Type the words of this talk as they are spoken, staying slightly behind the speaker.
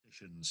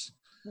competitions.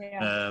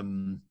 Yeah.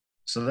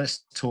 So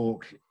let's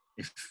talk,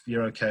 if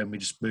you're okay, and we're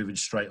just moving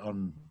straight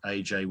on,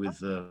 AJ,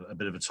 with a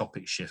bit of a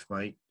topic shift,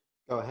 mate.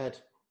 Go ahead.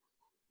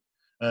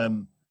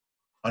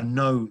 I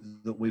know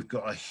that we've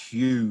got a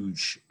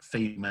huge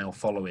female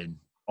following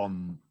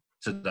on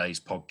today's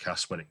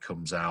podcast when it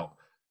comes out,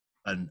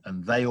 and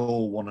they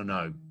all want to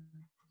know,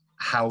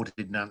 how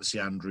did Nancy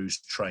Andrews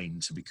train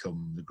to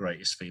become the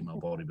greatest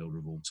female bodybuilder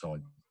of all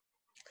time?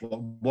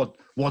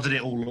 What did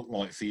it all look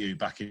like for you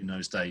back in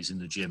those days in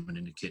the gym and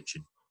in the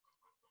kitchen?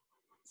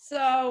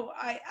 So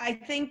I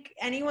think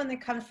anyone that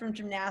comes from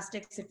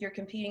gymnastics, if you're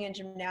competing in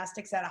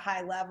gymnastics at a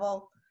high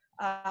level,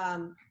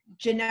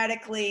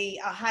 genetically,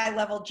 a high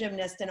level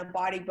gymnast and a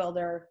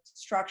bodybuilder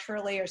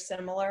structurally are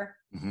similar.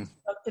 Mm-hmm.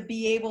 So to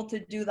be able to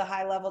do the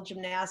high level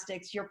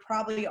gymnastics, you're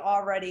probably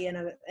already in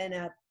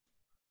a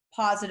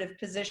positive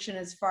position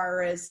as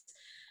far as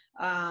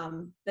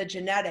the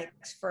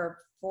genetics for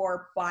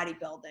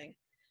bodybuilding.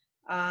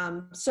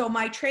 So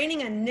my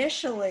training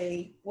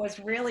initially was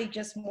really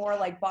just more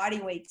like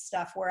body weight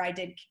stuff, where I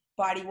did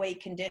body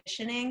weight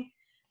conditioning.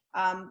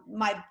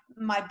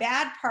 My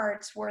bad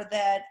parts were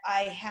that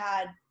I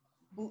had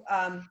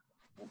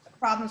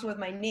problems with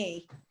my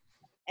knee,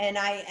 and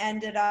I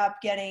ended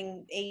up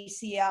getting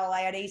ACL.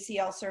 I had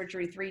ACL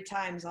surgery 3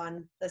 times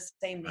on the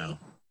same knee.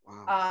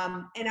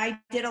 Wow. And I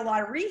did a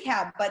lot of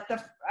rehab, but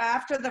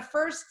after the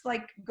first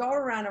go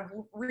around of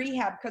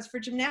rehab, because for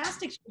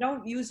gymnastics you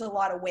don't use a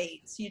lot of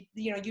weights. You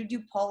do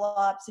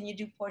pull-ups and you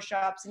do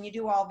push-ups and you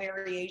do all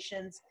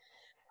variations.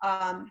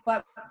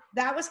 But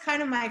that was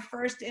kind of my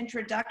first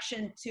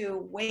introduction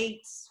to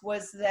weights,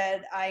 was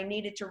that I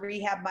needed to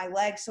rehab my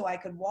legs so I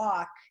could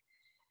walk.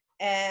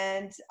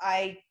 And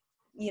I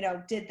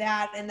did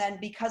that. And then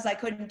because I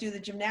couldn't do the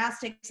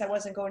gymnastics, I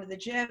wasn't going to the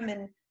gym,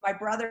 and my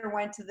brother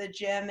went to the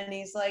gym, and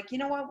he's like, you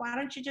know what, why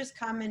don't you just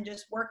come and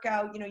just work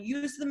out,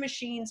 use the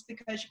machines,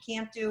 because you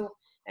can't do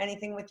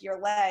anything with your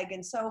leg.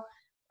 And so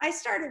I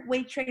started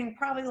weight training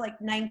probably like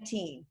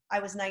 19. I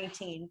was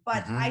 19,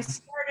 but Mm-hmm. I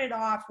started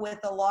off with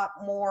a lot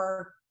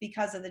more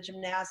because of the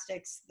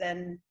gymnastics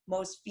than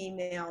most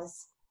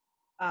females,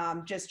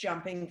 just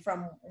jumping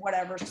from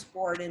whatever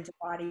sport into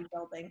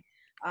bodybuilding.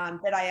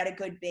 That I had a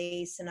good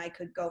base and I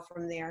could go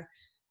from there.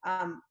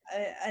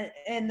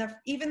 And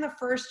even the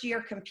first year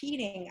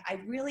competing, I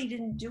really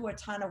didn't do a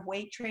ton of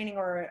weight training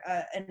or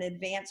an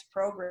advanced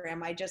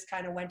program. I just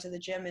kind of went to the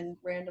gym and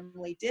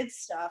randomly did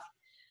stuff.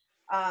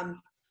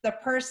 The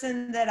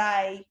person that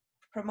I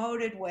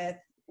promoted with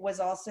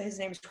was also, his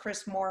name's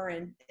Chris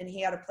Morin, and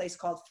he had a place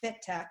called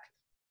Fit Tech.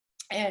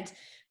 And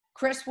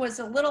Chris was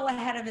a little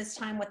ahead of his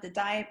time with the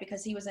diet,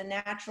 because he was a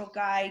natural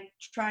guy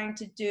trying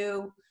to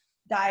do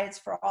diets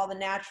for all the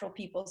natural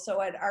people.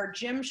 So at our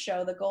gym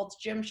show, the Gold's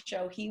Gym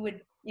Show, he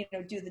would,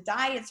 do the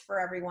diets for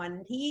everyone.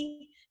 And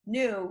he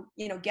knew,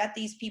 get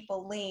these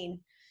people lean.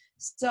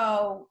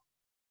 So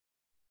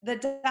the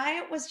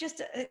diet was just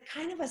a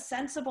kind of a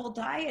sensible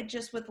diet,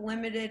 just with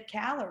limited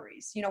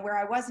calories, where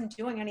I wasn't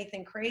doing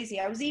anything crazy.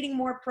 I was eating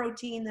more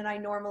protein than I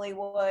normally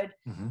would.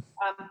 Mm-hmm.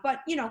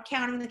 But,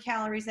 counting the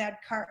calories,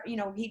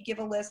 he'd give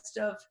a list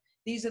of,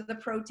 these are the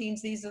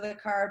proteins, these are the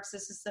carbs,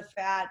 this is the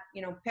fat,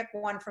 pick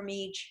one from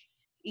each.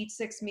 Eat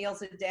 6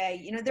 meals a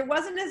day. There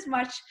wasn't as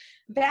much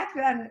back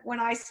then when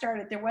I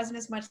started, there wasn't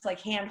as much like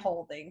hand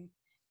holding.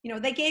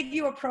 They gave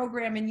you a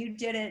program and you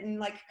did it,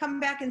 and come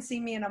back and see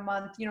me in a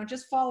month,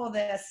 just follow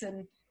this,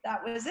 and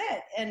that was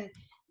it. And,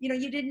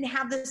 you didn't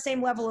have the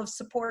same level of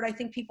support. I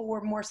think people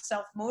were more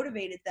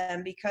self-motivated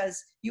then,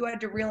 because you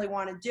had to really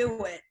want to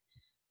do it,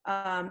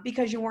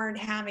 because you weren't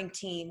having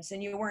teams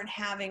and you weren't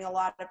having a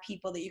lot of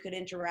people that you could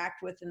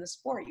interact with in the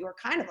sport. You were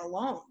kind of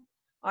alone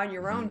on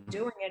your own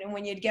doing it. And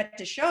when you'd get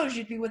to shows,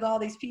 you'd be with all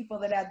these people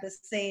that had the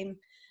same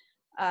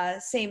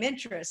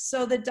interests.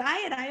 So the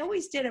diet, I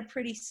always did a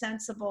pretty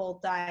sensible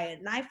diet,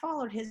 and I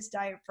followed his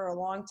diet for a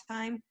long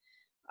time.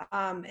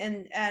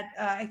 And at,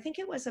 I think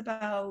it was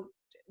about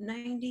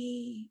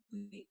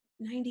 98,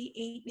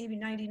 maybe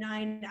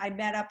 99, I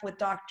met up with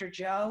Dr.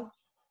 Joe,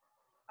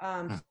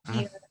 here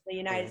in the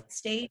United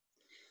States.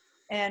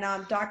 And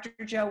Dr.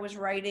 Joe was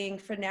writing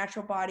for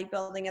Natural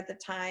Bodybuilding at the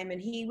time,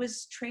 and he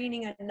was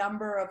training a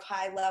number of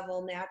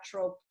high-level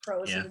natural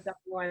pros in the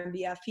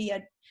WNBF.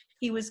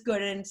 He was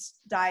good in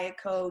diet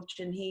coach,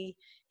 and he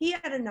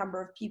had a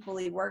number of people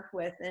he worked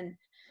with, and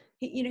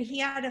he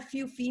had a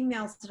few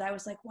females that I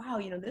was like, wow,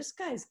 this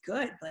guy's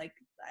good.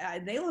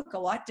 They look a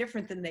lot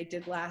different than they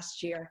did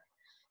last year.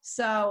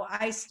 So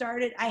I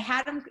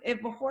had him,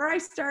 before I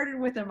started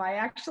with him, I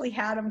actually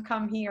had him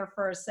come here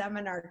for a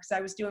seminar, because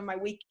I was doing my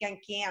weekend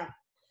camp.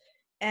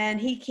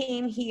 And he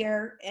came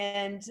here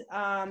and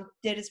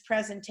did his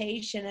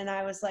presentation, and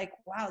I was like,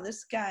 wow,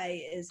 this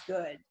guy is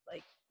good.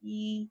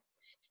 He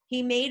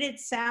made it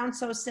sound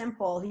so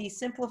simple. He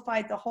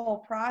simplified the whole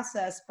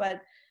process,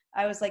 but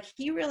I was like,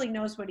 he really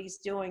knows what he's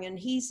doing. And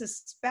he's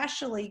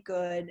especially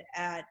good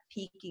at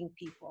peaking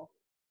people,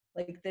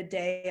 the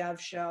day of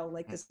show,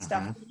 the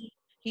stuff.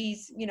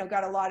 He's,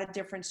 got a lot of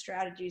different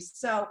strategies.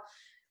 So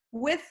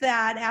with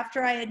that,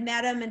 after I had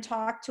met him and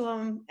talked to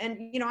him, and,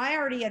 I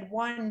already had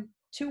won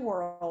two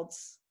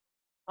worlds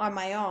on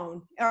my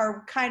own,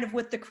 or kind of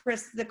with the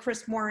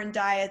Chris Morin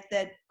diet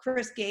that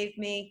Chris gave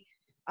me.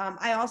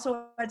 I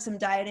also had some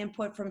diet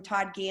input from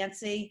Todd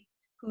Gansey,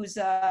 who's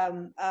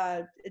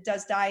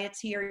does diets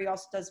here. He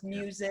also does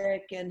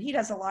music, and he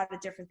does a lot of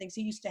different things.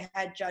 He used to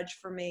head judge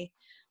for me.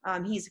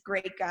 He's a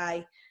great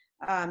guy.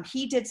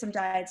 He did some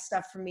diet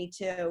stuff for me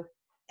too.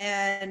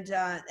 And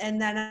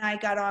then I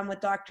got on with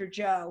Dr.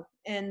 Joe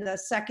in the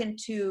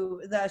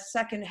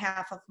second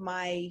half of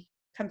my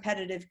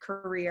competitive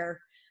career.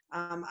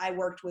 I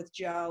worked with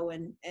Joe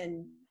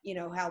and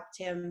helped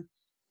him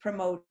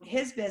promote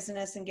his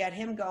business and get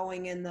him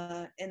going in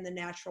the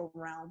natural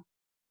realm.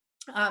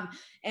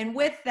 And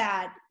with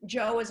that,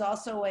 Joe is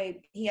also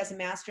he has a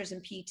master's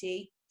in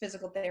PT,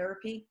 physical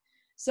therapy.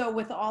 So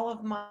with all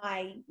of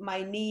my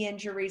knee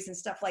injuries and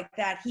stuff like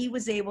that, he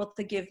was able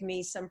to give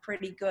me some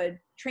pretty good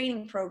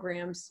training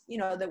programs,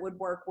 that would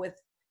work with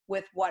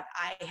what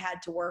I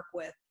had to work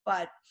with.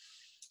 But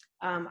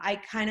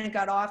I kind of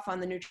got off on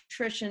the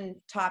nutrition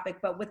topic,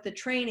 but with the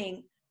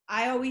training,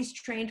 I always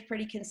trained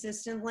pretty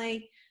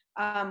consistently.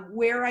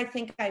 Where I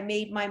think I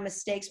made my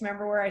mistakes,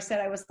 remember where I said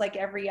I was like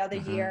every other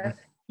year?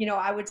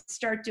 I would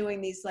start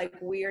doing these like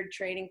weird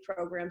training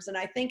programs. And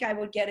I think I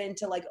would get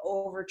into like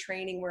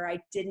overtraining where I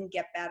didn't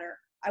get better.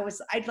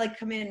 I'd like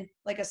come in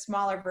like a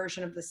smaller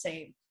version of the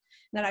same. And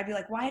then I'd be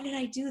like, why did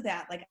I do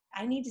that? Like,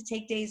 I need to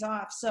take days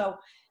off. So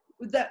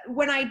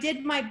when I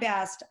did my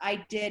best,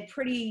 I did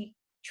pretty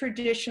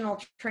traditional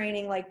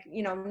training, like,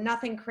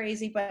 nothing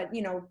crazy, but,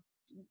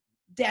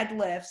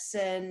 deadlifts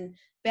and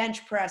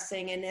bench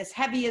pressing and as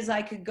heavy as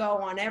I could go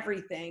on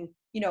everything,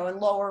 and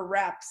lower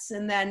reps.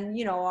 And then,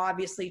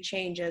 obviously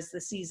change as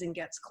the season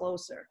gets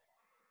closer.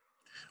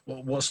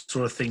 Well, what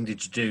sort of thing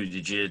did you do?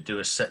 Did you do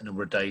a set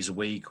number of days a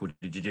week, or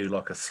did you do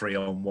like a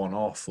 3-on-1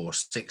 off, or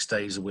 6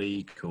 days a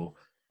week, or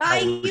I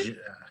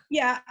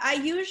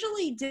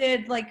usually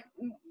did like,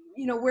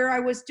 where I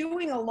was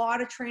doing a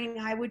lot of training,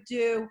 I would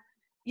do,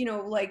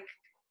 like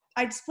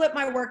I'd split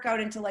my workout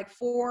into like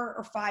 4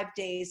 or 5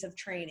 days of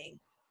training.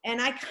 And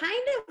I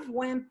kind of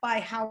went by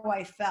how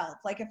I felt.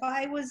 Like if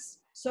I was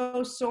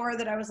so sore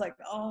that I was like,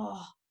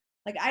 oh,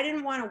 like I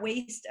didn't want to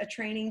waste a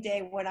training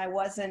day when I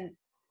wasn't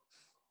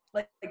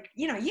like,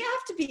 you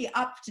have to be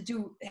up to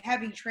do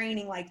heavy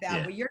training like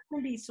that, where you're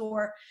going to be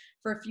sore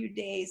for a few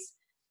days.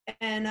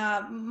 And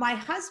my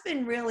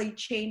husband really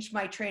changed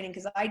my training,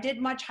 because I did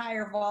much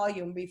higher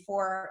volume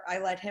before I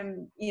let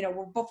him,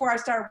 before I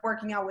started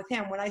working out with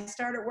him. When I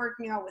started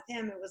working out with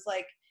him, it was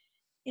like,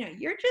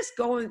 you're just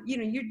going,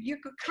 you're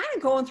kind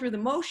of going through the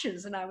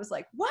motions. And I was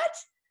like, what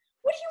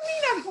do you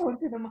mean I'm going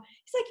through the motions?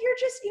 He's like, you're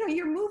just,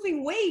 you're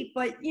moving weight,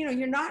 but,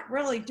 you're not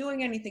really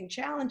doing anything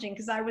challenging.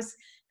 Because I was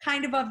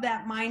kind of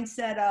that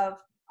mindset of,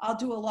 I'll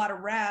do a lot of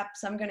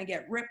reps. I'm going to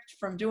get ripped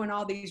from doing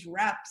all these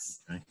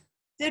reps. Okay.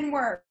 Didn't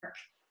work.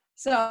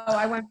 So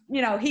I went,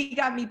 he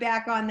got me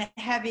back on the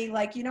heavy,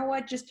 like, you know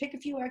what, just pick a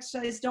few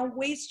exercises. Don't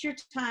waste your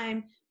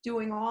time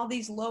doing all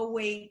these low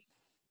weight,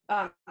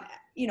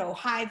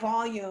 high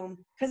volume,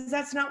 because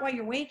that's not why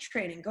you're weight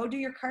training. Go do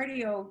your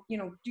cardio,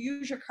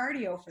 use your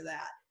cardio for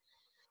that.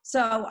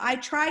 So I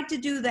tried to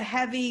do the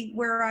heavy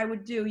where I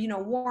would do,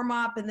 warm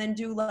up and then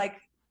do like,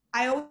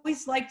 I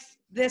always liked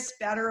this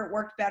better. It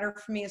worked better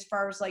for me as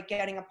far as like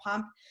getting a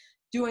pump,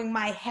 doing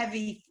my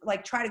heavy,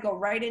 like try to go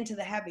right into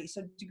the heavy.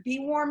 So to be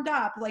warmed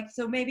up, like,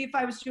 so maybe if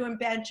I was doing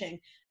benching,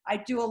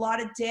 I'd do a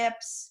lot of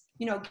dips,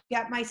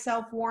 get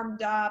myself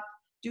warmed up,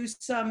 do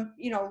some,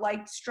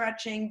 light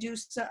stretching, do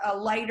a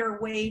lighter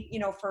weight,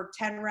 for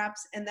 10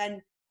 reps, and then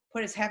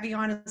put as heavy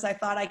on as I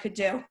thought I could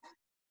do.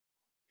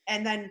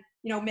 And then,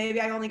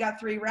 maybe I only got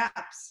 3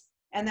 reps,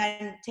 and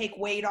then take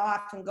weight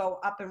off and go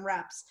up in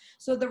reps.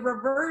 So the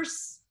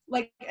reverse,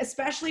 like,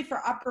 especially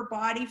for upper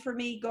body, for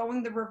me,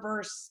 going the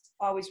reverse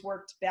always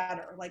worked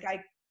better. Like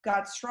I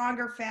got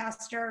stronger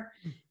faster,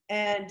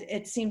 and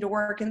it seemed to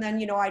work. And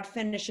then, I'd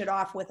finish it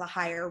off with a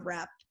higher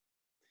rep.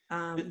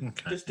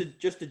 Just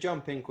to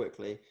jump in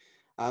quickly.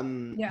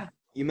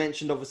 You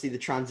mentioned obviously the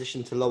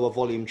transition to lower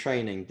volume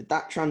training. Did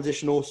that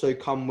transition also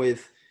come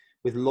with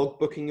log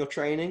booking your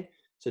training?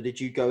 So did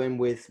you go in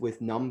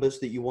with numbers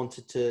that you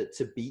wanted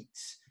to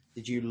beat?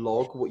 Did you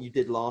log what you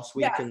did last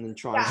week and then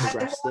try and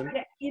progress them?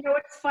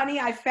 It's funny.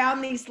 I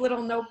found these little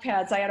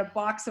notepads. I had a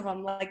box of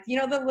them, like,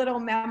 the little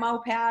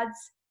memo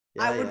pads.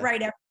 I would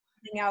write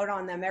everything out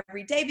on them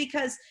every day,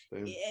 because,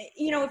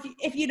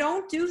 if you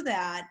don't do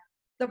that,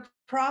 the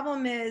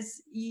problem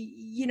is,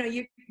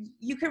 you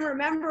can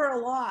remember a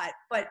lot,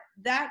 but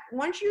that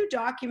once you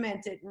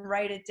document it and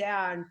write it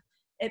down,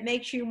 it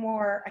makes you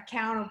more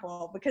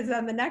accountable, because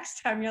then the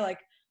next time you're like,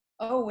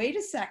 oh, wait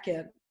a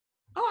second.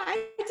 Oh,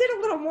 I did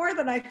a little more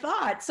than I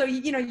thought. So,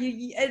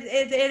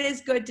 it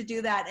is good to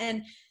do that.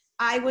 And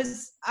I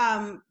was,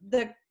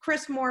 the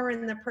Chris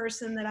Morin, the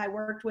person that I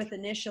worked with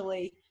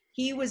initially,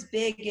 he was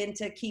big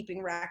into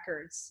keeping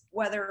records,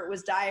 whether it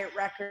was diet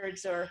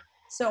records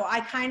so I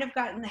kind of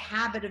got in the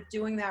habit of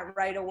doing that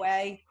right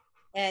away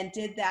and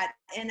did that.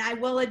 And I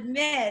will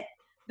admit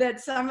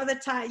that some of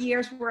the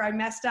years where I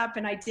messed up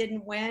and I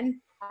didn't win,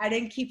 I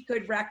didn't keep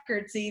good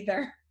records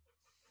either.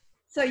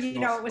 So, you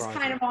know, it was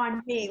kind of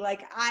on me.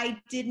 Like I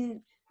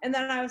didn't, and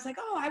then I was like,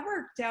 oh, I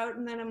worked out.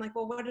 And then I'm like,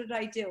 well, what did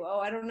I do? Oh,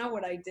 I don't know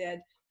what I did,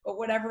 but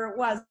whatever it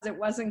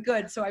wasn't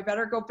good. So I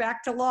better go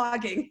back to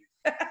logging.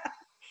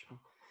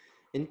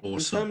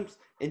 Awesome.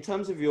 in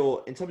terms of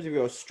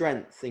your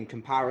strength in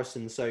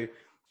comparison, so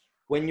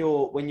when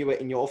you were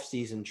in your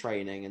off-season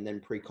training and then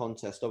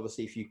pre-contest,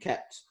 obviously if you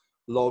kept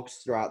logs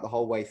throughout the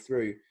whole way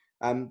through,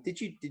 did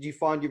you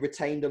find you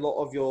retained a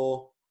lot of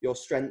your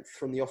strength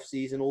from the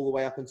off-season all the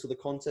way up until the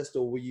contest,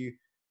 or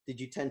did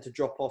you tend to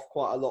drop off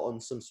quite a lot on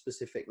some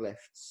specific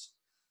lifts?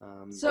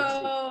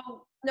 No,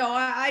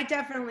 I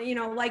definitely, you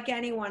know, like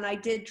anyone, I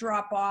did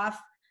drop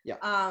off.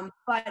 Yeah.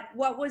 But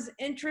what was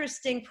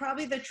interesting,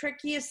 probably the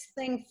trickiest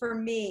thing for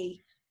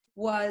me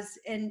was,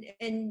 and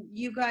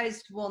you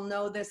guys will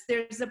know this,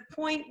 there's a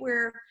point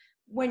where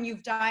when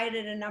you've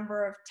dieted a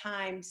number of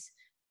times,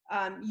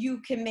 you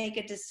can make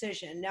a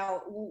decision.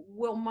 Now,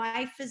 will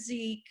my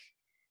physique,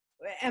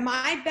 am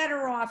I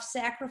better off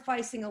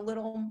sacrificing a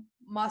little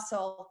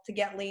muscle to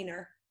get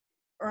leaner?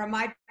 Or am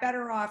I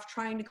better off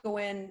trying to go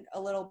in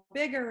a little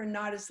bigger and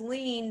not as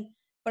lean,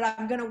 but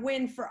I'm going to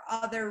win for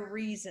other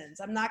reasons?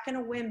 I'm not going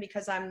to win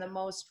because I'm the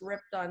most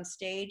ripped on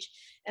stage.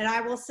 And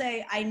I will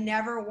say I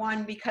never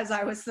won because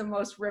I was the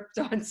most ripped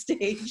on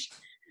stage.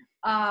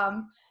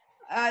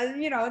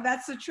 You know,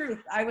 that's the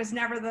truth. I was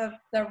never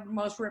the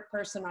most ripped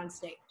person on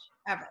stage,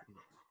 ever.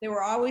 There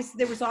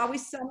was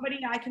always somebody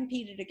I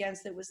competed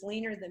against that was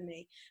leaner than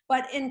me.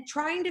 But in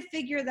trying to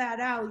figure that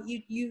out,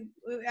 you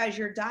as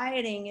you're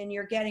dieting and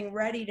you're getting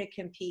ready to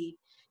compete,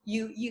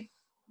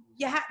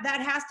 that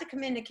has to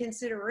come into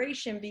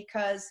consideration,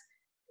 because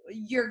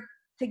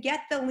to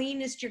get the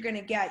leanest you're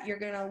going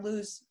to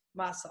lose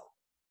muscle.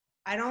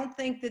 I don't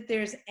think that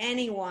there's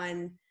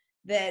anyone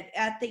that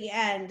at the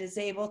end is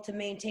able to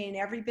maintain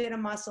every bit of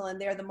muscle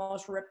and they're the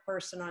most ripped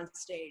person on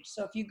stage.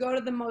 So if you go to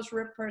the most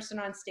ripped person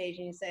on stage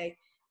and you say,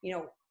 you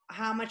know,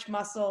 how much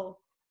muscle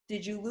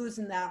did you lose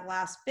in that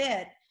last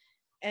bit?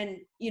 And,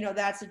 you know,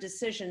 that's a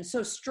decision.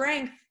 So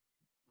strength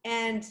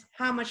and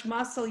how much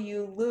muscle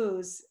you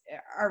lose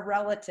are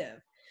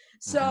relative.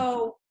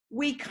 So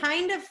we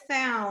kind of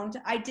found,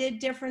 I did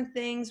different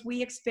things.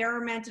 We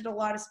experimented a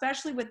lot,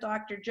 especially with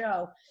Dr.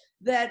 Joe,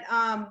 that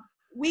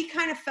we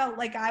kind of felt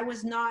like I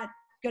was not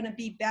going to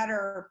be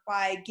better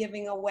by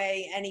giving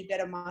away any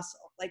bit of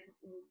muscle. Like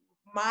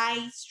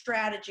my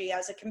strategy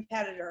as a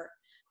competitor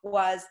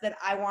was that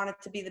I wanted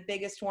to be the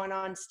biggest one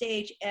on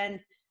stage, and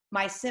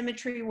my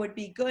symmetry would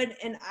be good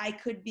and I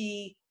could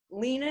be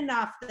lean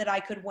enough that I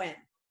could win,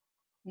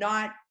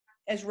 not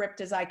as ripped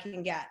as I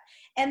can get.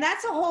 And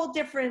that's a whole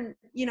different,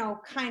 you know,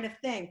 kind of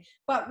thing.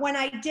 But when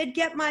I did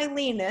get my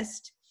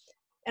leanest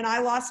and I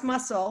lost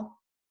muscle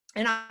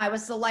and I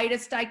was the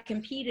lightest I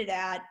competed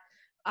at,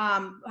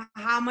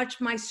 how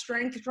much my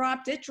strength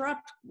dropped, it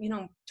dropped, you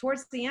know,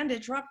 towards the end,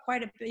 it dropped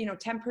quite a bit, you know,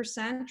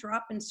 10%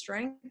 drop in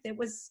strength. It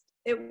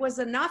was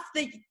enough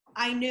that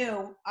I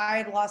knew I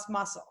had lost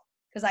muscle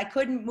because I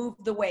couldn't move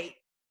the weight.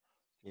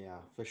 Yeah,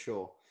 for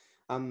sure.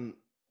 I'm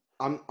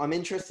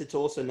interested to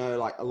also know,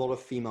 like, a lot of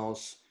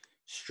females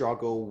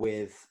struggle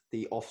with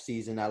the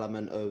off-season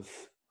element of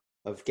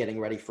getting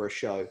ready for a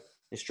show.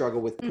 They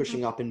struggle with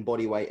pushing up in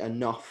body weight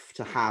enough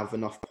to have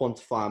enough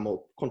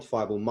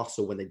quantifiable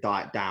muscle when they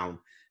diet down.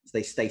 So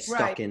they stay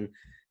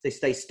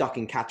stuck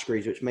in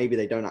categories which maybe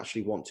they don't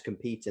actually want to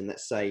compete in.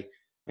 Let's say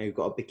you've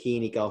got a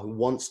bikini girl who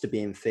wants to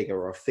be in figure,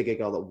 or a figure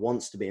girl that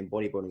wants to be in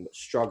bodybuilding but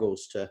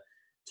struggles to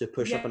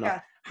push up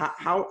enough.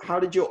 How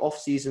did your off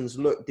seasons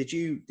look? Did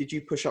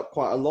you push up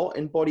quite a lot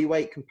in body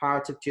weight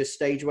comparative to your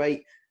stage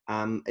weight?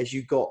 As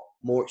you got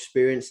more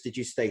experience, did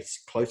you stay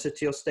closer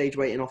to your stage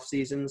weight in off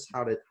seasons?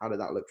 How did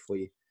that look for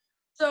you?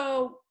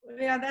 So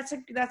yeah, that's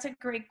a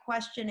great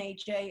question,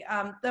 AJ.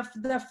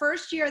 The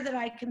first year that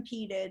I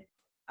competed,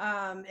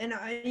 and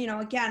I, you know,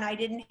 again, I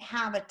didn't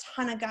have a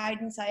ton of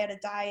guidance. I had a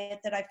diet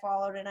that I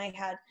followed, and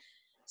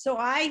so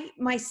I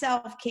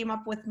myself came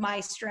up with my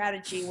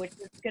strategy, which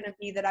was going to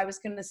be that I was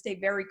going to stay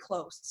very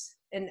close,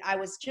 and I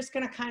was just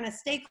going to kind of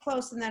stay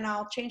close, and then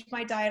I'll change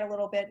my diet a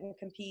little bit and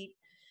compete.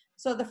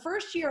 So the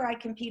first year I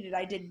competed,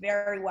 I did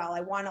very well. I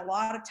won a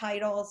lot of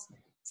titles.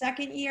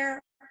 Second year,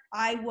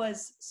 I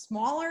was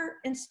smaller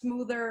and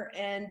smoother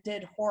and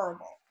did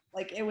horrible.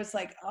 Like, it was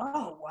like,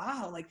 oh,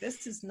 wow, like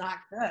this is not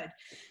good.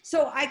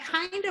 So I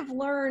kind of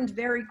learned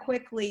very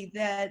quickly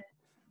that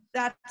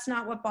that's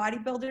not what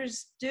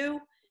bodybuilders do.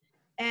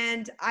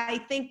 And I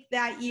think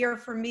that year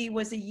for me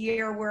was a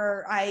year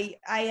where I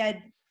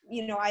had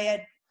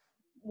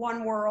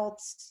won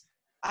worlds.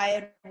 I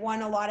had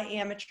won a lot of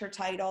amateur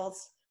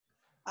titles.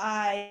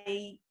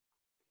 I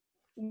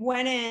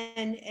went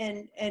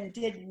in and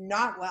did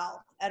not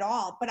well at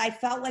all, but I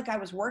felt like I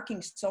was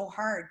working so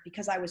hard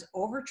because I was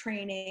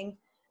overtraining.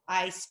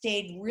 I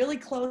stayed really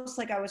close.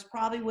 Like, I was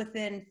probably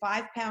within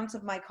 5 pounds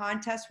of my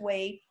contest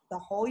weight the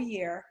whole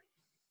year.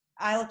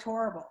 I looked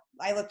horrible.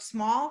 I looked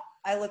small.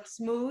 I looked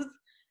smooth.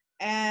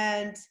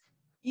 And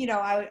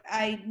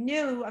I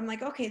knew, I'm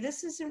like, okay,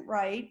 this isn't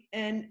right.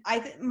 And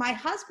my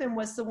husband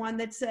was the one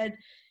that said,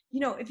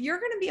 if you're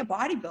going to be a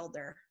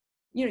bodybuilder,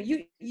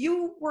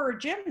 you were a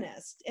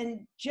gymnast,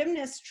 and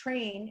gymnasts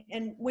train.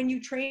 And when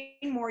you train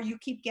more, you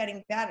keep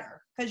getting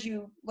better because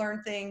you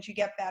learn things, you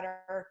get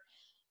better.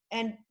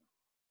 And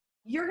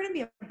you're going to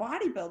be a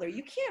bodybuilder.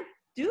 You can't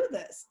do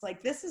this.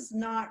 Like, this is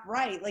not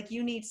right. Like,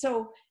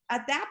 so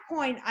at that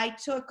point, I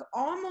took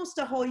almost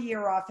a whole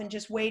year off and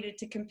just waited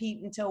to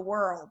compete until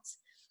Worlds.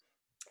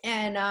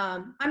 And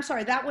I'm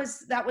sorry, that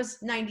was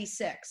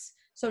 96.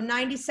 So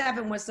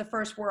 97 was the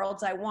first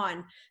Worlds I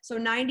won. So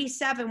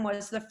 97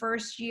 was the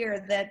first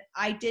year that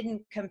I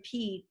didn't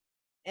compete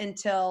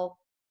until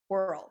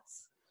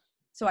Worlds.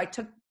 So I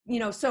took,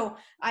 so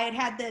I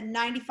had the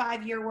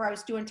 95 year where I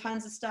was doing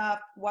tons of stuff,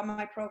 won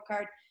my pro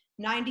card.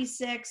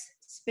 96,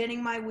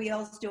 spinning my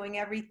wheels, doing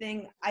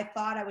everything. I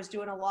thought I was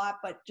doing a lot,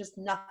 but just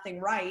nothing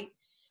right.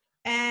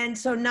 And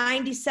so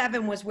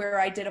 97 was where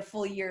I did a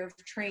full year of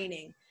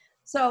training.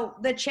 So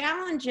the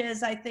challenge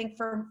is, I think,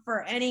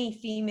 for any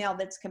female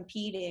that's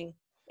competing,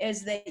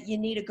 is that you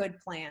need a good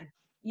plan.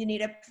 You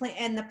need a plan,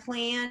 and the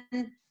plan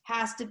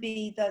has to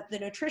be the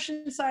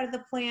nutrition side of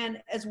the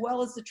plan as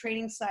well as the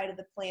training side of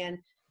the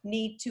plan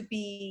need to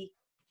be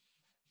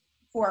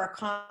for a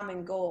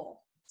common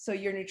goal. So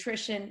your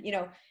nutrition,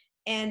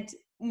 and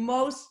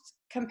most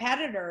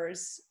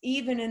competitors,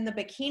 even in the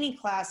bikini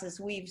classes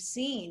we've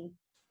seen,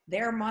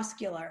 they're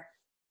muscular.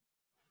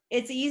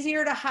 It's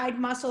easier to hide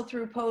muscle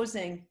through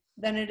posing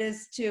than it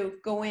is to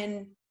go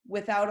in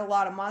without a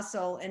lot of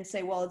muscle and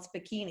say, well, it's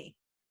bikini.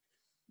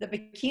 The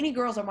bikini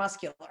girls are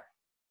muscular.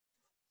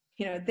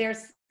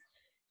 If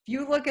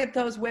you look at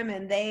those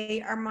women,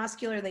 they are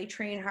muscular, they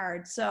train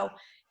hard. So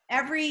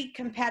every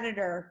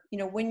competitor,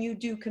 when you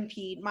do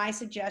compete, my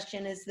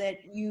suggestion is that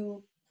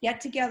you get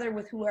together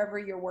with whoever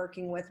you're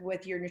working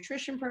with your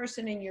nutrition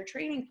person and your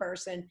training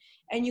person,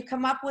 and you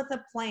come up with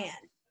a plan,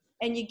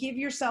 and you give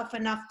yourself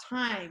enough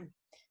time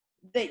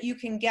that you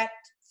can get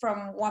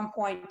from one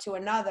point to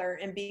another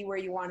and be where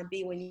you want to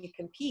be when you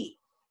compete.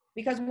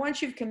 Because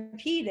once you've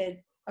competed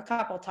a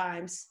couple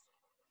times,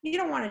 you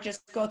don't want to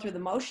just go through the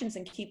motions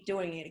and keep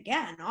doing it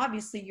again.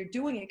 Obviously, you're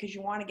doing it because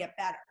you want to get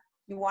better.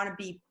 You want to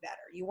be better.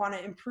 You want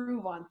to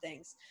improve on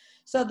things.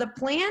 So the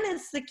plan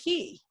is the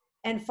key,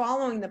 and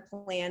following the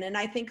plan. And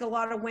I think a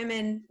lot of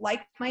women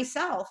like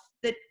myself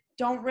that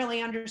don't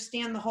really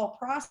understand the whole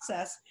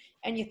process,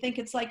 and you think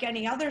it's like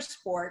any other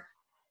sport,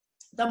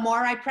 the more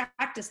I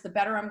practice, the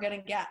better I'm going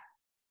to get.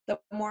 The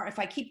more, if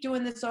I keep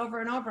doing this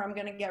over and over, I'm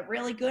going to get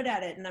really good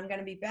at it and I'm going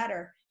to be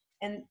better.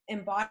 And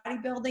in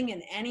bodybuilding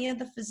and any of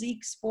the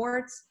physique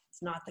sports,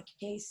 it's not the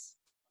case.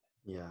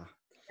 Yeah.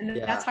 And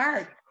that's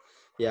hard.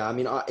 Yeah. I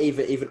mean,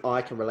 even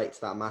I can relate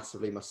to that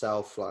massively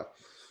myself. Like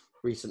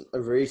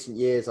over recent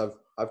years,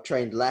 I've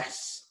trained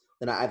less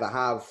than I ever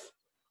have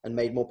and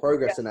made more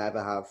progress than I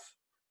ever have,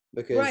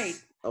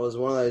 because I was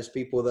one of those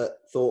people that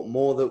thought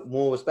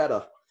more was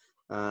better.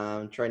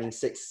 Training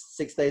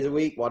six days a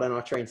week. Why don't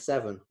I train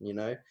 7?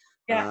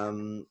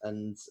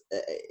 And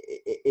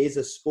it is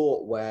a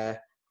sport where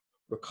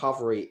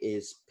recovery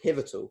is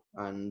pivotal,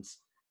 and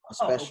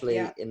especially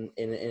in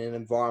an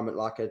environment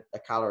like a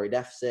calorie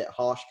deficit,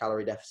 harsh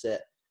calorie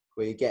deficit,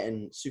 where you're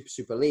getting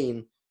super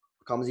lean,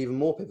 becomes even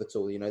more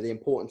pivotal. The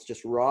importance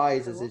just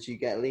rises as you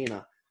get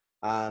leaner.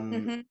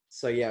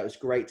 So yeah, it was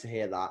great to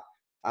hear that.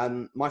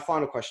 My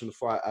final question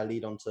before I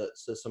lead on to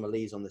some of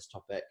Lee's on this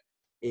topic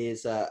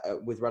is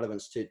with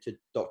relevance to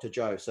Dr.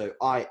 Joe. So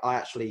I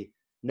actually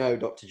know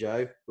Dr.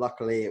 Joe.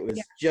 Luckily, it was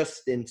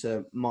just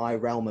into my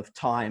realm of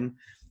time.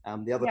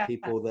 The other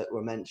people that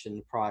were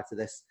mentioned prior to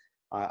this,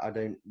 I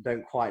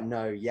don't quite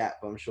know yet,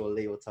 but I'm sure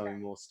Lee will tell me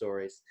more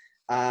stories.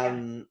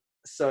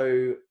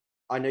 So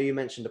I know you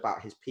mentioned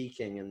about his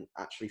peaking, and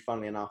actually,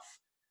 funnily enough,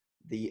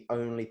 the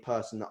only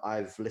person that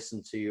I've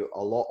listened to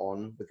a lot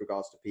on with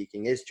regards to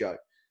peaking is Joe.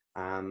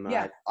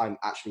 I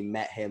actually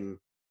met him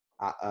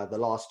at the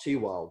last 2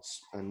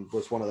 Worlds, and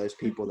was one of those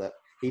people that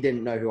he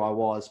didn't know who I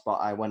was, but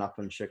I went up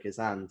and shook his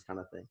hand, kind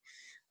of thing.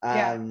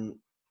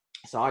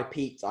 So I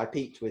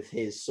peaked with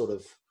his sort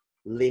of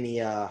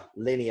linear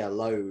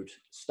load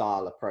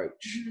style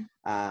approach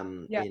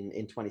in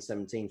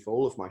 2017 for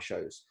all of my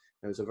shows.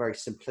 It was a very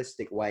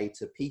simplistic way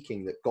to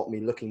peaking that got me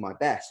looking my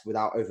best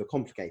without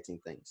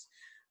overcomplicating things.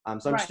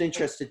 So I'm just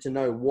interested to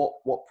know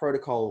what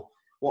protocol,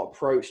 what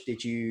approach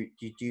did you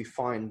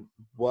find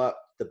worked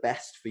the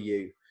best for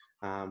you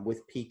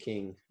with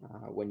peaking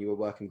when you were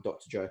working with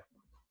Dr. Joe?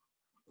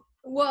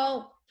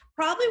 Well,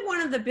 probably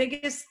one of the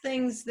biggest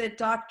things that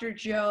Dr.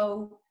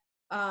 Joe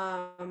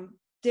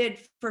did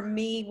for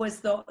me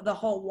was the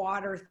whole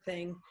water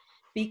thing,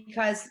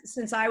 because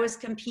since I was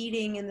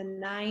competing in the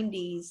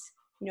 90s,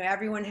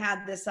 everyone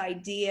had this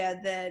idea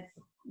that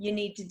you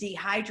need to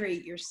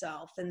dehydrate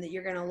yourself and that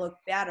you're going to look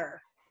better.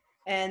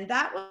 And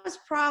that was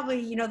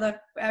probably,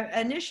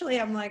 initially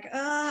I'm like,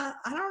 I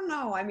don't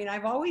know. I mean,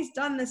 I've always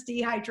done this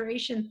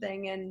dehydration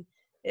thing and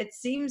it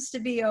seems to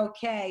be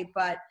okay.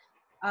 But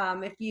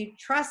if you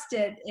trust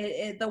it,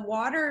 the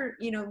water,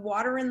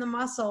 water in the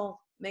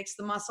muscle makes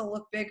the muscle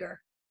look bigger.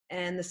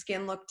 and the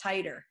skin looked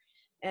tighter.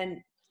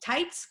 And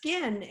tight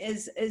skin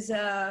is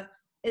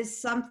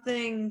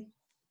something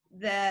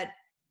that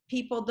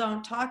people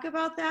don't talk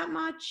about that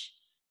much,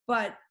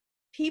 but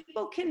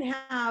people can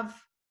have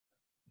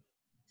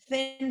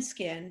thin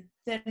skin.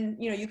 Then,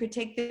 you know, you could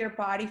take their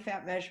body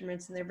fat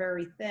measurements and they're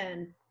very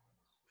thin,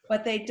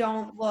 but they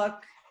don't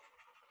look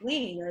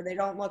lean, or they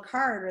don't look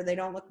hard, or they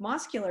don't look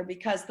muscular,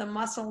 because the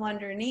muscle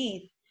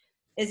underneath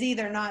is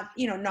either not,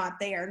 you know, not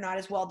there, not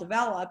as well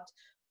developed,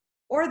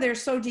 or they're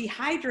so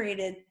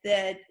dehydrated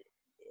that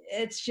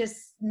it's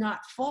just not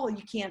full.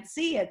 You can't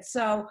see it.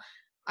 So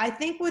I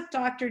think with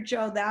Dr.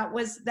 Joe, that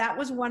was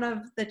one of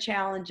the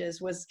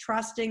challenges, was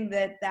trusting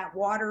that that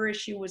water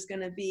issue was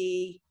going to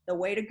be the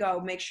way to go.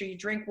 Make sure you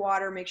drink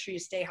water, make sure you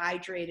stay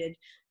hydrated,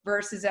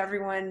 versus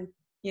everyone,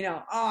 you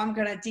know, oh, I'm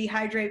going to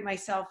dehydrate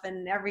myself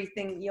and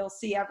everything, you'll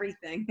see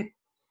everything.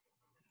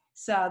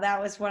 So that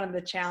was one of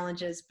the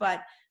challenges.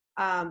 But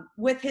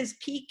with his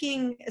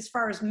peaking, as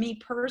far as me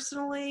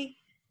personally,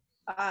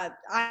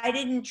 I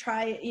didn't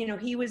try, you know,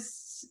 he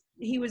was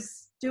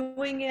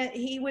doing it.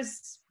 He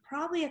was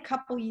probably a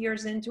couple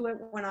years into it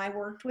when I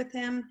worked with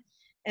him.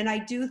 And I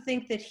do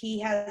think that he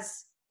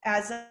has,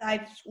 as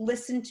I've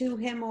listened to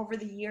him over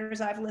the years,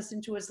 I've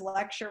listened to his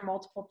lecture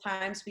multiple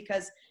times,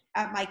 because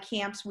at my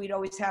camps, we'd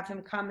always have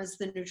him come as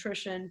the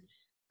nutrition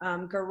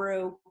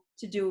guru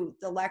to do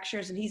the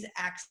lectures. And he's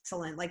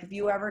excellent. Like, if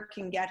you ever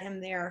can get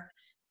him there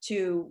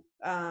to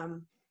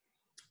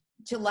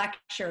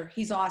lecture,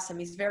 he's awesome.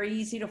 He's very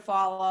easy to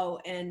follow,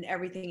 and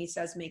everything he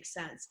says makes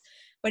sense.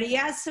 But he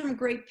has some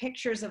great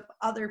pictures of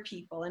other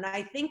people. And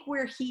I think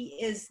where he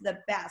is the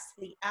best,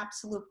 the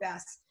absolute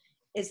best,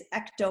 is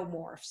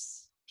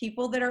ectomorphs.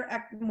 People that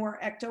are more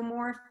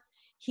ectomorph,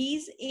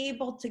 he's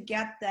able to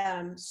get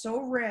them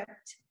so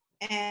ripped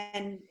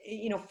and,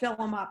 you know, fill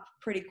them up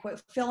pretty quick,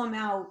 fill them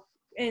out.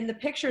 And the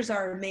pictures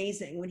are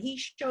amazing. When he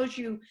shows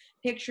you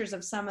pictures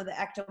of some of the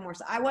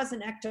ectomorphs, I was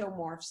an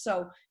ectomorph,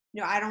 so,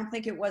 you know, I don't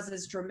think it was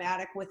as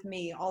dramatic with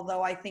me,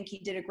 although I think he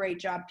did a great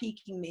job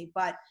peaking me.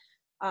 But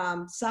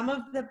some of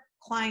the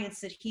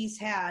clients that he's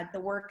had, the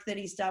work that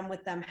he's done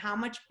with them, how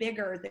much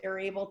bigger they're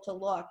able to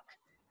look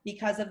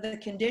because of the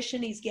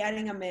condition he's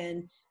getting them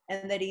in,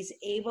 and that he's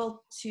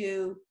able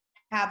to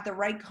have the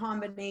right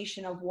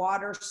combination of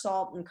water,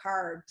 salt, and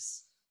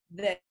carbs,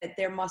 that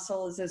their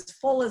muscle is as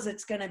full as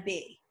it's going to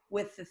be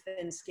with the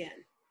thin skin.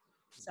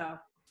 So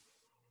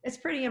it's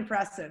pretty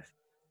impressive.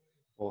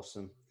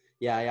 Awesome.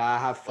 Yeah, I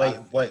have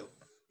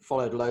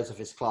followed loads of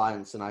his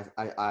clients, and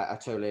I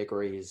totally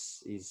agree.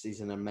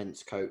 He's an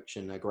immense coach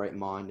and a great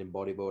mind in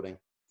bodybuilding.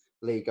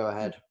 Lee, go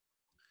ahead.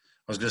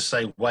 I was going to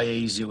say, way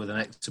easier with an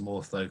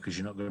ectomorph though, because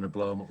you're not going to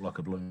blow him up like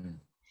a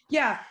balloon.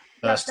 Yeah.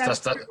 That's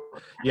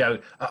you know,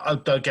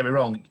 don't get me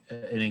wrong,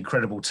 an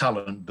incredible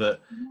talent,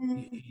 but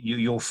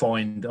you'll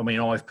find, I mean,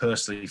 I've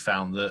personally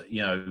found that,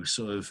 you know,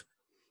 sort of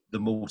the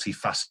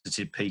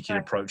multifaceted peaking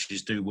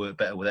approaches do work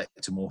better with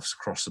ectomorphs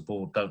across the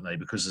board, don't they?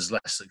 Because there's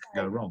less that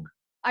can go wrong.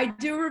 I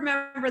do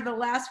remember the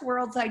last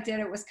Worlds I did,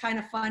 it was kind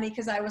of funny,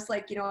 because I was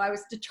like, you know, I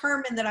was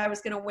determined that I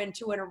was going to win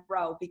 2 in a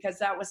row, because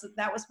that was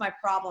my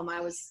problem.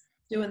 I was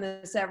doing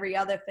this every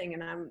other thing,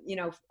 and I'm, you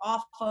know,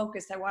 off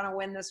focus. I want to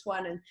win this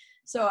one. And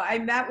so I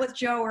met with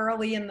Joe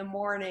early in the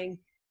morning,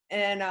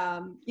 and,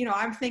 you know,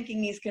 I'm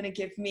thinking he's going to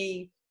give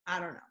me, I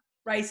don't know,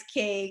 rice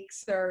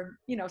cakes or,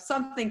 you know,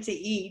 something to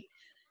eat.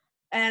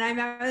 And I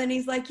remember, and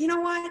he's like, you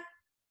know what?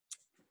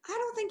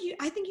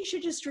 I think you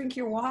should just drink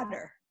your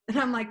water. And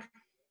I'm like,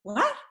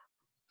 what?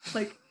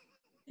 Like,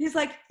 he's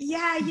like,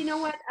 yeah, you know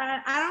what?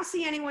 I don't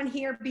see anyone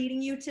here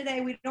beating you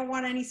today. We don't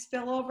want any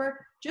spillover.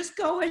 Just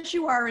go as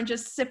you are and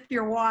just sip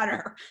your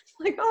water.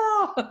 Like,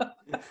 oh.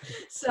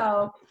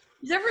 So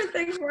different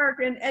things work.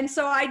 And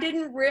so I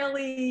didn't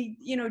really,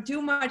 you know,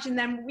 do much. And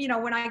then, you know,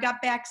 when I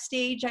got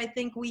backstage, I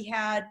think we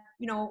had,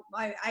 you know,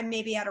 I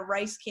maybe had a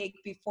rice cake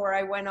before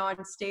I went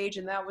on stage,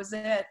 and that was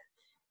it.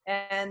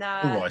 And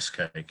a rice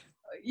cake.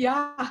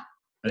 Yeah.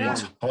 An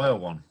entire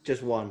one.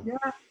 Just one.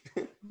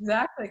 Yeah,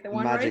 exactly. The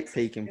one magic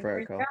peaking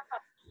protocol. Yeah.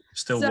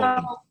 Still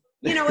one.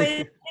 You know,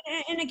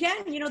 and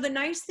again, you know, the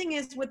nice thing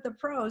is with the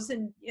pros,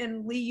 and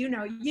Lee, you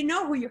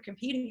know who you're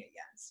competing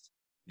against.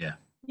 Yeah.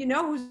 You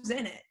know who's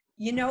in it.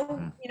 You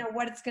know, you know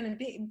what it's going to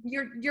be.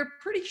 You're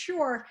pretty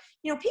sure.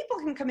 You know, people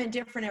can come in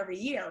different every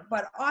year,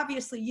 but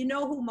obviously, you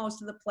know who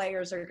most of the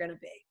players are going to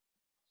be,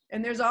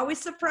 and there's always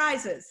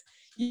surprises.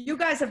 You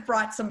guys have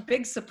brought some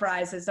big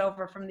surprises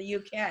over from the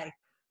UK.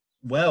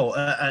 Well,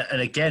 and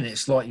again,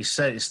 it's like you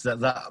said, it's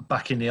that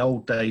back in the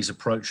old days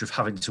approach of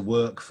having to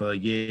work for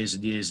years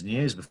and years and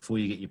years before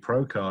you get your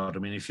pro card. I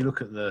mean, if you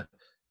look at the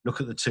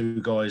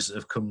 2 guys that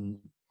have come,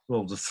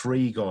 well, the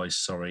 3 guys,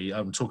 sorry,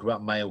 I'm talking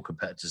about male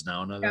competitors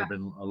now. I know there have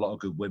been a lot of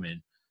good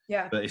women.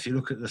 Yeah. But if you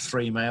look at the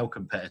 3 male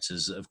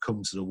competitors that have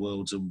come to the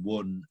Worlds and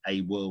won a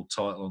world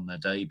title on their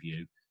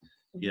debut,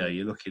 you know,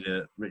 you're looking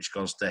at Rich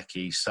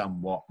Gozdecki, Sam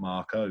Watt,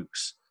 Mark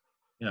Oakes.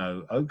 You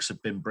know, Oakes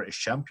had been British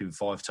champion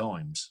 5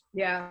 times.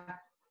 Yeah.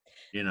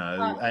 You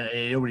know, and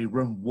he already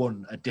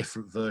won a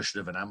different version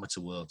of an amateur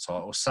world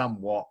title.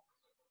 Sam Watt,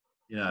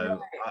 You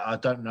know, I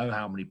don't know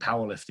how many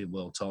powerlifting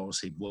world titles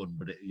he'd won,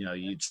 but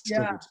you'd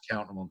struggle to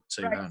count them on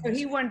two hands. So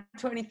he won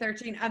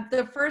 2013.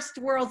 The first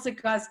Worlds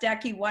that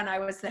Gosdecki won, I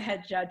was the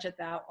head judge at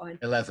that one.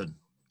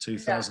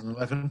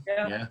 2011.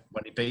 Yeah,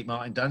 when he beat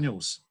Martin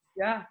Daniels.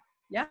 Yeah,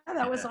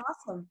 that was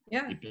awesome.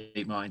 Yeah, he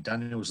beat Martin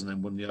Daniels and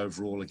then won the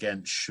overall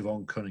against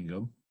Siobhan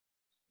Cunningham.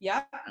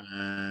 Yeah,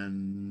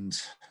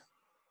 and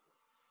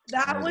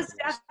that was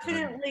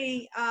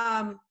definitely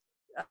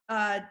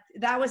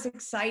that was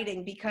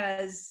exciting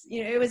because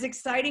it was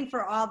exciting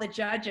for all the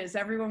judges.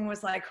 Everyone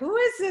was like, "Who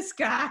is this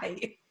guy?"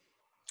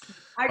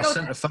 I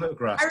sent a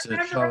photograph to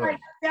Charlie.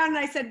 I down and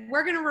I said,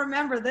 "We're going to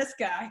remember this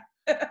guy."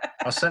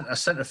 I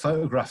sent a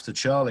photograph to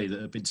Charlie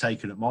that had been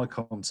taken at my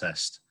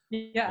contest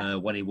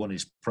when he won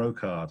his pro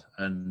card,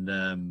 and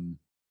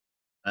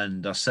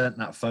I sent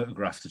that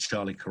photograph to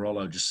Charlie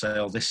Carollo, just say,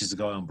 "Oh, this is the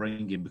guy I'm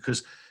bringing,"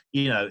 because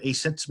he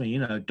said to me,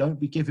 don't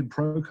be giving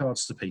pro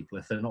cards to people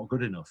if they're not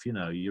good enough.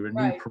 You're a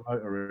new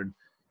promoter, and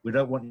we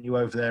don't want you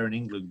over there in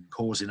England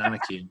causing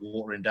anarchy and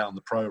watering down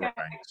the pro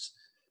ranks.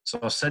 So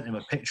I sent him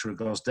a picture of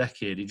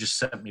Gosdecki, and he just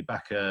sent me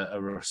back you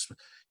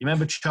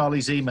remember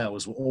Charlie's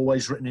emails were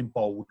always written in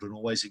bold and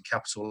always in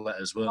capital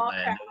letters, weren't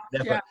they? And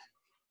never,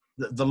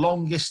 the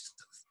longest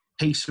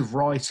piece of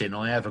writing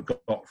I ever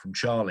got from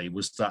Charlie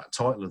was that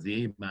title of the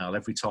email.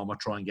 Every time I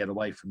try and get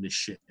away from this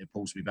shit, it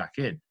pulls me back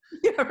in.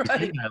 Yeah,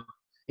 right.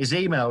 His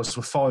emails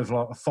were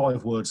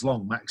 5 words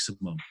long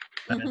maximum.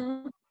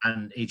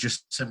 And he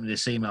just sent me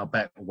this email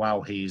back,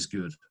 "Wow, he is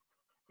good."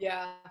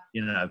 Yeah.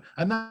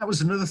 And that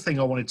was another thing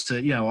I wanted to,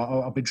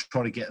 I've been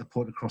trying to get the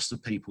point across to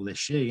people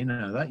this year.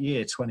 That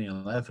year,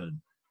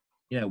 2011,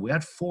 we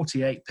had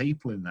 48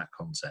 people in that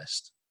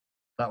contest.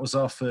 That was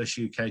our first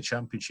UK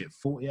championship,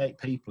 48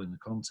 people in the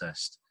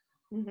contest.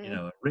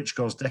 Rich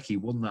Gosdecki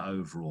won that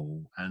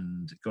overall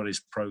and got his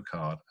pro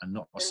card, and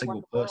not a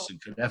single person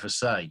could ever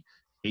say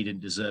he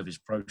didn't deserve his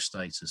pro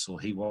status or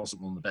he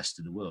wasn't one of the best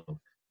in the world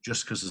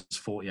just because there's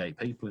 48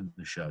 people in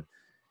the show.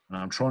 And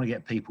I'm trying to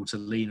get people to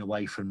lean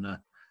away from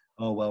the,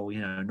 oh, well,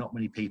 not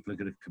many people are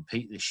going to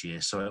compete this year,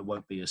 so it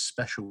won't be a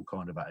special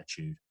kind of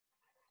attitude.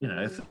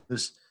 If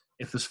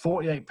there's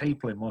 48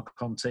 people in my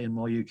in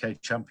my UK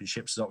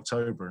Championships in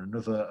October, and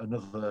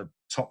another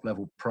top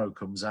level pro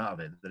comes out of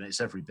it, then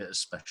it's every bit as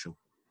special.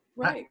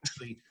 Right.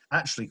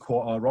 Actually,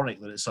 quite ironic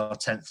that it's our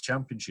 10th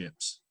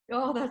championships.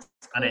 Oh, that's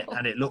cool.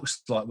 And it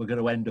looks like we're going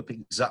to end up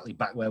exactly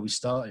back where we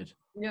started.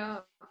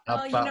 Yeah.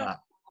 How about that?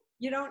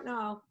 You don't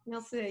know.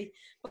 We'll see.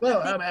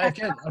 Well, I'd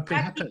be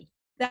happy.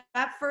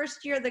 That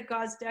first year that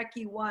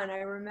Gosdecki won, I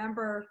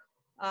remember,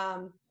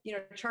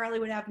 Charlie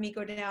would have me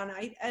go down.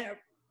 A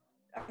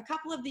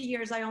couple of the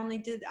years I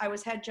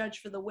was head judge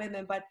for the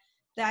women, but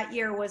that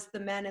year was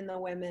the men and the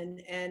women.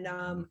 And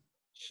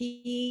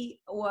he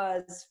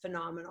was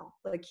phenomenal.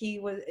 Like he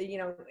was,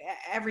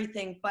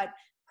 everything. But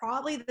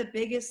probably the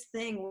biggest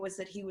thing was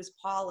that he was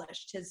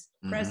polished. His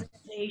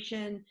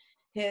presentation,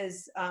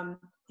 his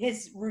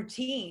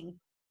routine,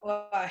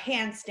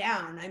 hands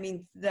down. I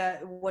mean,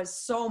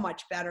 was so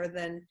much better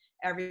than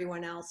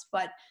everyone else.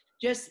 But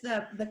just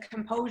the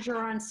composure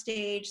on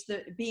stage,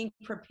 the being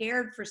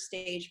prepared for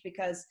stage,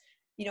 because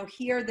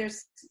here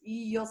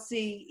you'll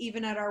see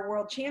even at our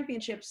world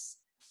championships,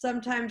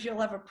 sometimes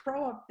you'll have a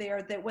pro up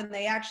there that when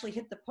they actually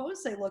hit the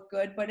post, they look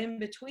good, but in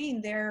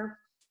between they're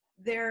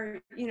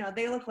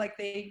they look like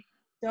they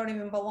don't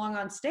even belong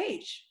on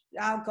stage.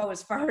 I'll go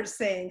as far as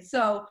saying.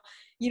 So,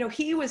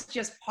 he was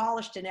just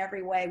polished in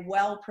every way,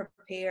 well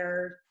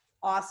prepared,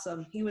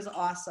 awesome. He was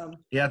awesome.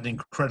 He had an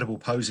incredible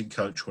posing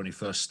coach when he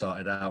first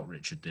started out,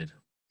 Richard did.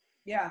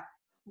 Yeah.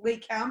 Lee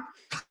Kemp?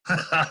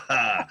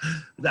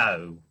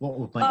 No. What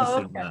would make you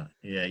think that?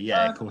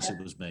 Yeah, of course it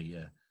was me,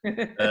 yeah.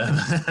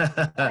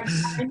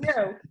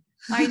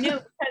 I knew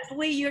because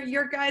Lee,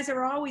 your guys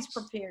are always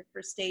prepared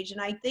for stage.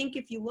 And I think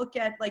if you look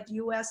at like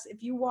US,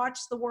 if you watch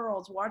the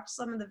Worlds, watch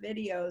some of the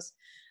videos,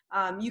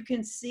 you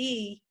can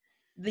see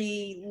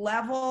the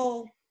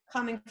level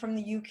coming from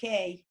the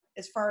UK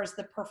as far as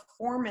the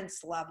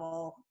performance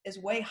level is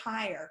way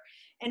higher.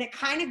 And it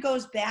kind of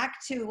goes back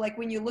to like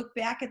when you look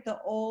back at the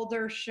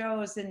older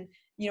shows and,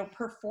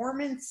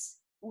 performance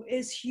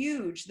is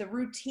huge. The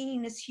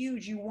routine is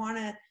huge. You want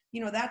to,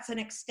 that's an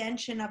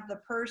extension of the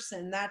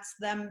person. That's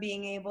them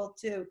being able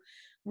to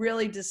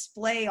really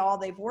display all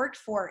they've worked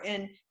for.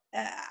 And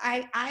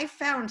I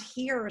found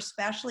here,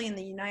 especially in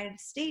the United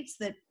States,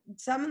 that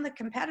some of the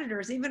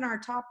competitors, even our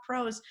top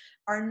pros,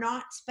 are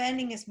not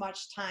spending as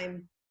much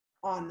time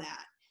on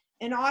that.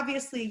 And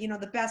obviously,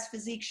 the best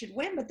physique should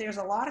win, but there's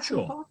a lot of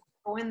components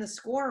go in the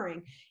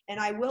scoring. And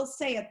I will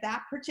say at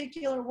that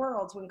particular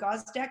Worlds, when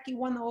Gosdecki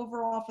won the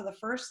overall for the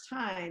first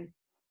time,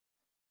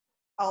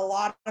 a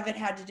lot of it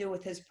had to do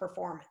with his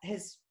performance,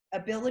 his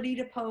ability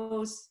to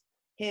pose,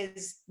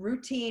 his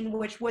routine,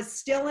 which was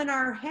still in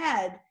our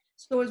head.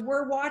 So as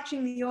we're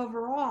watching the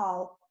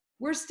overall,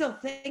 we're still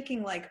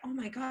thinking like, oh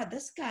my God,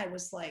 this guy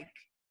was like,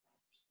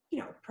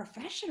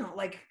 professional.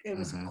 Like it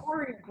was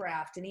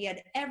choreographed and he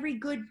had every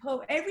good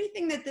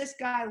everything that this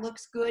guy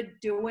looks good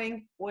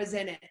doing was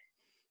in it.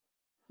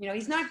 You know,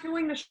 he's not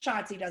doing the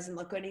shots he doesn't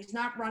look good. He's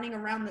not running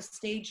around the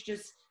stage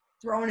just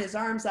throwing his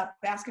arms up,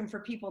 asking for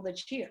people to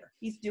cheer.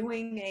 He's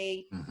doing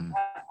a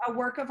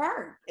work of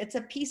art. It's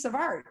a piece of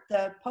art,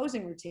 the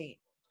posing routine.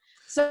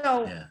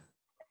 So,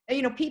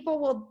 you know, people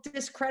will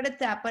discredit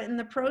that, but in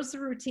the pros, the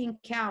routine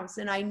counts.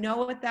 And I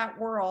know at that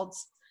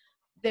Worlds,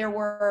 there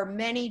were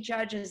many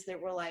judges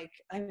that were like,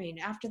 I mean,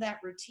 after that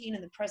routine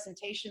and the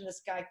presentation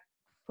this guy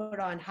put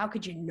on, how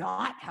could you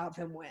not have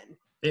him win?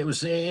 It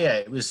was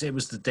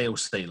the deal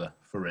stealer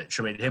for Rich.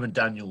 I mean, him and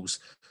Daniels,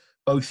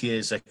 both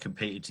years they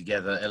competed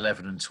together,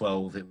 11 and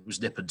 12. It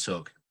was nip and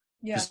tuck.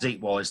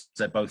 Physique-wise,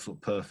 they both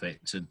looked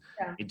perfect. And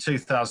in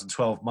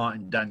 2012,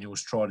 Martin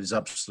Daniels tried his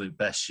absolute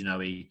best. You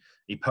know, he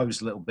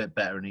posed a little bit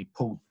better and he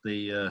pulled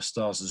the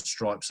Stars and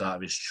Stripes out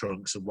of his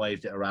trunks and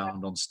waved it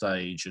around on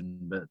stage.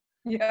 But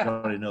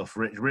not enough.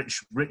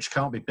 Rich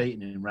can't be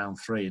beaten in round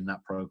 3 in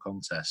that pro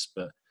contest.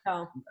 But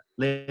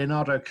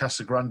Leonardo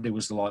Casagrande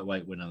was the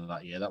lightweight winner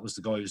that year. That was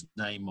the guy whose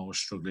name I was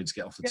struggling to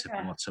get off the tip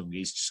of my tongue.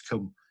 He's just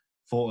come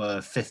for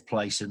 5th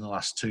place in the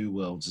last 2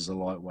 Worlds as a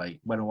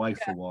lightweight. Went away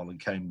for a while and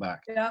came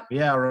back.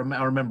 I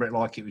remember it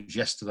like it was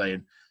yesterday.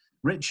 And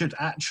Richard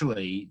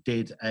actually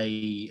did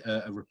a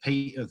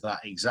repeat of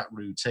that exact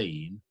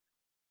routine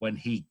when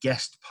he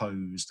guest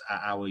posed at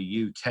our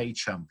UK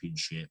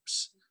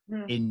Championships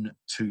in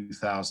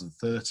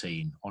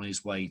 2013 on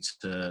his way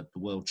to the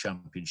World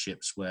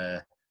Championships,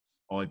 where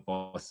I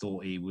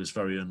thought he was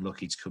very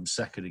unlucky to come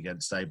second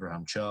against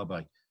Abraham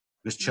Charbe.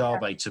 Because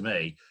Charbe, to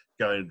me,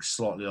 going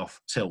slightly off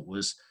tilt,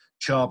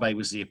 Charbe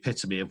was the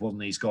epitome of one of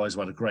these guys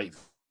who had a great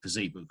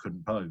physique but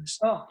couldn't pose.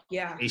 Oh,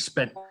 yeah. He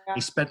spent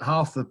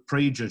half the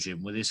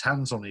pre-judging with his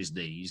hands on his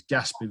knees,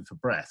 gasping for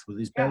breath, with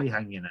his belly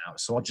hanging out.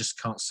 So I just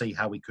can't see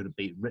how he could have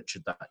beaten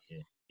Richard that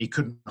year. He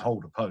couldn't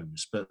hold a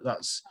pose, but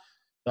that's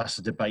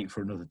a debate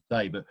for another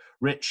day. But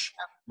Rich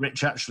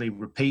actually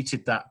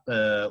repeated that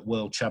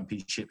World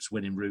Championships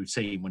winning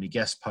routine when he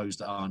guest posed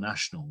at our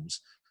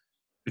nationals,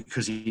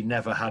 because he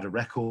never had a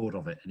record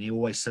of it. And he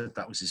always said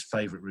that was his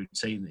favourite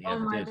routine that he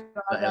ever did,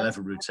 that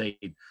 11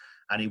 routine.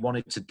 And he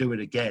wanted to do it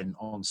again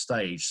on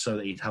stage so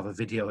that he'd have a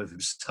video of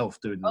himself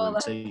doing the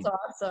routine.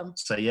 That's awesome.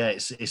 So,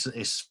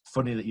 it's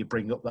funny that you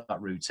bring up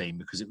that routine,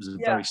 because it was a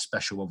very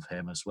special one for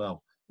him as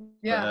well.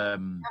 Yeah.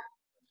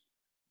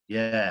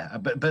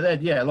 But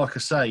then, like I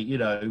say, you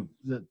know,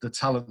 the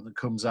talent that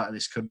comes out of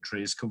this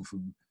country has come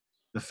from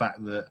the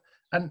fact that,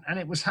 and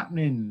it was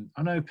happening.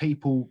 I know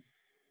people,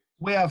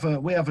 we have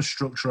a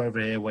structure over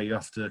here where you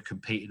have to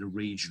compete in a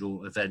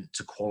regional event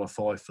to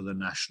qualify for the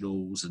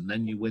nationals, and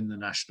then you win the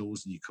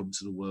nationals and you come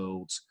to the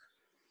Worlds.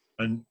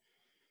 And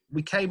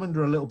we came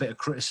under a little bit of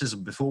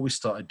criticism before we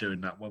started doing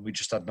that, when we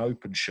just had an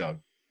open show,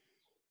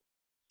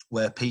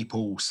 where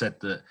people said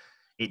that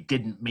it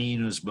didn't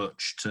mean as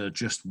much to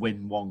just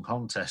win one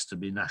contest to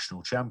be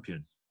national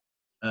champion.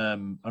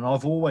 And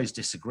I've always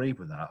disagreed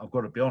with that, I've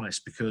got to be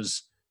honest,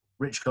 because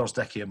Rich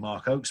Gosdecki and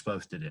Mark Oakes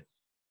both did it.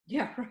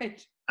 Yeah,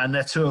 right. And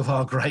they're 2 of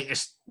our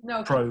greatest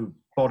pro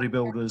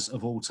bodybuilders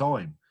of all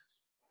time.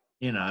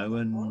 You know,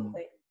 and,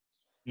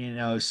 you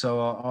know,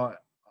 so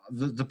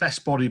the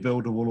best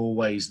bodybuilder will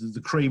always,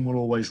 the cream will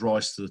always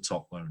rise to the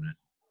top, won't it?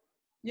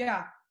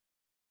 Yeah.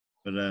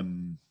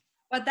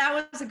 But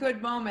that was a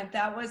good moment.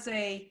 That was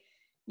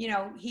you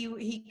know,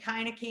 he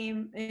kind of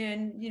came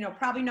in, you know,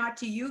 probably not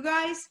to you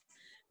guys,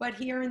 but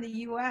here in the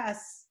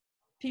US,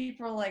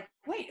 people are like,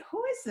 wait,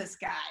 who is this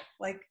guy?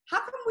 Like, how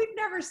come we've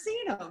never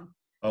seen him?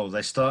 Oh,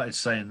 they started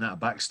saying that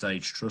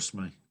backstage, trust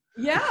me.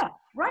 Yeah,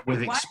 right.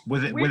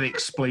 With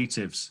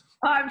expletives.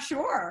 I'm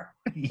sure.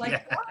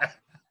 Like,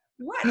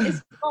 what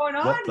is going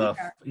on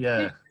here? Yeah.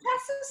 Did you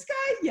test this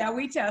guy? Yeah,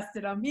 we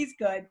tested him. He's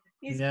good.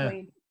 He's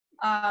clean.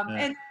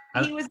 And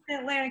he was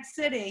in Atlantic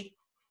City.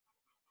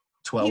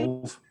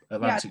 12,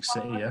 Atlantic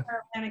City, yeah.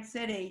 Atlantic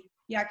City.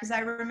 Yeah, because I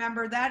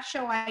remember that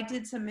show, I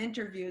did some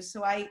interviews.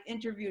 So I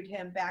interviewed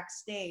him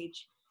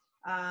backstage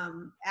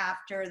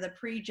after the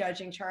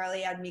pre-judging.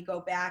 Charlie had me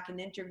go back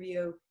and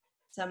interview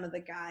some of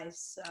the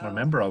guys. So. I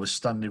remember I was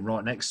standing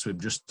right next to him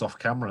just off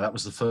camera. That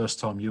was the first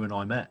time you and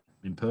I met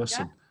in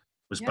person.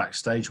 Was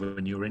backstage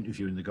when you were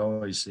interviewing the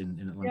guys in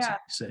Atlantic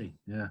City.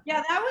 Yeah.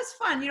 Yeah, that was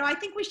fun. You know, I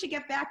think we should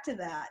get back to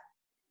that.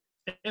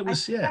 It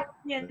was, a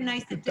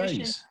nice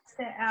addition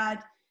to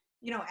add,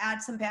 you know,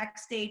 add some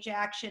backstage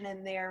action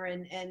in there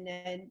and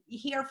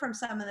hear from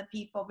some of the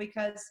people,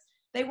 because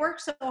they work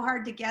so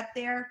hard to get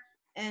there.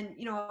 And,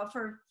 you know,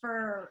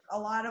 for a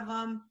lot of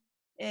them,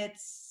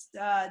 it's,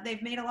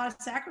 they've made a lot of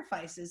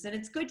sacrifices, and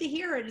it's good to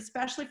hear it,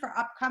 especially for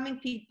upcoming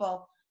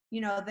people, you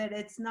know, that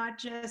it's not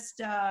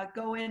just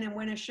go in and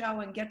win a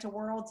show and get to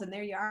Worlds and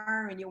there you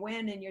are and you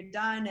win and you're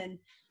done. And,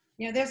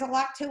 you know, there's a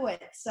lot to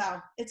it. So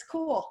it's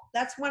cool.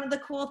 That's one of the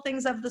cool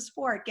things of the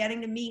sport,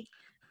 getting to meet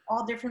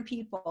all different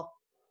people.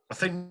 I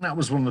think that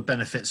was one of the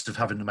benefits of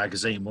having the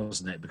magazine,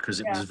 wasn't it?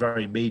 Because it was a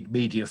very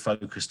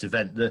media-focused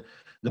event. The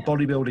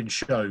bodybuilding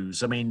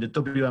shows, I mean, the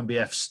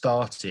WMBF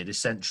started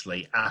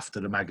essentially after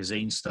the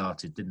magazine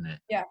started, didn't it?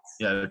 Yes.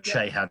 You know,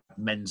 Che had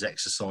men's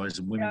exercise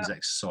and women's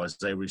exercise.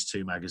 They were his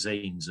 2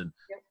 magazines. And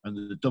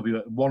And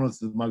one of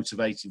the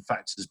motivating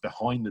factors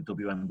behind the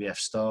WNBF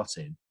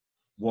starting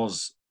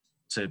was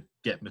to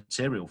get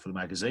material for the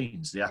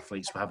magazines. The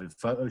athletes were having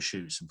photo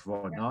shoots and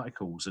providing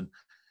articles. And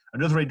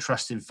another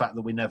interesting fact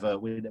that we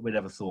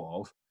never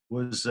thought of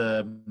was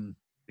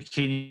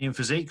bikini and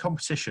physique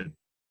competition,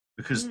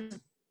 because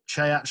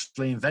Che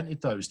actually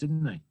invented those,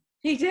 didn't he?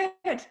 He did.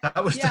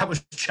 That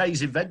was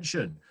Che's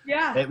invention.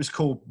 Yeah. It was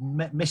called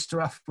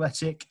Mr.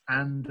 Athletic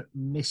and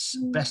Miss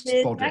Best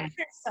Body.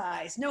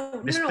 Exercise.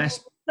 No.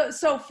 Best.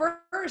 So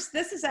first,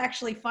 this is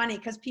actually funny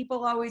because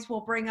people always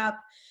will bring up,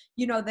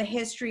 the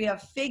history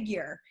of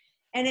figure.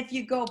 And if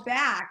you go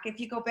back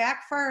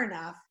far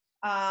enough,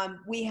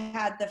 we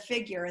had the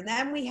figure, and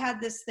then we had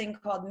this thing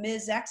called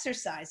Ms.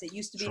 Exercise. It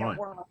used to be a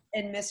world,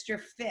 and Mr.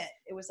 Fit.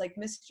 It was like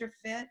Mr.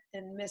 Fit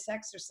and Miss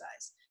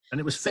Exercise. And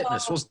it was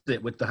fitness, wasn't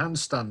it, with the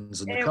handstands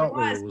and the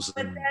cartwheels?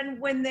 But then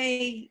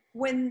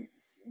when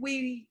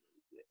we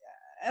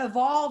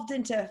evolved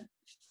into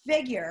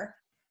figure,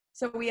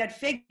 so we had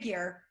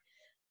figure,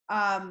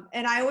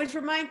 and I always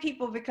remind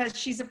people, because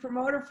she's a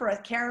promoter for us,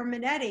 Cara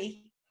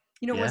Minetti,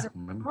 was a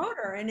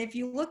promoter. And if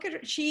you look at her,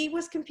 she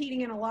was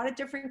competing in a lot of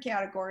different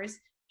categories.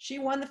 She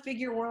won the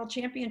figure world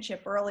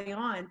championship early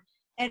on.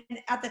 And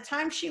at the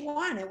time she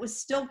won, it was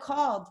still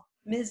called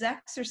Ms.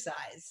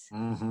 Exercise.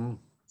 Mm-hmm.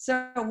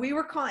 So we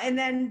were calling, and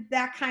then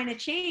that kind of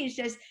changed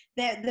as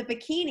the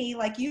bikini,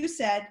 like you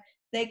said,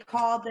 they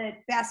called it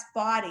Best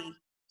Body.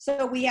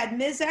 So we had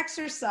Ms.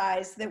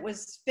 Exercise that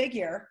was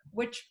figure,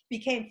 which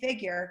became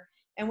figure,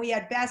 and we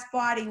had Best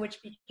Body,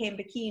 which became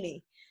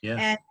bikini. Yeah.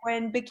 And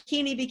when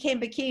bikini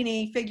became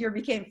bikini, figure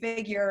became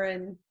figure,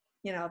 and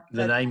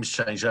the names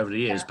changed over the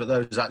years, but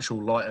those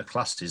actual lighter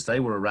classes,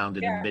 they were around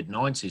in the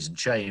mid-90s, and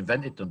Che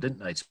invented them, didn't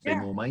they, to be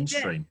more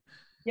mainstream.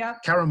 Yeah.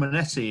 Cara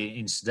Minetti,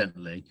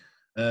 incidentally,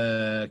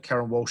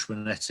 Karen Walsh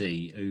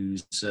Minetti,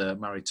 who's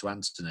married to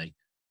Anthony,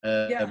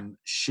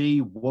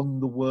 she won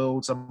the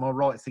Worlds. Am I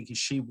right thinking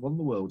she won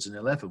the Worlds in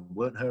 11?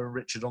 Weren't her and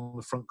Richard on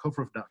the front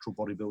cover of Natural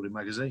Bodybuilding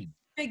magazine?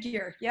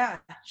 Figure,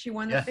 she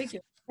won the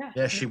figure.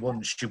 Yeah, she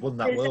won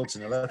that Worlds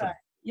in 11.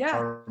 Yeah, I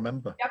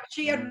remember. Yep,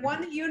 she had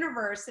won the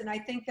universe, and I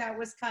think that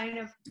was kind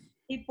of,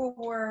 people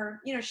were,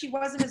 she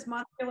wasn't as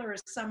muscular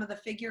as some of the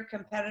figure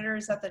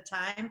competitors at the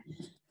time,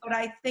 but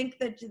I think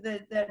that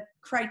the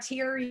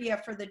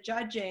criteria for the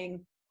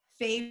judging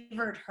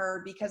favored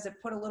her because it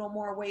put a little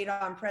more weight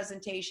on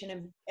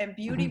presentation, and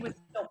beauty was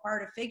still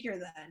part of figure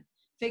then.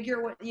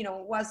 Figure,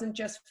 wasn't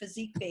just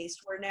physique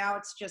based, where now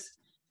it's just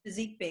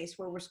physique based,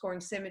 where we're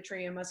scoring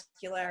symmetry and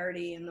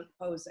muscularity and the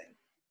posing.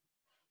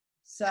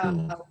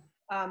 So,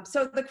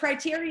 so the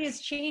criteria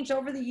has changed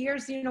over the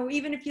years.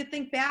 Even if you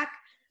think back,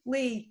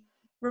 Lee,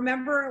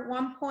 remember at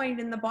one point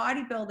in the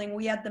bodybuilding,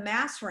 we had the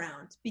mass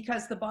round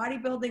because the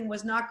bodybuilding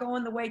was not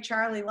going the way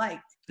Charlie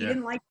liked. He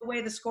didn't like the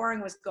way the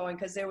scoring was going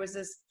because there was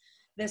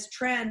this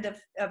trend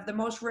of the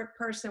most ripped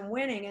person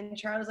winning. And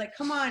Charlie's like,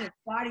 come on, it's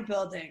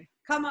bodybuilding.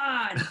 Come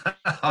on.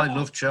 I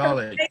love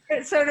Charlie.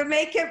 So to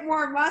make it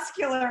more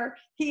muscular,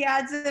 he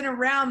adds in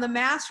around the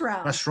mass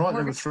round. That's right.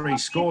 There were 3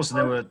 scores, and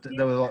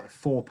there were like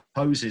 4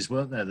 poses,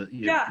 weren't there, that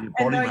your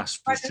body mass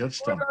was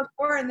judged on.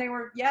 And they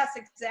were, yes,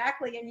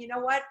 exactly. And you know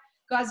what?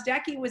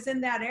 Gosdecki was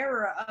in that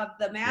era of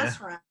the mass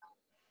round.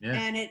 Yeah.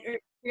 And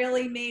it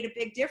really made a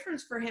big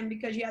difference for him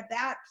because you had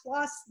that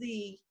plus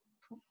the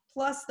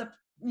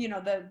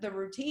the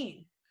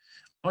routine.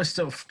 I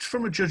still,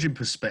 from a judging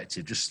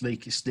perspective, just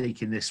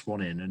sneaking this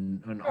one in,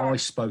 and I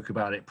spoke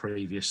about it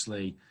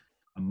previously,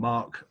 and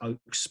Mark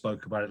Oakes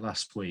spoke about it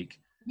last week.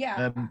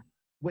 Yeah.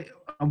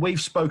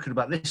 We've spoken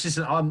about this.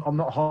 I'm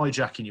not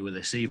hijacking you with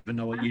this, even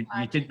though you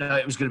didn't know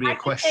it was going to be a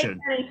question.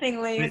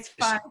 Anything, Lee, it's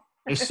fine.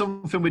 It's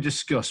something we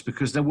discussed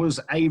because there was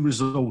a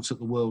result at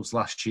the Worlds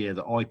last year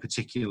that I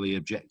particularly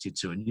objected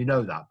to, and you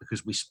know that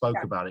because we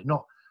spoke about it.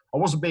 I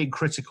wasn't being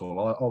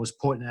critical. I was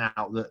pointing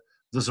out that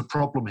there's a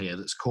problem here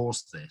that's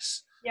caused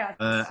this. Yeah.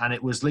 And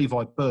it was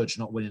Levi Burge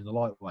not winning the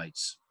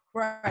lightweights.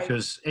 Right.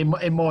 Because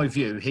in my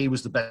view, he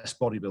was the best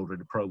bodybuilder in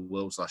the Pro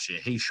Worlds last year.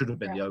 He should have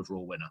been the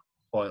overall winner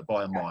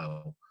by a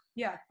mile.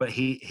 Yeah. But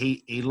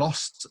he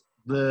lost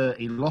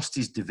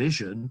his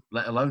division,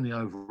 let alone the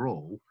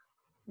overall,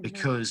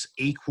 because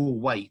equal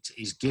weight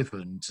is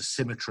given to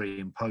symmetry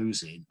and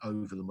posing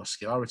over the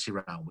muscularity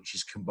round, which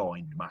is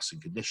combined mass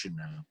and condition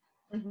now.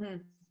 Mm-hmm.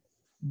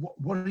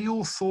 What are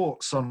your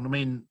thoughts on? I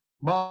mean,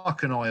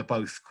 Mark and I are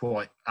both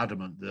quite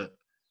adamant that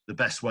the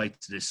best way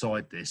to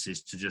decide this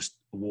is to just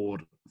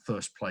award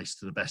first place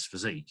to the best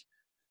physique,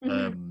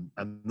 and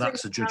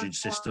that's a judging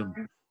system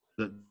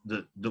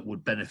that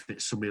would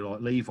benefit somebody like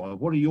Levi.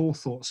 What are your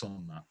thoughts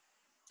on that?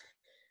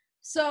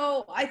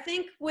 So I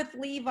think with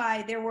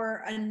Levi, there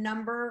were a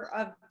number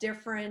of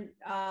different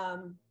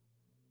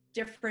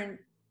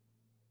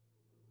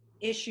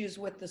issues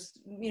with this,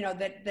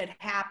 that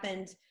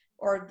happened,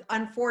 or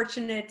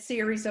unfortunate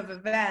series of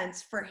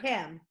events for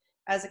him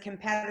as a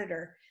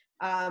competitor.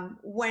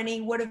 When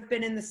he would have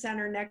been in the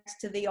center next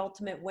to the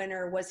ultimate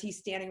winner, was he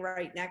standing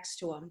right next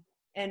to him?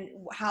 And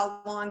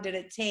how long did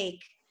it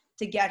take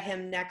to get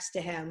him next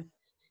to him?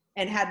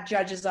 And had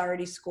judges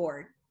already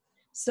scored?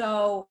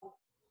 So,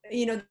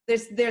 you know,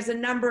 there's a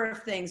number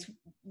of things.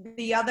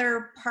 The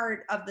other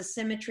part of the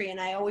symmetry, and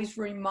I always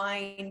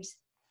remind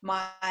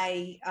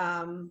my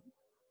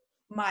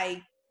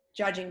my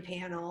judging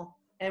panel,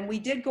 and we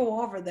did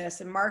go over this,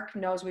 and Mark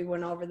knows we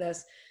went over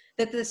this,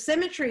 that the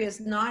symmetry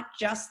is not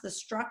just the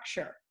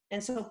structure.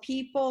 And so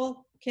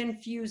people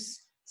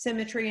confuse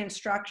symmetry and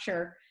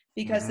structure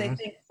because they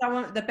think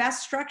the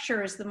best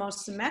structure is the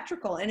most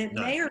symmetrical, and it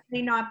may or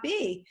may not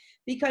be,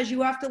 because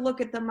you have to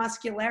look at the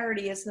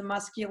muscularity. Is the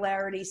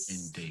muscularity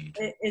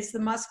is the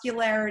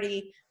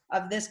muscularity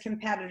of this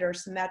competitor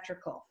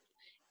symmetrical?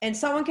 And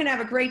someone can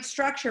have a great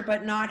structure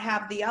but not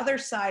have the other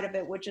side of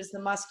it, which is the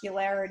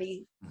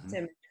muscularity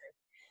symmetry.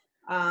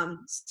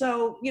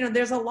 So, you know,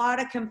 there's a lot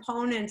of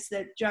components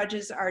that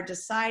judges are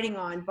deciding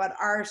on, but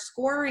our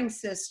scoring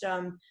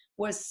system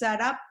was set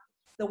up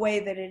the way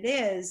that it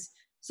is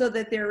so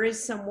that there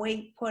is some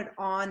weight put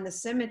on the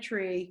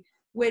symmetry,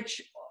 which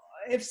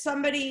if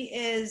somebody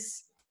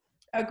is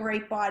a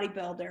great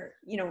bodybuilder,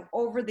 you know,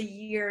 over the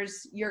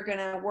years, you're going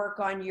to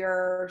work on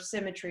your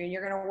symmetry and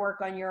you're going to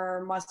work on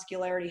your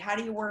muscularity. How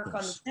do you work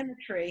on the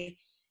symmetry?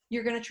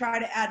 You're going to try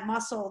to add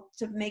muscle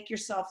to make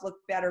yourself look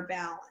better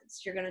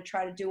balanced. You're going to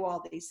try to do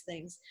all these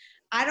things.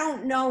 I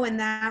don't know in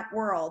that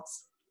world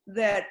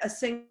that a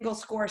single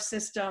score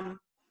system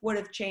would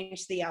have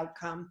changed the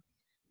outcome.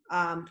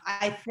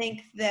 I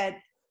think that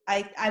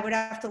I would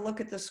have to look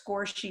at the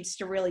score sheets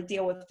to really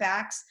deal with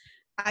facts.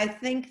 I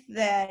think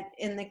that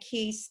in the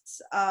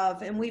case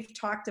of, and we've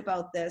talked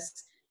about this,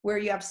 where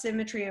you have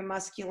symmetry and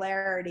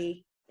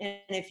muscularity, and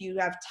if you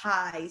have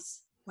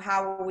ties,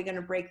 how are we going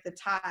to break the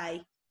tie?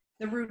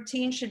 The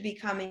routine should be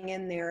coming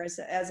in there as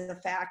a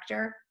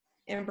factor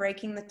in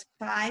breaking the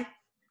tie.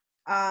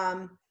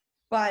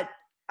 But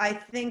I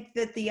think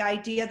that the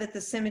idea that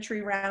the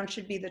symmetry round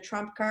should be the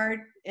trump card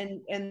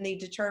and the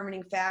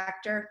determining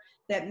factor,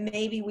 that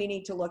maybe we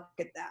need to look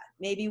at that.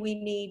 Maybe we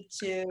need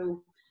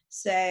to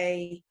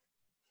say,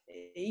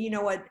 you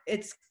know what,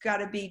 it's got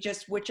to be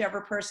just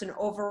whichever person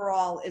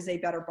overall is a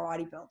better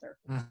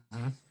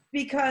bodybuilder.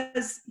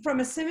 Because from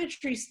a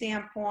symmetry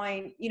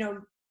standpoint, you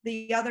know,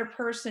 the other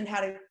person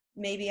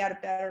maybe had a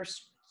better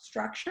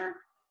structure.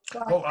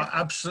 Oh,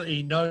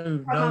 absolutely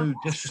no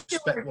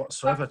disrespect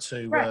whatsoever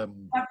to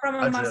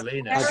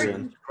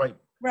Adrian. Great.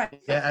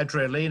 Right. Yeah,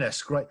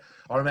 Adrian's great.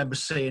 I remember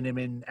seeing him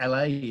in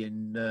LA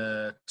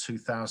in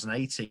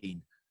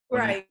 2018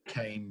 when he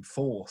came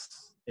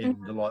fourth in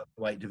the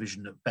lightweight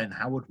division that Ben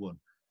Howard won.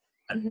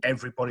 And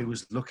everybody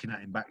was looking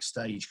at him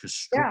backstage because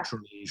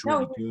structurally he's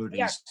really good.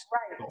 He's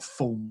got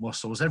full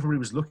muscles. Everybody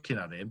was looking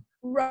at him.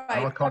 Right.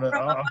 And I kind of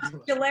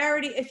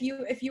muscularity. If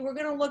you were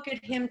going to look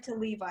at him to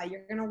Levi,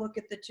 you're going to look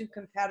at the two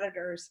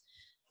competitors.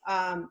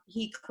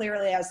 He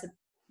clearly has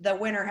the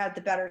winner had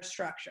the better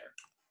structure.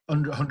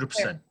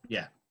 100%.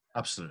 Yeah,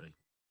 absolutely.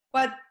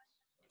 But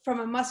from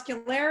a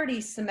muscularity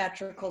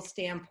symmetrical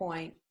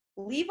standpoint,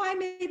 Levi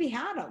maybe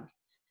had him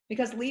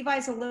because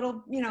Levi's a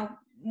little, you know,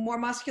 more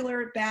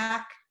muscular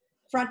back.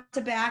 Front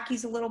to back,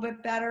 he's a little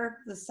bit better,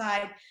 the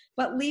side.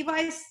 But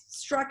Levi's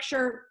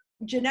structure,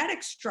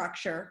 genetic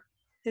structure,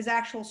 his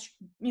actual,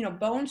 you know,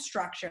 bone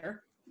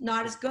structure,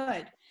 not as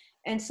good.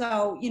 And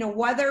so, you know,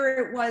 whether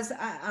it was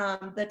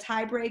the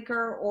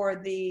tiebreaker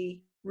or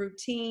the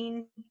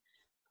routine,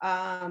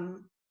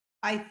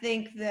 I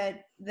think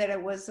that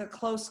it was a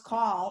close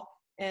call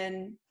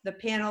and the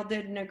panel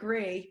didn't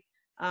agree.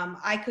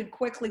 I could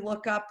quickly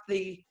look up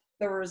the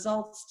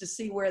results to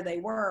see where they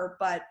were,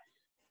 but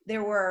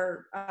there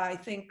were, I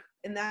think,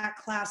 in that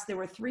class, there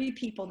were 3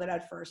 people that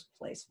had first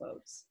place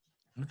votes.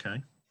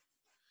 Okay.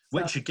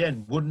 Which,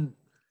 again, wouldn't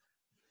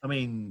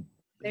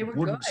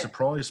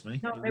surprise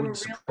me. No, it wouldn't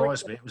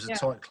surprise me. It was a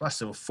tight class.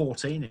 There were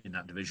 14 in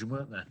that division,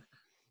 weren't there?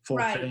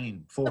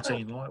 14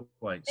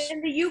 lightweights.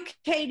 In the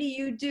UK, do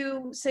you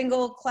do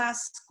single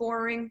class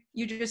scoring?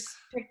 You just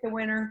pick the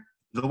winner?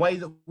 The way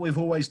that we've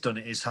always done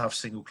it is have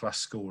single class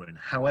scoring.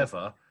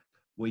 However,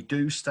 we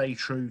do stay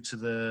true to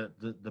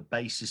the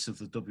basis of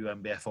the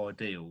WNBF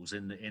ideals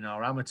in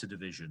our amateur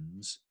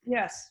divisions.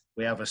 Yes.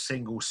 We have a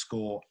single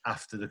score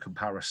after the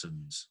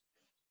comparisons.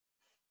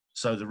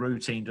 So the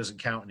routine doesn't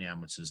count in the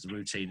amateurs. The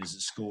routine isn't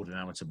scored in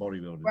amateur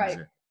bodybuilding, is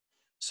it?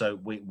 So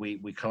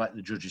we collect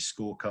the judges'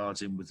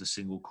 scorecards in with the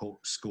single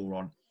score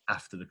on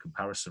after the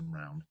comparison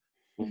round.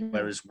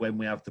 Whereas when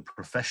we have the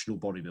professional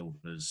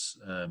bodybuilders,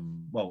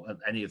 at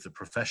any of the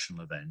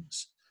professional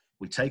events,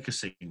 we take a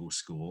single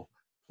score,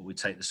 but we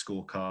take the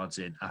scorecards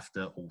in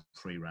after all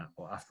 3 rounds,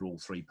 or after all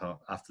 3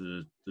 parts,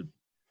 after the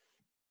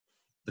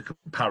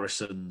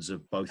comparisons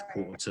of both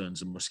quarter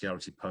turns and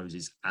muscularity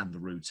poses and the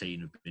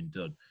routine have been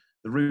done.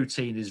 The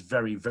routine is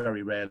very,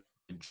 very rare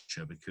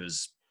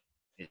because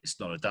it's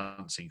not a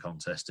dancing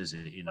contest, is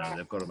it? You know,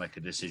 they've got to make a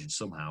decision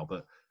somehow,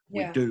 but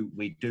we do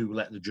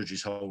let the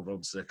judges hold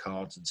on to their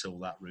cards until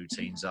that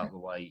routine's out of the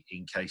way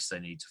in case they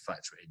need to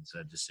factor it into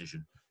their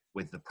decision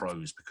with the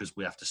pros, because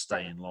we have to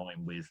stay in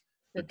line with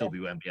the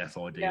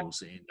WNBF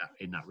ideals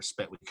in that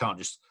respect. We can't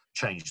just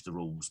change the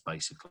rules,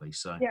 basically.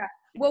 So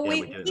well,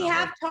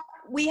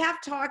 we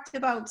have talked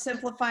about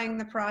simplifying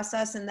the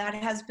process, and that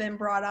has been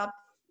brought up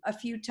a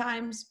few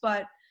times,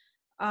 but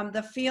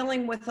the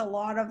feeling with a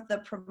lot of the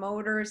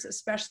promoters,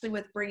 especially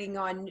with bringing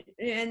on,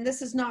 and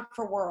this is not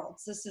for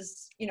Worlds, this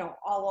is, you know,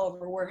 all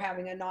over. We're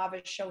having a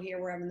novice show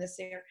here, we're having this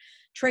here,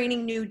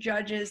 training new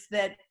judges,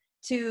 that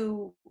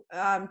to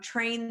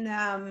train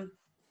them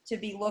to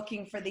be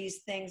looking for these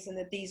things, and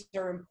that these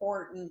are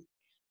important,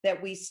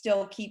 that we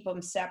still keep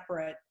them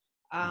separate.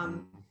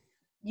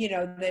 You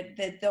know,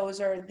 that those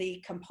are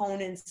the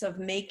components of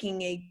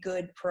making a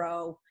good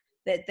pro,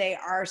 that they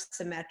are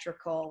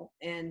symmetrical.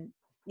 And,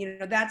 you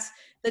know, that's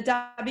the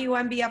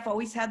WMBF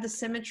always had the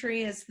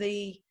symmetry as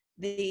the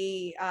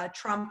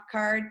trump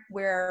card,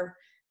 where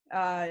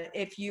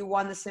if you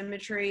won the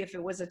symmetry, if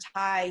it was a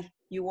tie,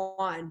 you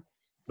won.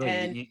 Well,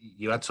 and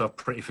you had to have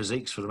pretty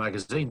physiques for the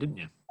magazine, didn't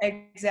you?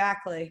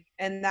 Exactly.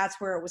 And that's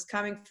where it was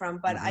coming from.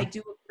 But I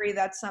do agree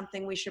that's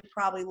something we should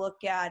probably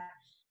look at.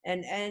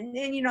 And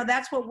you know,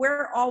 that's what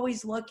we're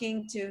always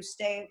looking to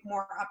stay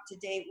more up to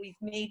date. We've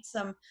made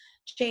some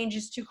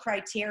changes to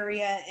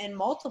criteria in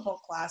multiple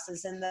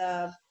classes. In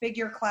the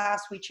figure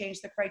class, we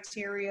changed the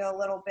criteria a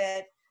little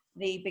bit.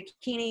 The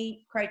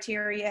bikini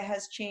criteria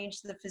has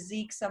changed. The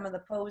physique, some of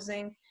the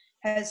posing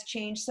has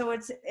changed. So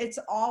it's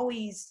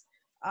always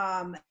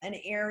an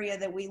area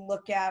that we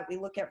look at. We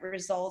look at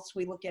results,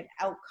 we look at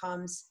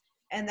outcomes,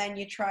 and then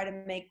you try to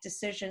make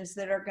decisions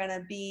that are going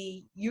to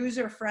be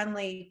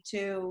user-friendly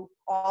to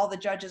all the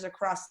judges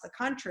across the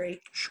country.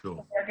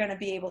 Sure. They're going to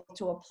be able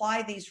to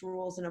apply these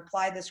rules and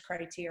apply this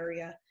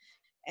criteria.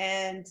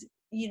 And,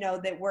 you know,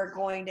 that we're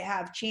going to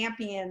have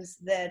champions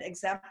that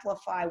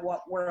exemplify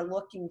what we're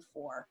looking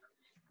for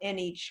in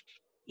each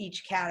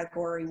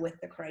category with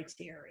the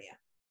criteria.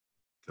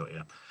 Got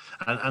you.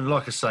 And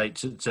like I say,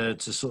 to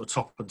sort of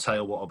top and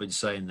tail what I've been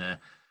saying there,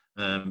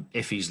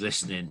 if he's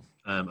listening,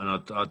 and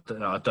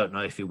I don't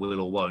know if he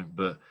will or won't,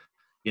 but,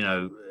 you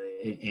know,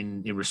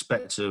 in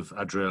respect of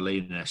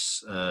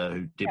Adrialines,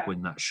 who did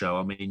win that show,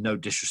 I mean, no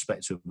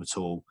disrespect to him at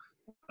all,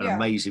 an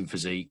amazing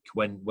physique.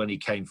 When he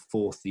came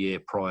fourth the year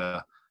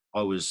prior,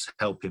 I was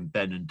helping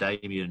Ben and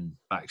Damien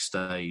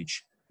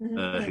backstage,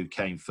 who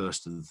came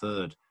first and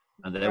third,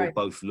 and they were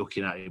both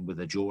looking at him with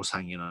their jaws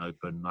hanging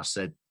open. And I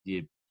said,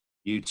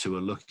 you two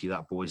are lucky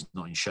that boy's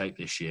not in shape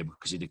this year,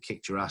 because he'd have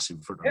kicked your ass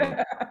in front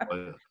of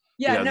him.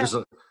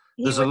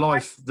 There's a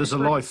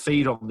live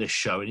feed on this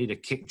show, and he'd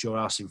have kicked your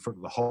ass in front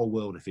of the whole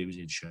world if he was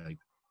in shape.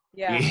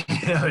 Yeah,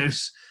 you know,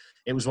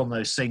 it was one of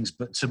those things.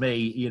 But to me,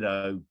 you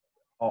know,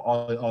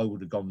 I would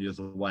have gone the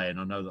other way, and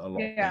I know that a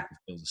lot of people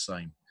feel the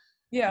same.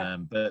 Yeah.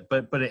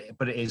 But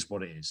it is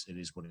what it is. It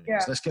is what it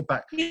is. Let's get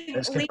back.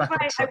 Let's get Levi, back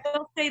on track. I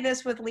will say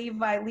this with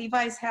Levi.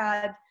 Levi's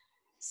had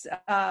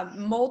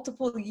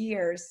multiple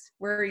years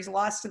where he's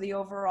lost to the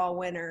overall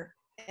winner,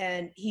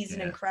 and he's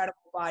an incredible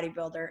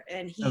bodybuilder,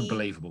 and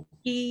unbelievable.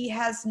 He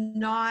has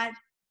not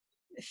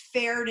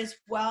fared as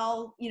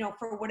well, you know,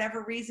 for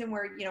whatever reason,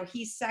 where, you know,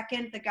 he's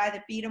second, the guy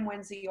that beat him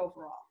wins the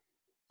overall.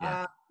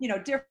 You know,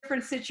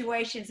 different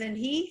situations, and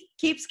he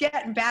keeps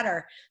getting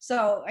better.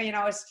 So, you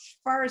know, as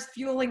far as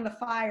fueling the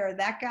fire,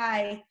 that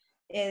guy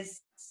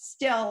is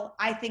still,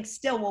 I think,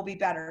 still will be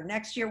better.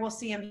 Next year we'll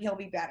see him, he'll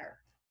be better.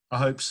 I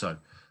hope so.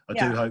 I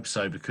do hope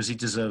so, because he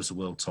deserves a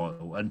world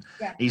title. And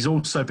he's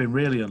also been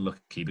really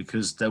unlucky,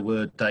 because there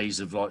were days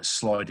of like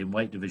sliding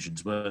weight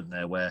divisions, weren't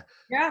there, where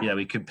you know,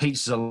 he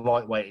competes as a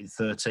lightweight in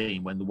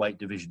 13 when the weight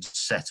division's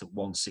set at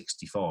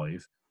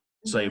 165.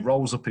 So he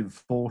rolls up in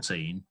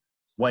 14,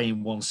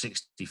 weighing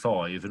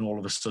 165, and all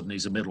of a sudden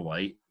he's a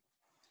middleweight.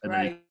 And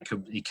then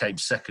he came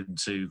second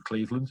to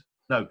Cleveland.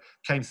 No,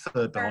 came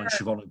third behind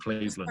Siobhan and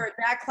Cleveland.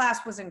 That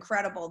class was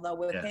incredible, though,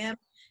 with him.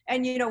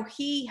 And, you know,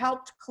 he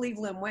helped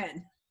Cleveland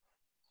win.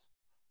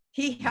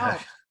 He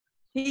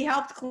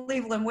helped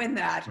Cleveland win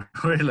that.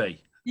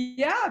 Really?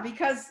 Yeah,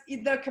 because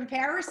the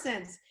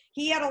comparisons,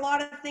 he had a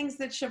lot of things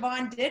that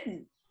Siobhan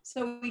didn't.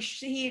 So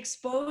he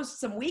exposed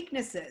some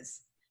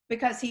weaknesses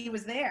because he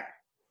was there.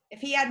 If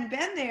he hadn't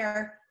been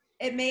there,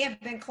 it may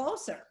have been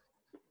closer.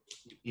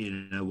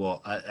 You know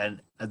what? And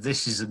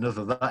this is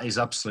another, that is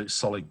absolute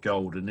solid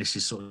gold. And this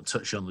is sort of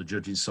touching on the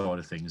judging side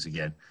of things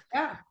again.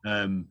 Yeah.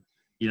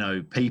 You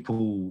know,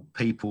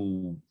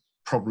 people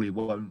probably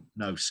won't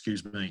know,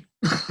 excuse me.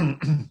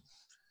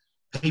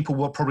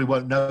 People probably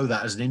won't know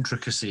that as an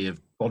intricacy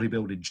of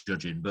bodybuilding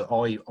judging, but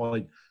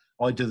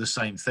I do the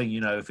same thing.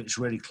 You know, if it's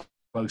really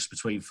close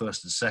between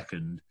first and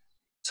second,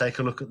 take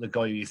a look at the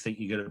guy you think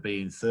you're going to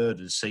be in third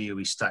and see who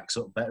he stacks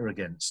up better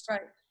against.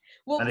 Right.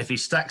 Well, and if he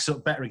stacks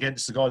up better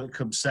against the guy that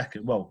comes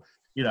second, well,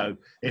 you know,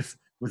 if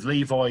with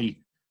Levi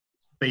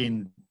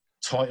being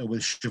tighter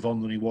with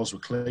Siobhan than he was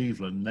with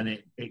Cleveland, then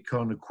it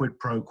kind of quid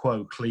pro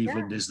quo.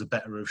 Cleveland is the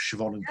better of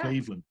Siobhan and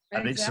Cleveland.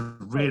 And it's a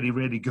really,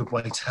 really good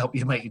way to help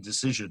you make a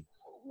decision.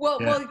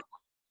 Well,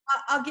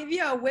 I'll give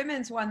you a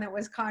women's one that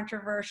was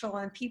controversial,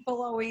 and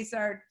people always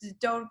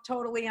don't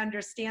totally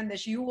understand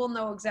this. You will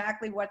know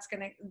exactly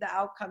the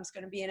outcome's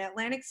going to be in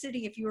Atlantic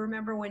City. If you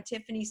remember when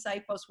Tiffany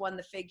Sipos won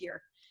the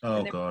figure.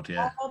 Oh God,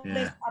 yeah. All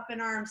this up in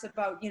arms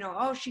about, you know,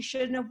 oh, she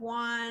shouldn't have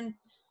won.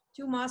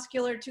 too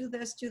muscular, too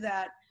this, too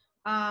that.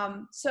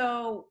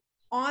 So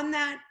in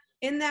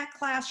that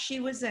class she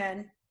was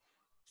in,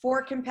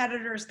 4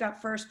 competitors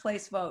got first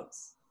place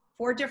votes.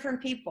 4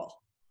 different people,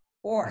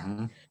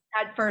 4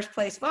 had first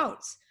place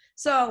votes.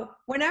 So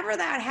whenever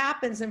that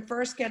happens and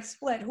first gets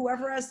split,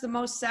 whoever has the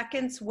most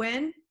seconds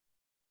win.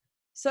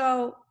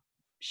 So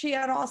she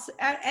had also,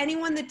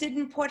 anyone that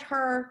didn't put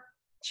her,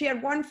 she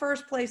had 1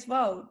 first place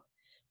vote,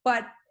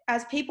 but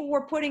as people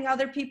were putting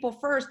other people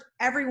first,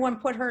 everyone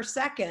put her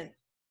second.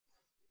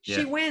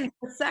 She wins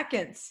the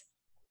seconds.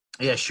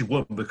 Yeah, she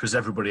won because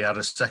everybody had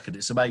a second.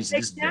 It's amazing,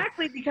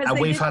 exactly, isn't it? Because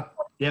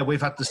and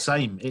we've had the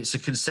same. It's a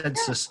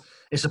consensus.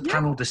 It's a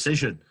panel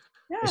decision.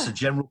 It's a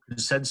general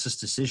consensus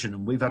decision,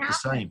 and we've had the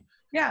same.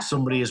 Yeah.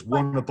 Somebody has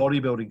won a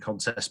bodybuilding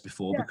contest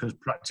before because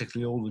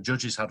practically all the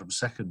judges had them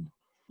second.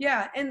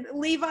 Yeah, and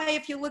Levi,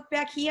 if you look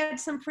back, he had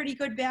some pretty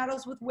good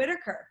battles with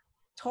Whitaker.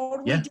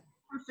 Totally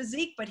different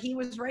physique, but he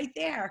was right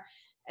there.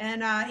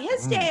 And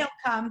his day will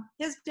come.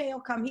 His day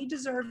will come. He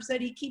deserves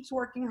it. He keeps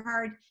working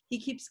hard. He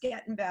keeps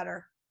getting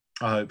better.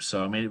 I hope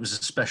so. I mean, it was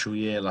a special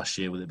year last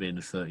year with it being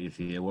the 30th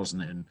year,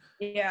 wasn't it? And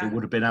it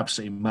would have been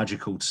absolutely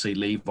magical to see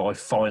Levi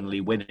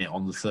finally win it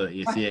on the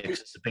 30th year.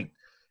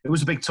 It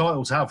was a big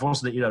title to have,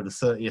 wasn't it? You know, the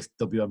 30th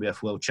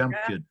WNBF World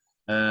Champion.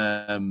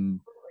 And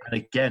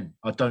again,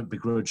 I don't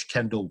begrudge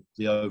Kendall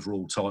the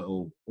overall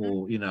title,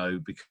 or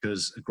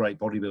because a great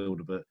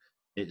bodybuilder. But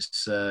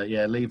it's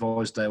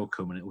Levi's day will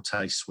come, and it will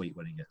taste sweet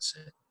when he gets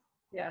it.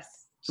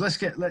 Yes. So let's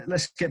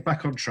get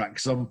back on track,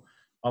 because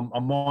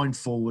I'm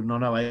mindful, and I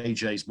know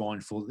AJ's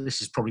mindful, that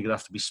this is probably going to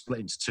have to be split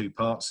into 2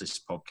 parts, this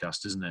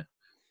podcast, isn't it?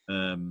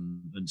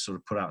 And sort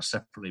of put out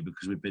separately,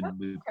 because we've put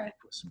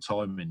some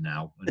time in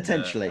now. And,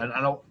 potentially.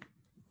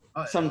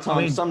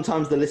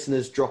 Sometimes the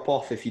listeners drop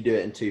off if you do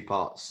it in 2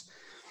 parts.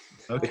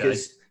 Okay.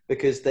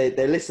 Because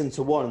they listen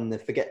to one and they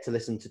forget to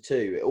listen to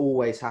 2. It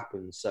always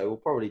happens. So we'll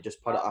probably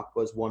just put it up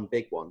as one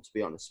big one, to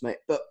be honest, mate.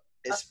 But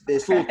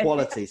it's full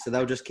quality, so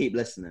they'll just keep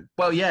listening.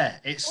 Well, yeah,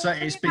 it's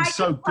been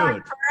so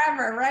good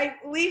forever, right?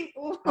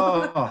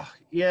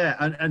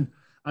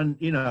 And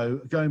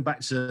going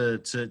back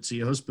to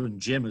your husband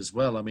Jim as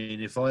well. I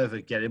mean, if I ever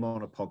get him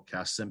on a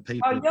podcast, then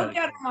people you'll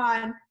get him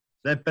on.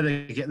 They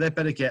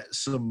better get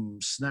some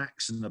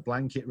snacks and a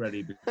blanket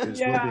ready, because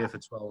we'll be here for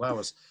 12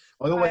 hours.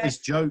 I always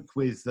joke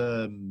with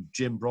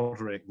Jim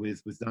Broderick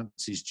with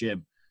Nancy's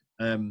gym.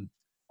 I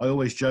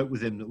always joke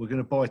with him that we're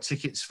going to buy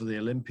tickets for the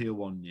Olympia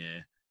one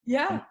year.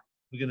 Yeah.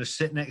 We're going to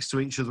sit next to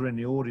each other in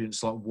the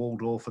audience like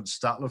Waldorf and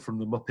Statler from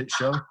The Muppet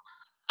Show.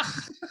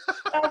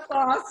 That's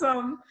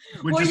awesome.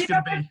 What's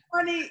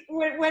funny?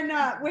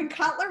 When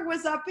Cutler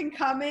was up and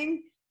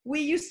coming, we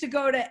used to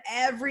go to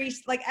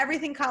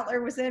everything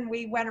Cutler was in.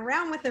 We went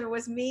around with him. It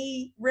was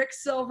me, Rick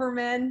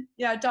Silverman,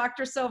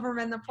 Dr.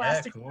 Silverman, the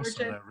plastic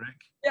surgeon. I know Rick.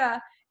 Yeah.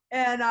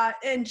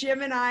 And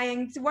Jim and I,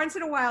 and once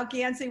in a while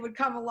Gansey would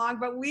come along,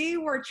 but we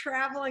were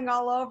traveling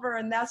all over,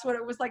 and that's what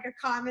it was like, a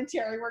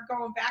commentary. We're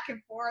going back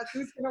and forth.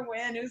 Who's going to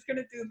win? Who's going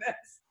to do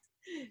this?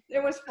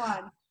 It was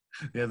fun.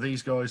 Yeah,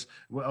 these guys,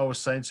 I was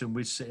saying to him,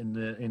 we'd sit in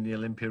the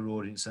Olympia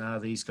audience,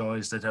 and these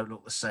guys, they don't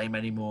look the same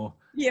anymore.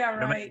 Yeah,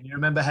 right. You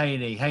remember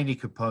Haney? Haney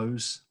could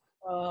pose.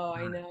 Oh,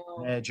 I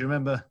know. Yeah, do you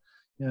remember?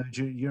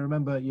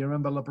 You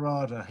remember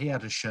Labrada? He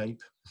had a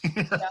shape.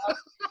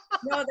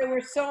 No, there were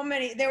so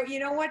many. You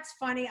know what's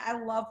funny? I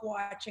love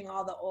watching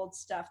all the old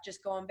stuff,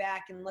 just going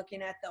back and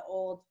looking at the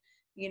old,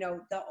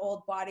 the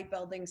old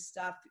bodybuilding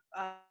stuff,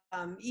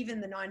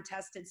 even the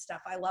non-tested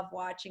stuff. I love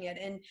watching it.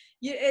 And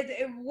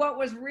what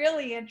was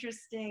really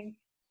interesting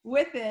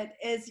with it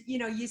is,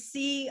 you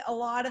see a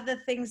lot of the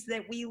things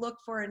that we look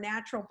for in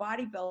natural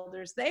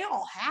bodybuilders, they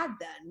all had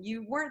then.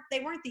 They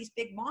weren't these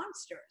big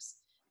monsters.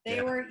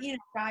 They were,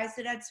 guys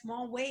that had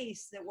small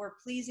waists, that were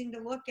pleasing to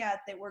look at,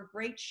 that were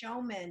great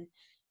showmen.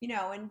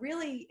 And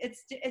really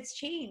it's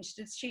changed.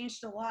 It's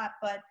changed a lot.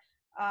 But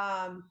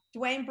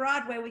Dwayne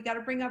Broadway, we got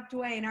to bring up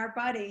Dwayne, our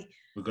buddy.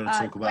 We're going to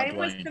talk about Dwayne.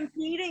 Was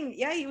competing.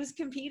 Yeah, he was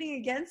competing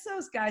against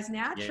those guys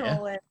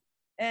natural. Yeah.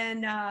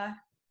 And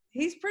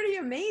he's pretty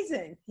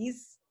amazing.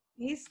 He's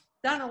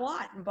done a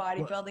lot in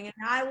bodybuilding. And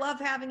I love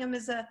having him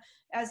as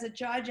a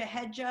judge, a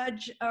head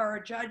judge, or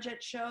a judge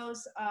at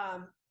shows.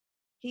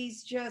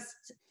 He's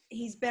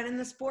been in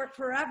the sport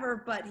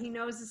forever, but he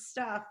knows his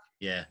stuff.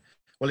 Yeah.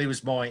 Well, he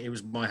was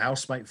my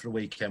housemate for the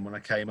weekend when I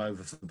came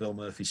over for Bill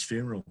Murphy's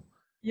funeral.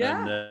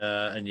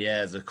 Yeah. And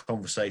the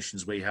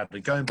conversations we had.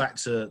 And going back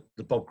to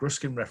the Bob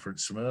Gruskin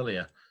reference from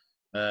earlier,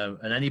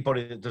 and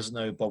anybody that doesn't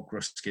know who Bob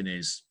Gruskin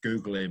is,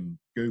 Google him,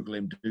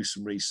 do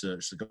some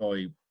research.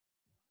 The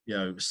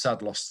guy,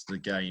 sad loss to the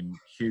game,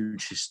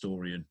 huge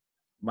historian,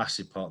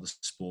 massive part of the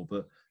sport.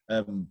 But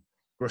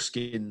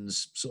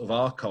Gruskin's sort of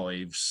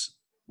archives,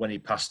 when he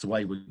passed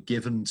away, were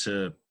given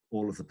to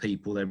all of the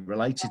people they're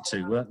related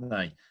to, weren't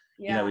they?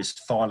 Yeah. His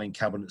filing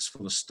cabinets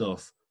full of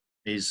stuff.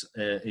 I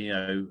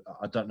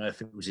don't know if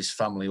it was his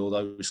family or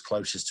those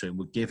closest to him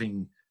were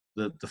giving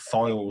the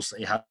files that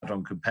he had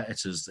on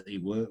competitors that he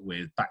worked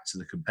with back to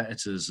the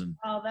competitors. And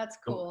oh, that's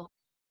cool.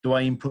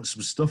 Dwayne put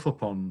some stuff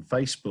up on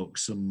Facebook,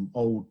 some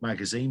old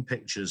magazine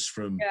pictures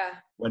from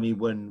when he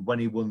won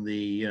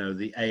the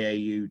the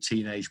AAU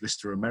Teenage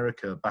Mr.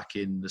 America back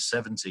in the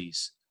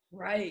 70s.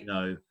 Right.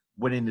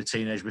 Winning the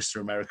Teenage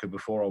Mr. America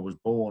before I was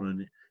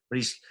born, but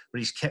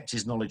he's kept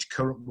his knowledge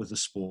current with the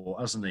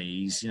sport, hasn't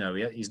he?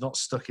 He's not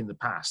stuck in the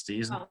past. He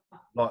isn't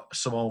like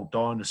some old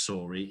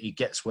dinosaur. He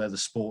gets where the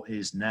sport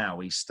is now.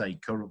 He's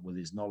stayed current with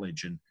his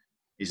knowledge, and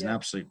he's an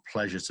absolute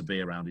pleasure to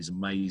be around. He's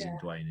amazing,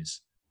 Dwayne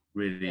is.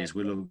 Really is.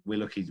 We're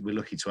lucky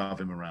to have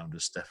him around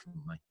us,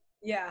 definitely.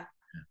 Yeah.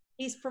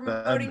 He's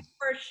promoting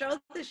for a show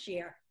this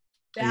year.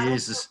 He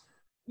is.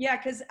 Yeah,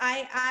 because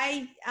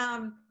I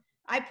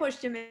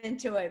pushed him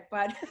into it,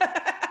 but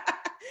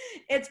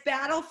it's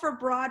Battle for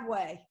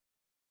Broadway.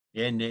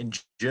 Yeah, in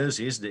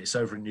Jersey, isn't it? It's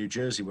over in New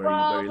Jersey where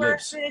he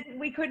lives.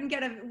 We couldn't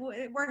get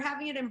we're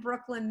having it in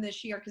Brooklyn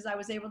this year because I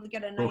was able to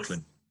get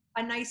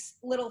a nice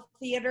little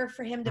theater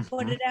for him to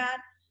put it at.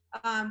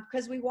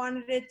 Because we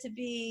wanted it to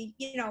be,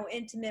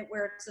 intimate,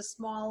 where it's a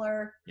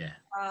smaller,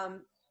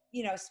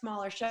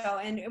 smaller show,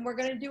 and we're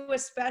going to do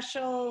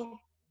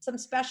some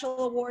special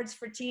awards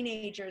for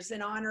teenagers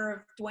in honor of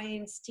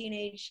Dwayne's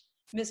Teenage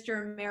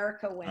Mr.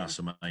 America win. That's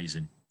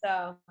amazing.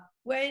 So,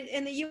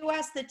 in the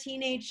U.S., the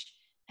teenage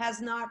has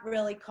not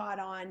really caught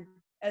on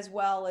as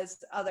well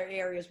as other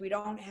areas. We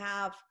don't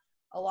have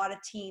a lot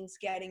of teens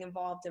getting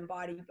involved in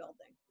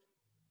bodybuilding.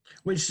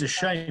 Which is a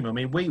shame. I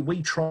mean,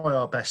 we try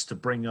our best to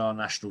bring our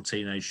national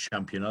teenage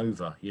champion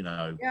over,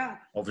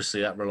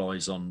 Obviously, that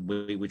relies on,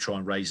 we try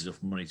and raise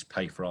enough money to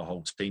pay for our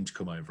whole team to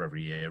come over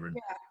every year. And,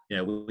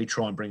 we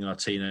try and bring our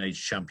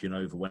teenage champion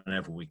over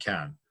whenever we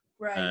can.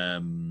 Right.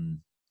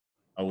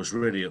 I was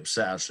really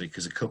upset, actually,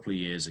 because a couple of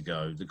years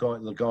ago, the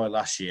guy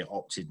last year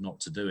opted not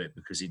to do it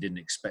because he didn't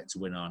expect to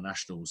win our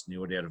nationals, and he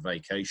already had a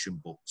vacation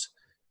booked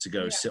to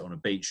go sit on a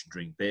beach and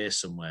drink beer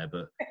somewhere.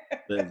 But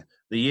the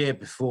year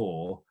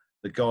before,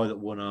 the guy that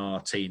won our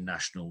teen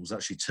nationals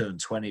actually turned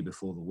 20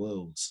 before the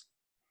Worlds,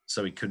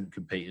 so he couldn't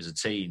compete as a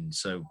teen,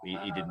 so he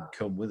didn't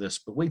come with us.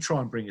 But we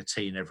try and bring a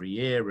teen every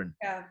year, and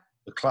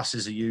the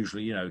classes are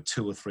usually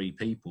 2 or 3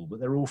 people, but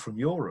they're all from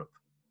Europe.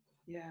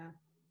 Yeah,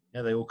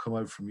 they all come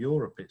over from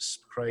Europe. It's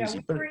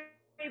crazy. We were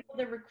able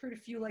to recruit a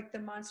few, like the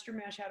Monster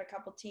Mash had a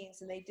couple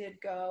teens, and they did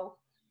go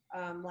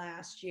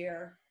last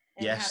year.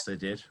 Yes, they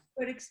did.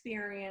 Good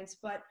experience,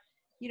 but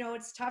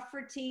it's tough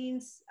for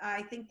teens.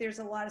 I think there's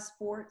a lot of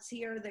sports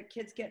here that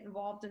kids get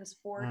involved in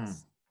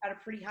sports at a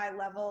pretty high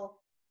level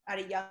at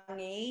a young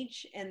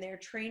age, and they're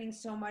training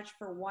so much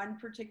for one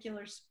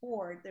particular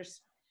sport.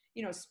 There's,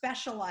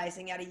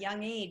 specializing at a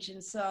young age.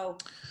 And so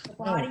the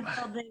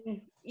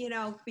bodybuilding,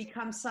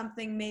 becomes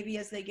something maybe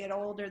as they get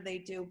older they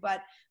do.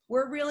 But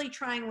we're really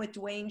trying with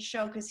Dwayne's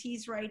show, because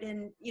he's right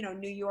in,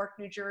 New York,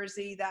 New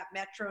Jersey, that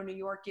metro New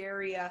York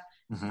area.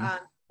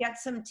 Get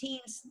some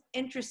teens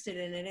interested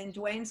in it, and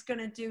Dwayne's going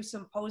to do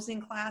some posing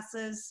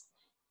classes,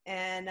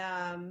 and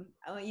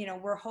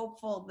we're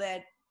hopeful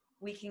that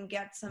we can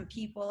get some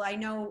people. I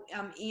know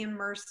Ian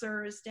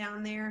Mercer is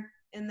down there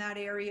in that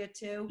area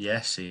too.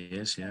 Yes, he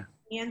is. Yeah,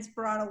 Ian's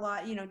brought a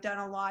lot, done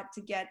a lot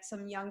to get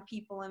some young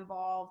people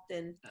involved,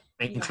 and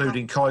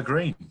including Kai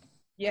Green.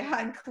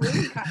 Yeah,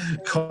 including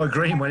Kai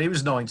Green when he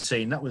was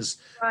 19. That was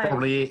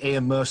probably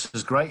Ian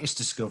Mercer's greatest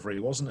discovery,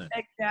 wasn't it?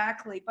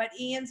 Exactly. But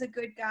Ian's a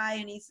good guy,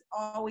 and he's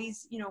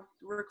always,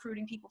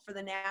 recruiting people for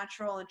the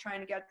natural and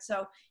trying to get.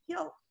 So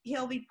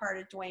he'll be part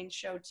of Dwayne's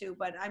show too.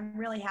 But I'm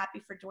really happy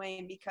for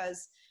Dwayne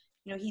because,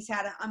 he's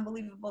had an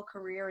unbelievable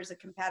career as a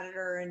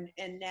competitor,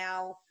 and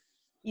now,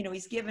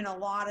 he's given a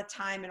lot of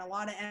time and a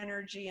lot of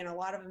energy and a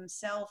lot of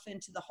himself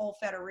into the whole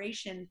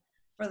federation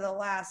for the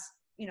last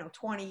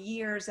 20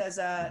 years as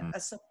a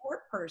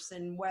support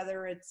person,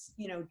 whether it's,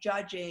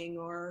 judging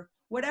or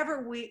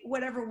whatever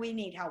we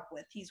need help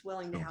with, he's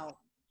willing to help.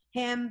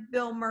 Him,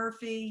 Bill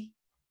Murphy,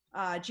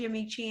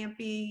 Jimmy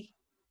Champy,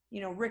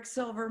 Rick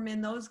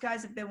Silverman, those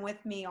guys have been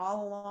with me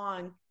all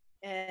along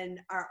and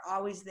are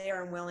always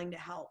there and willing to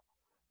help.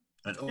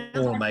 And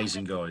all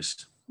amazing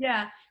guys.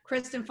 Yeah.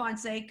 Kristen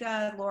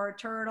Fonseca, Laura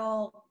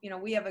Turtle,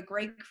 we have a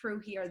great crew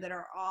here that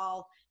are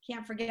all,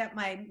 can't forget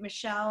my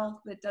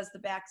Michelle that does the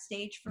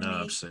backstage for me. No,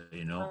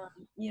 absolutely not.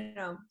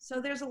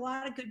 So there's a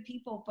lot of good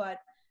people, but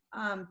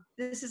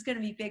this is going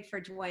to be big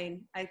for Dwayne.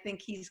 I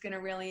think he's going to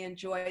really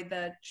enjoy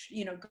the,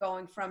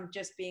 going from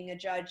just being a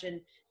judge and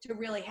to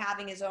really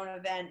having his own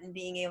event and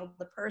being able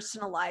to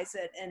personalize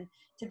it and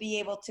to be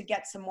able to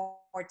get some more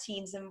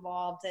teens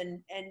involved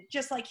and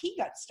just like he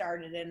got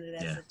started in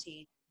it as a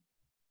teen.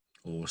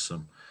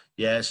 Awesome.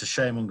 Yeah, it's a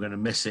shame I'm going to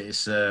miss it.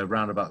 It's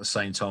around about the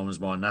same time as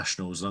my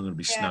nationals. I'm going to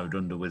be snowed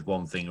under with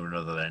one thing or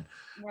another then.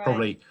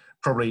 Right.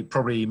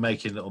 Probably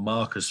making little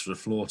markers for the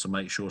floor to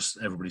make sure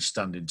everybody's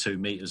standing 2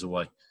 meters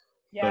away.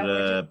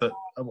 Yeah, but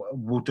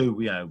we'll do,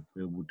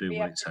 we'll do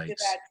what it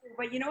takes.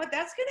 But you know what?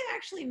 That's going to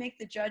actually make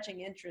the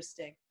judging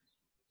interesting.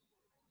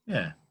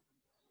 Yeah.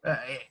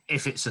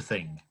 If it's a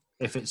thing.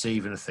 If it's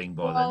even a thing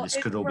by then, this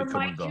could all be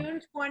come and gone.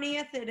 June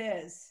 20th, it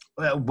is.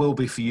 Well, it will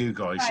be for you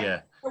guys,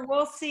 yeah. So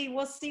we'll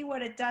see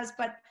what it does.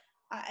 But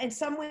in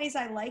some ways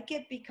I like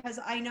it because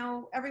I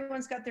know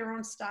everyone's got their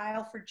own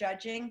style for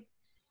judging,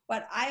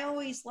 but I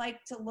always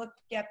like to look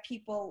at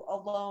people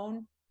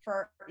alone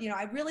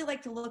I really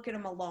like to look at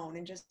them alone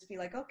and just be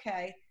like,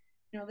 okay,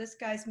 this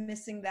guy's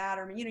missing that,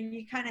 or,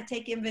 you kind of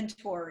take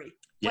inventory,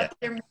 what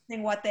they're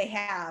missing, what they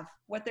have,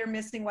 what they're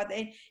missing,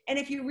 and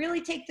if you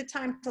really take the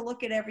time to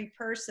look at every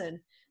person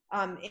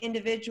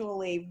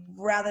individually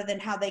rather than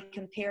how they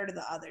compare to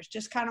the others,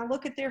 just kind of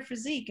look at their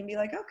physique and be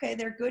like, okay,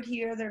 they're good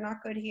here, they're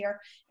not good here.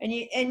 And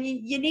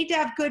you need to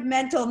have good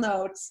mental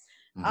notes.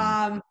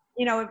 Mm-hmm.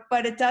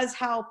 But it does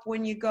help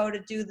when you go to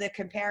do the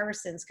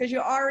comparisons, because you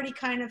already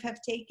kind of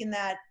have taken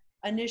that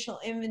initial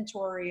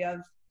inventory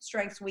of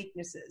strengths,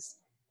 weaknesses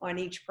on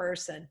each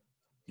person.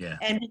 Yeah.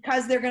 And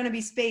because they're going to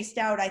be spaced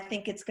out, I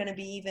think it's going to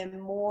be even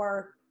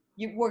more,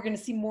 we're going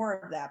to see more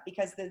of that,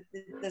 because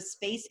the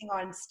spacing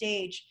on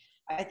stage,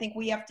 I think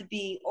we have to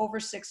be over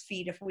 6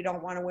 feet if we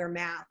don't want to wear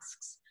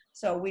masks.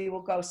 So we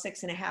will go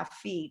 6.5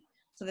 feet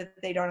so that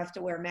they don't have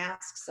to wear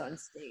masks on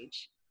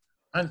stage.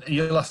 And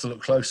you'll have to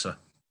look closer.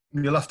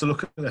 You'll have to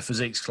look at their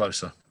physiques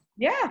closer.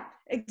 Yeah,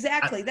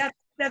 exactly.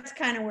 That's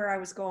kind of where I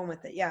was going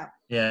with it. Yeah.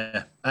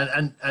 Yeah.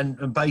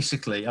 And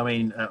basically, I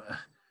mean,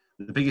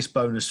 the biggest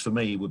bonus for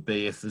me would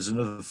be if there's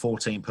another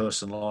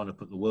 14-person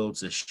lineup at the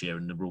Worlds this year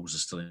and the rules are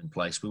still in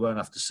place. We won't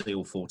have to see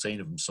all 14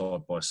 of them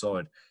side by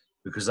side,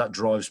 because that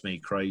drives me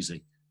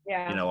crazy.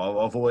 Yeah.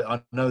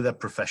 I know they're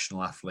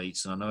professional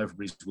athletes, and I know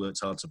everybody's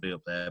worked hard to be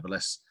up there, but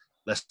let's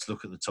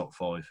look at the top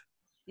 5.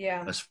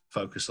 Yeah. Let's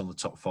focus on the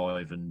top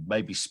 5, and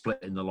maybe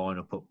splitting the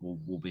lineup up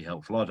will be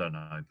helpful. I don't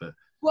know, but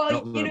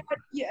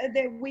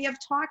we have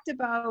talked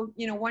about,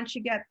 once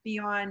you get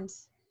beyond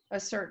a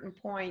certain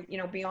point,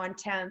 beyond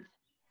 10th,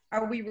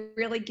 are we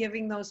really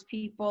giving those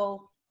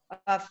people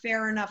a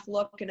fair enough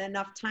look and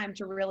enough time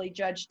to really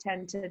judge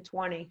 10 to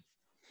 20?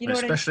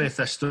 Especially if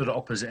they're stood at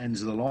opposite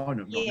ends of the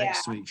lineup, not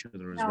next to each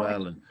other as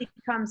well. And it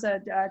becomes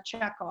a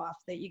check off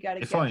that you got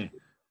to get. If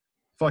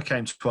I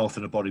came 12th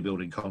in a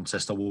bodybuilding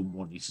contest, I wouldn't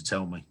want you to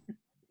tell me.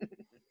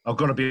 I've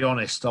got to be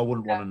honest. I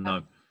wouldn't want to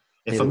know.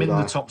 If I'm in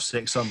the top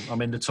 6,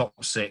 I'm in the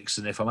top 6,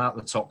 and if I'm out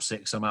the top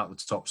 6, I'm out the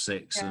top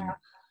 6. Yeah.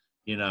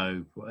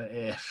 And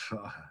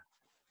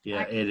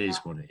it is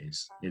what it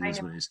is. It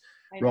is what it is.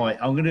 Right,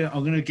 I'm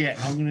gonna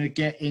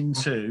get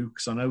into,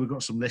 because I know we've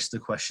got some listener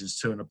questions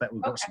too, and I bet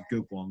we've got some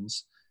good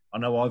ones. I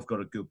know I've got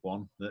a good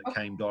one that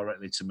came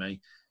directly to me.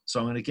 So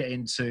I'm going to get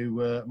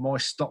into my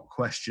stock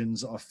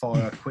questions that I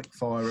fire quick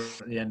fire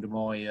at the end of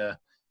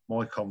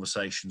my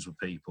conversations with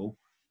people.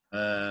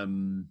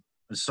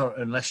 So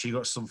unless you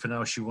got something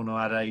else you want to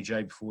add,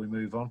 AJ, before we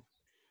move on.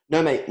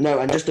 No, mate. No,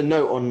 and just a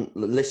note on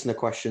listener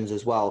questions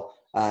as well.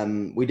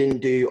 We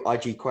didn't do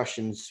IG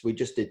questions. We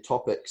just did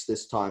topics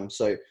this time.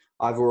 So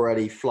I've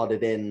already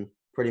flooded in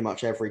pretty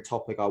much every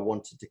topic I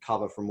wanted to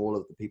cover from all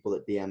of the people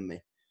that DM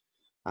me.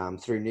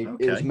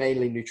 It was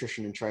mainly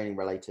nutrition and training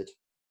related.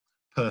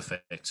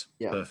 Perfect.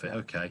 Yeah. Perfect.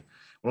 Okay.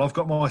 Well, I've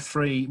got my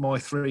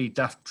three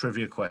daft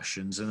trivia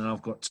questions, and then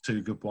I've got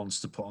 2 good ones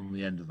to put on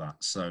the end of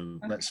that. So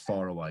let's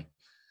fire away.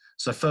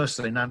 So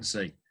firstly,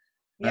 Nancy,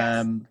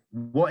 yes.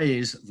 What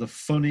is the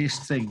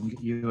funniest thing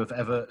you have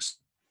ever?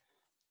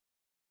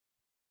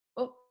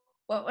 Oh,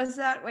 what was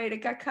that? Wait,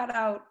 it got cut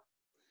out.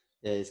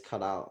 Yeah, he's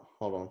cut out.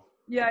 Hold on.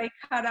 Yeah, he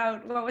cut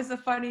out. What was the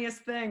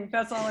funniest thing?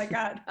 That's all I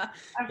got.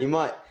 He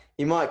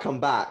might come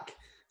back.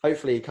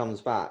 Hopefully, he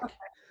comes back. Okay.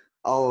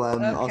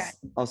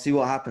 I'll see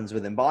what happens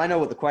with him. But I know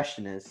what the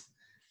question is.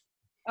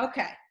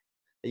 Okay.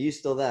 Are you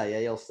still there? Yeah,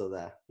 you're still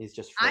there. He's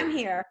just frozen. I'm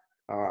here.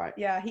 All right.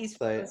 Yeah, he's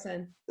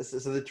frozen. So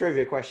the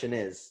trivia question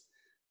is,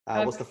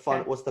 what's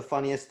the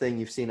funniest thing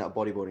you've seen at a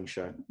bodybuilding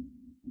show?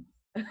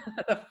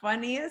 The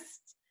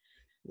funniest?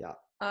 Yeah.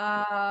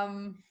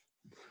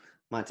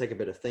 Might take a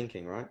bit of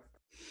thinking, right?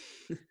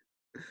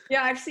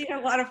 Yeah, I've seen a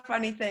lot of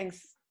funny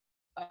things.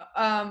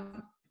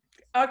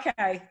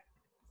 Okay.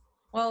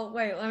 Well,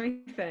 wait, let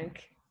me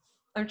think.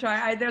 I'm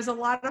trying. There's a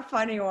lot of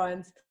funny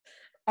ones.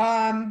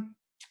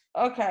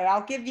 Okay,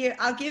 I'll give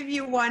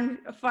you one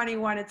funny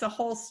one. It's a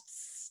whole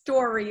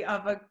story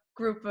of a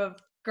group of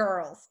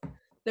girls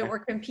that were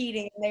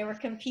competing. They were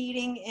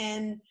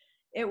competing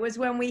it was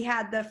when we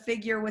had the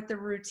figure with the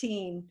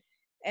routine,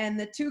 and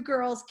the 2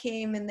 girls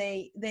came and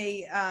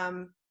they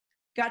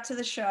got to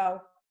the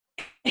show,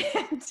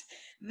 and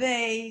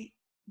they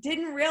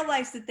didn't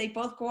realize that they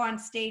both go on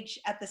stage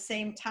at the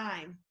same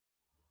time.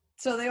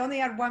 So they only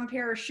had 1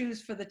 pair of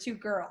shoes for the 2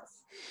 girls.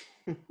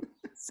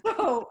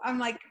 So I'm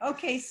like,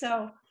 okay,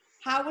 so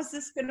how is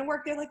this going to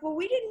work? They're like, well,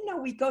 we didn't know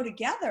we'd go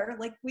together.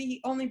 Like,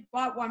 we only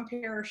bought 1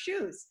 pair of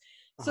shoes.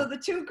 So the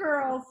 2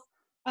 girls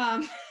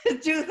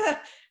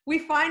we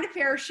find a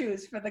pair of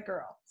shoes for the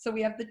girl. So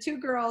we have the 2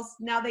 girls.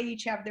 Now they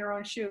each have their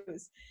own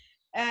shoes.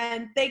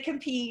 And they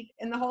compete,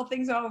 and the whole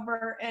thing's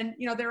over. And,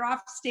 they're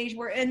off stage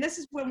and this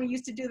is when we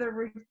used to do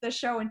the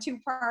show in 2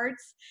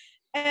 parts.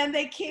 And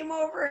they came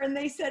over and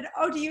they said,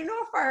 oh, do you know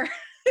if our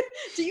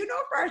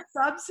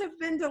subs have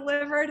been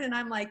delivered? And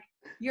I'm like,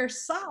 your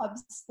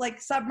subs,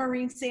 like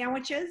submarine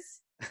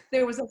sandwiches?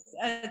 There was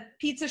a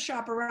pizza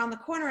shop around the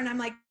corner. And I'm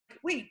like,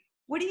 wait,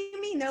 what do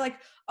you mean? They're like,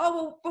 oh,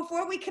 well,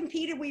 before we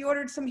competed, we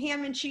ordered some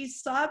ham and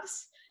cheese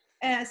subs,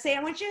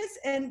 sandwiches,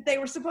 and they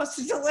were supposed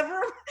to deliver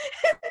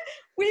them.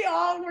 We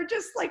all were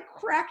just like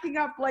cracking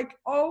up, like,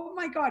 oh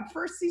my God,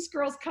 first these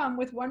girls come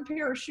with one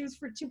pair of shoes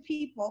for 2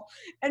 people,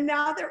 and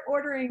now they're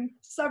ordering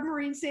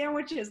submarine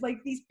sandwiches,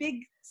 like these big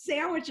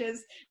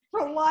sandwiches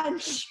for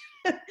lunch.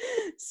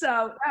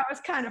 So that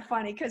was kind of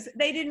funny because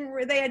they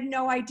had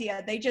no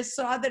idea. They just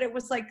saw that it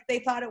was like, they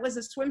thought it was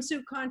a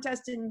swimsuit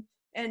contest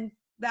and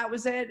that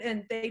was it.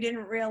 And they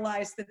didn't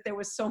realize that there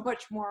was so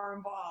much more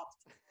involved.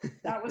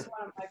 That was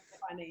one of my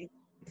funny.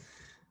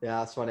 Yeah,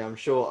 that's funny. I'm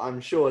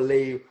sure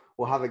Lee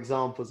will have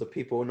examples of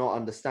people not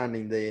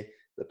understanding the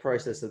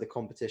process of the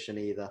competition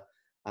either.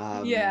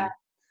 Yeah.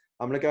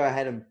 I'm going to go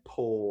ahead and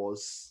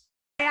pause.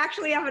 I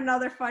actually have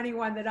another funny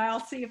one that I'll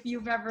see if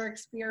you've ever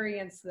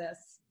experienced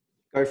this.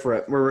 Go for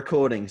it. We're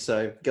recording,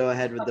 so go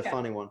ahead with the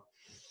funny one.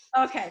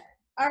 Okay.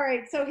 All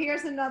right. So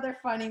here's another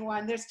funny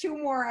one. There's 2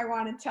 more I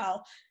want to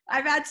tell.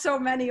 I've had so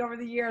many over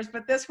the years,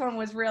 but this one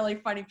was really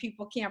funny.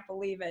 People can't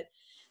believe it.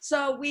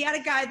 So we had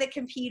a guy that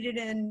competed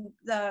in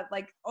the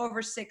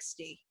over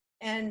 60.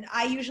 And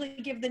I usually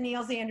give the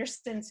Niels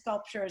Anderson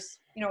sculptures,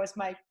 as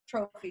my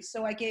trophy.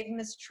 So I gave him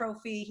his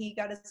trophy. He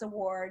got his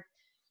award.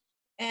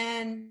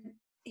 And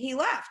he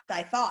left,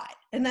 I thought.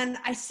 And then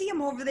I see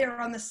him over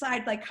there on the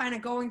side, like kind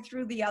of going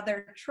through the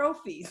other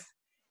trophies.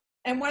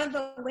 And one of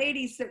the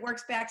ladies that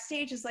works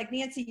backstage is like,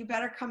 Nancy, you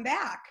better come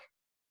back.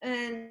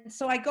 And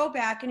so I go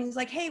back and he's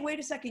like, hey, wait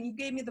a second, you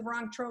gave me the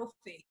wrong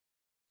trophy.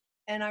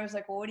 And I was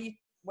like, well,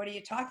 what are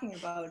you talking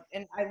about?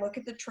 And I look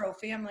at the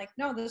trophy. I'm like,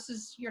 no, this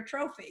is your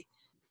trophy.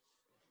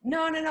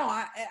 No.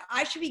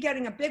 I should be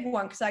getting a big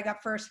one because I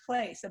got first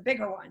place, a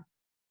bigger one.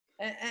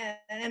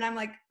 And I'm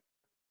like,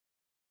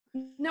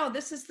 no,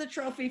 this is the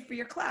trophy for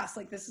your class.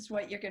 Like, this is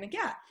what you're going to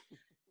get.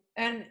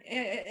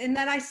 And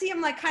then I see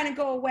him like kind of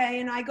go away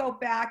and I go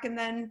back and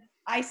then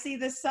I see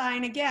this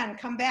sign again,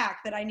 come back,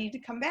 that I need to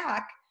come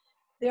back.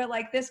 They're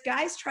like, this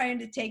guy's trying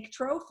to take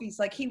trophies.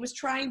 Like he was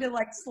trying to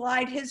like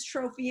slide his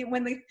trophy. And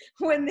when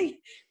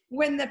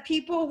the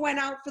people went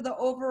out for the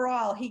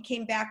overall, he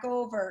came back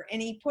over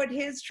and he put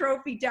his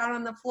trophy down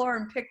on the floor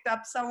and picked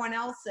up someone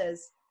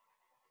else's,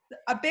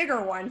 a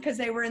bigger one, because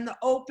they were in the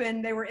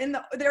open.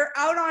 They're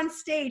out on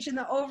stage in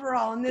the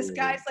overall, and this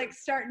guy's like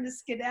starting to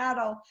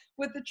skedaddle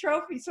with the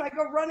trophy. So I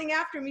go running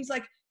after him. He's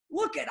like,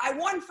 look it, I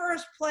won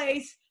first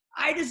place.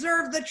 I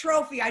deserve the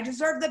trophy. I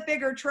deserve the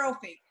bigger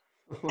trophy.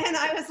 And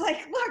I was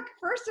like, look,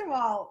 first of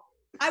all,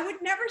 I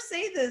would never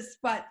say this,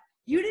 but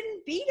you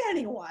didn't beat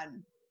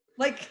anyone.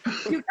 Like,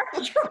 you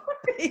got a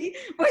trophy,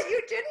 but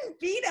you didn't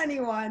beat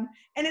anyone.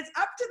 And it's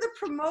up to the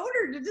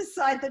promoter to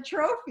decide the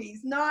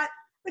trophies, not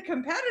the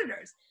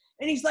competitors.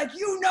 And he's like,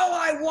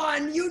 I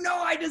won,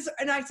 I deserve.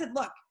 And I said,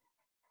 look,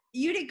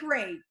 you did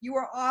great. You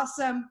were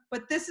awesome,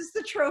 but this is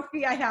the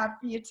trophy I have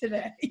for you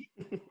today.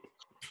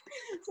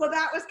 So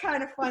that was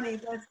kind of funny,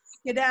 the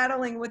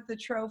skedaddling with the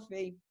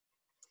trophy.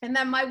 And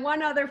then my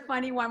one other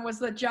funny one was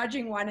the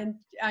judging one.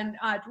 And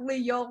Lee,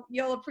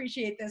 you'll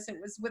appreciate this. It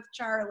was with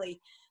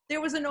Charlie.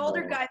 There was an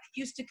older guy that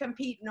used to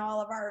compete in all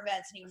of our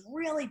events, and he was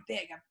really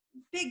big, a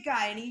big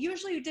guy, and he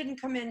usually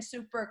didn't come in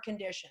super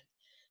conditioned.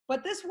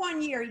 But this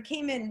one year, he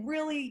came in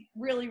really,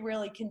 really,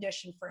 really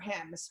conditioned for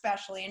him,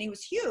 especially, and he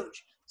was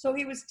huge. So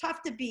he was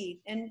tough to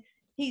beat, and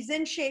he's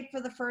in shape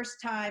for the first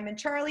time. And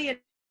Charlie had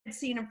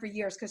seen him for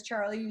years because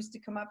Charlie used to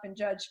come up and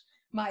judge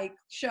my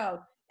show.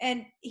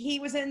 And he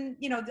was in,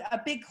 a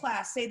big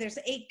class, say there's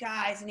 8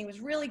 guys, and he was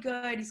really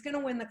good. He's going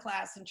to win the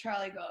class. And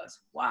Charlie goes,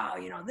 wow,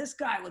 this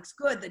guy looks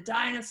good. The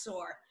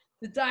dinosaur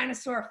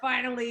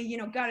finally,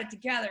 got it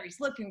together. He's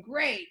looking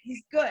great.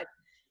 He's good.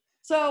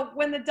 So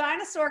when the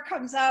dinosaur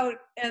comes out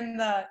and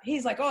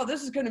he's like, oh,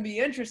 this is going to be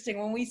interesting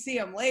when we see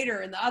him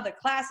later in the other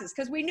classes,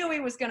 because we knew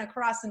he was going to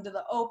cross into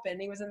the open.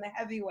 He was in the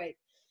heavyweight.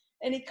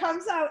 And he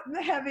comes out in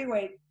the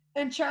heavyweight.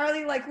 And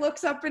Charlie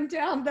looks up and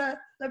down the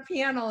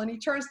panel, and he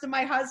turns to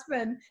my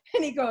husband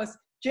and he goes,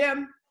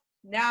 Jim,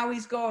 now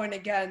he's going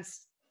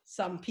against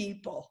some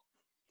people.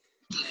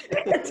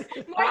 And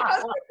my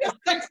husband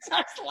just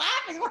starts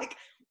laughing, like,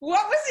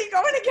 what was he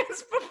going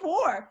against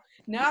before?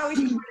 Now he's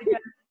going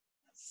against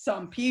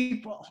some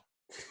people.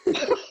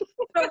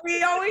 So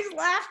we always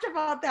laughed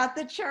about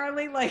that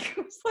Charlie was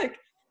like,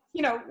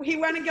 he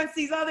went against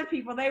these other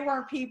people. They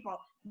weren't people.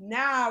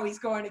 Now he's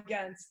going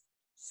against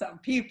some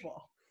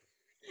people.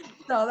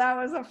 So that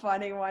was a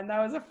funny one. That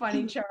was a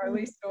funny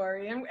Charlie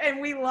story. And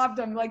we loved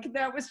him. Like,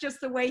 that was just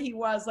the way he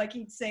was. Like,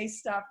 he'd say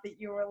stuff that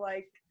you were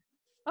like,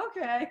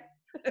 okay.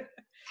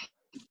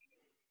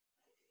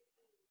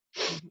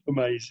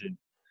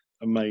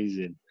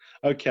 Amazing.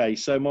 Okay,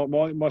 so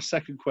my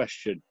second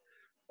question.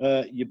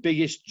 Your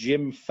biggest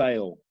gym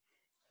fail.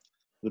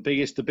 The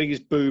biggest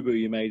boo-boo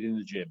you made in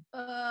the gym.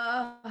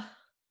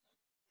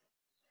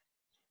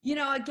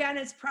 Again,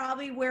 it's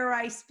probably where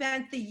I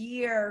spent the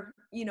year,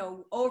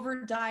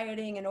 over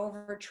dieting and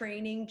over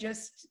training,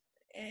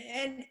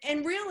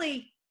 and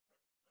really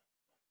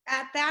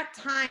at that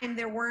time,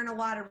 there weren't a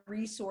lot of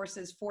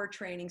resources for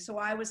training. So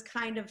I was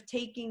kind of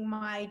taking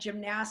my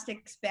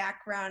gymnastics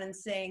background and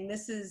saying,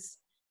 this is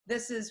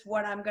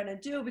what I'm going to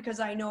do, because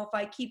I know if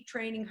I keep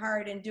training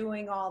hard and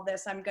doing all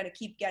this, I'm going to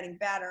keep getting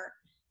better.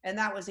 And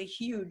that was a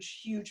huge,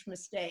 huge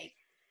mistake,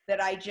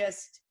 that I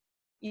just,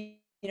 you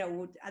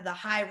know, the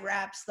high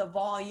reps, the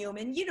volume,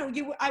 and, you know,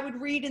 I would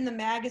read in the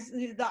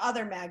magazine, the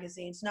other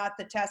magazines, not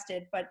the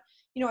tested, but,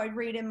 you know, I'd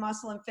read in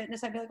Muscle and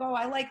Fitness. I'd be like, oh,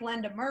 I like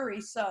Linda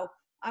Murray, so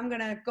I'm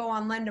going to go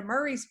on Linda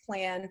Murray's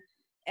plan,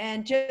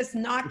 and just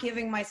not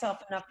giving myself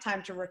enough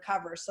time to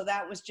recover. So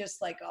that was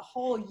just like a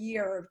whole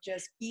year of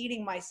just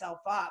beating myself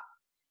up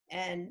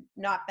and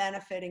not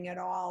benefiting at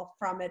all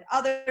from it,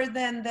 other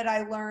than that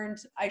I learned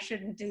I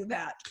shouldn't do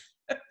that.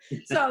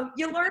 So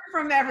you learn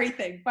from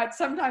everything, but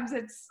sometimes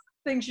it's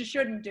things you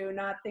shouldn't do,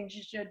 not things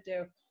you should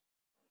do.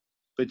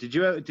 But did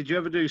you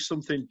ever do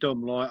something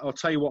dumb? Like, I'll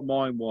tell you what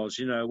mine was.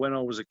 You know, when I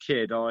was a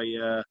kid,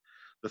 the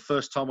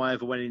first time I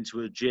ever went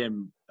into a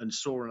gym and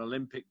saw an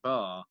Olympic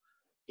bar,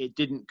 it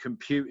didn't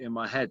compute in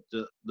my head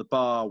that the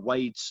bar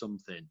weighed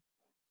something.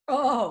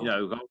 Oh. You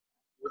know,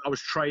 I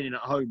was training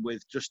at home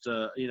with just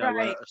a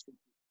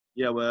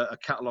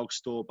catalog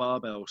store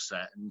barbell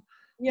set, and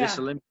this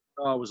Olympic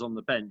bar was on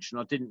the bench, and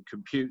I didn't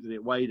compute that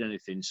it weighed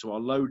anything. So I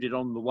loaded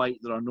on the weight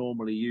that I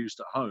normally used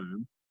at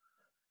home,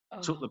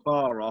 took the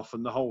bar off,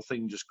 and the whole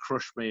thing just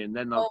crushed me. And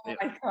then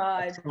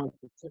I took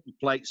the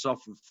plates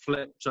off and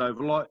flipped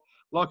over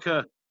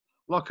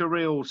like a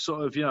real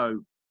sort of, you know,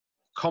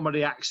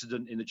 comedy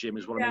accident in the gym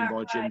is what I mean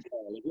by gym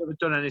fail. Have you ever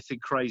done anything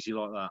crazy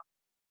like that?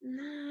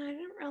 No, I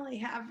didn't really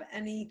have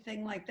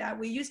anything like that.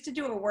 We used to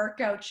do a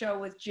workout show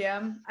with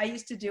Jim. I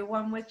used to do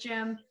one with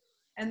Jim,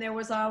 and there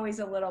was always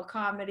a little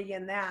comedy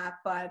in that.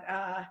 But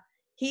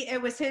it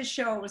was his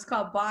show. It was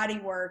called Body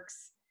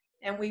Works,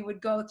 and we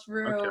would go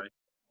through,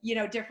 you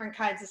know, different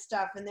kinds of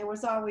stuff. And there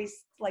was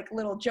always like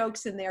little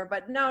jokes in there,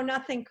 but no,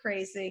 nothing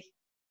crazy.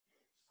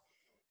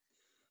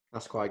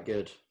 That's quite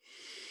good.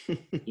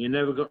 You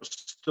never got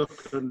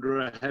stuck under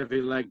a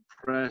heavy leg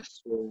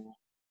press or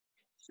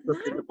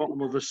stuck at the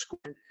bottom of a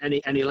squat?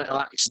 Any little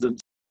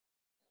accidents?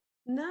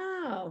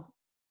 No.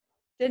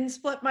 Didn't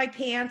split my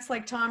pants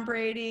like Tom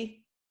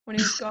Brady when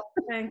he was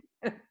golfing.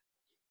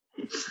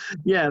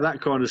 Yeah, that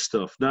kind of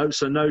stuff. No,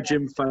 so no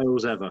gym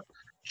fails ever.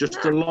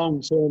 Just a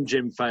long-term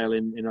gym fail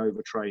in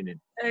overtraining.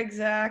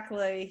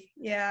 Exactly.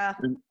 Yeah.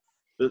 And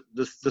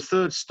the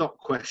third stock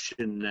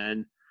question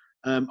then,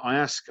 I've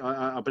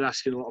been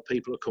asking a lot of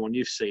people to come on.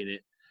 You've seen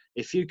it.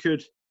 If you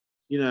could,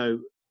 you know,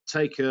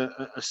 take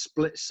a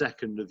split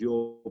second of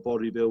your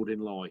bodybuilding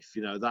life,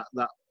 you know,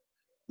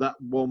 that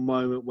one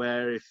moment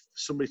where if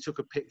somebody took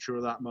a picture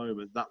of that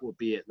moment, that would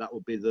be it. That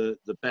would be the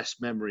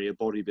best memory of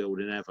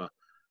bodybuilding ever.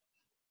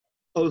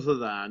 Other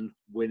than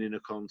winning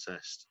a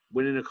contest.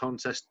 Winning a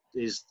contest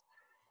is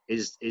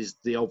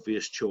the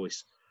obvious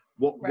choice.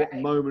 What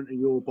moment in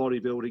your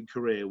bodybuilding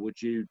career would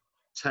you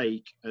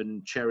take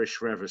and cherish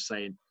forever,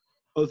 saying,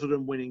 other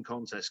than winning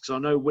contests? Because I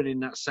know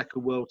winning that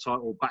second world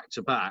title back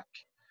to back,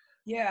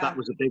 that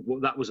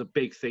was a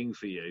big thing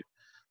for you.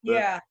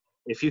 But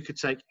if you could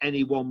take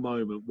any one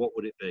moment, what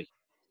would it be?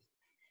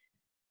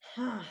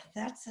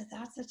 That's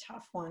a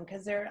tough one,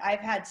 because I've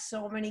had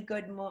so many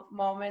good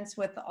moments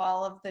with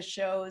all of the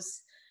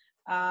shows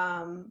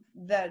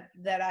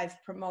that I've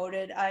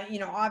promoted. You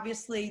know,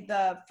 obviously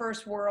the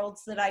first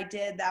Worlds that I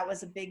did, that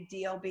was a big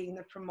deal, being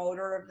the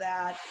promoter of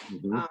that.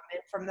 Mm-hmm. And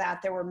from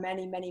that, there were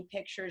many, many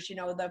pictures. You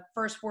know, the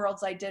first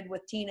Worlds I did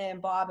with Tina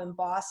and Bob in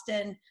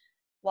Boston,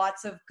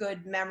 lots of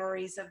good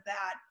memories of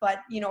that. But,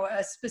 you know,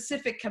 a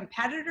specific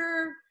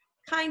competitor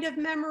kind of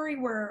memory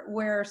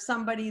where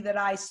somebody that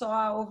I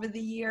saw over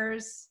the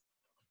years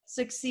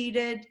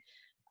succeeded.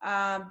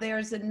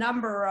 There's a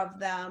number of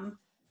them.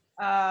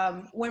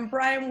 When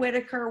Brian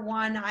Whitaker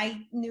won,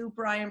 I knew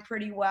Brian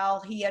pretty well.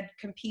 He had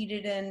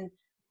competed in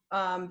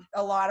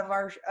a lot of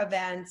our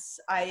events.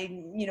 I,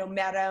 you know,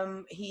 met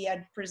him. He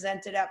had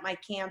presented at my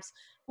camps.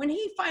 When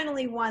he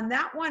finally won,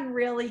 that one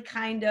really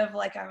kind of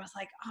like, I was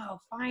like, oh,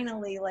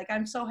 finally, like,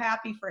 I'm so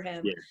happy for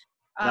him. Yeah.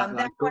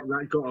 That got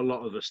a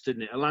lot of us,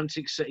 didn't it?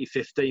 Atlantic City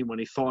 15 when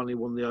he finally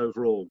won the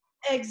overall.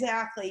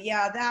 Exactly.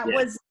 Yeah, that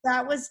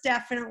was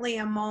definitely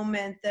a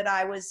moment that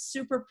I was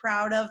super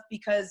proud of,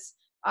 because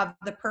of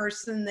the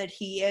person that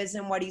he is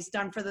and what he's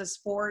done for the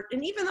sport.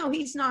 And even though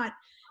he's not,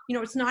 you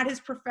know, it's not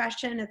his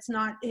profession, it's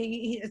not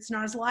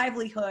his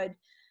livelihood,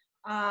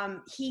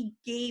 he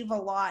gave a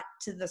lot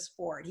to the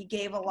sport. He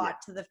gave a lot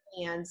to the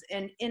fans.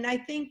 And I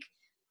think,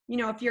 you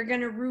know, if you're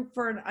going to root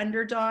for an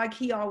underdog,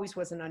 he always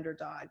was an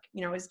underdog.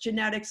 You know, his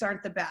genetics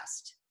aren't the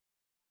best.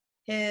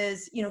 You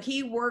know,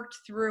 he worked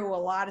through a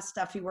lot of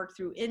stuff. He worked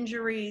through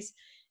injuries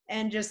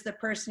and just the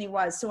person he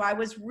was. So I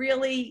was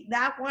really,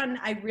 that one,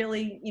 I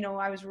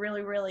was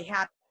really, really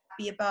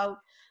happy about.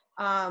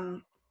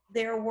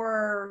 There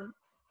were,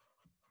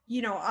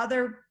 you know,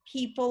 other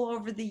people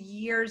over the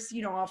years,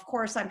 you know, of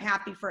course I'm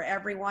happy for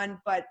everyone,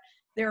 but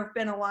there have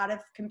been a lot of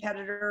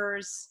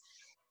competitors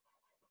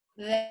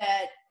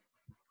that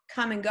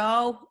come and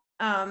go.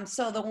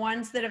 So the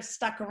ones that have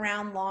stuck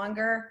around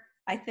longer,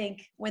 I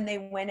think when they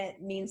win,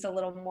 it means a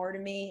little more to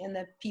me, and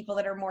the people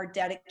that are more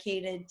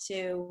dedicated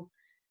to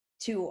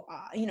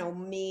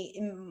me,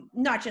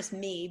 not just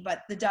me,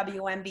 but the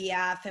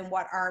WNBF and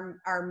what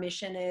our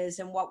mission is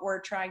and what we're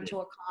trying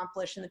to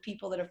accomplish, and the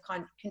people that have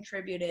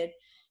contributed,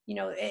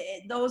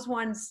 those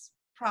ones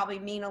probably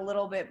mean a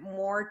little bit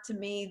more to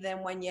me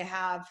than when you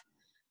have,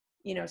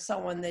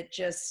 someone that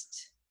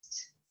just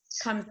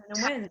comes in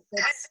and wins.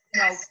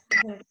 That's,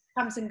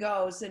 comes and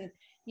goes. And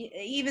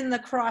even the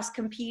cross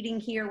competing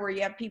here, where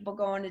you have people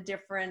going to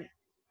different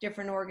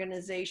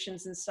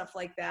organizations and stuff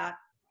like that.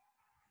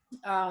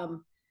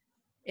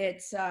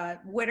 It's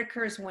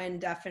Whitaker's win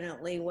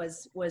definitely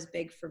was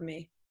big for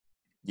me.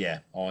 Yeah,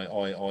 I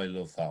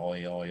love that.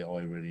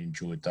 I really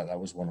enjoyed that. That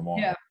was one of my.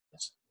 Yeah.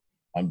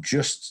 I've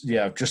just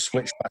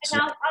switched back.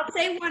 And I'll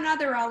say one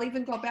other. I'll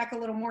even go back a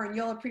little more, and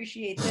you'll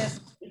appreciate this.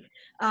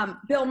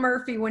 Bill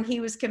Murphy, when he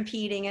was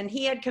competing, and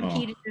he had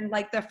competed in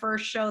like the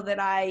first show that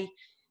I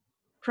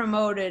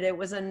promoted. It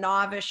was a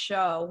novice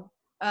show.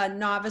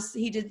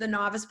 He did the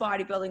novice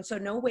bodybuilding, so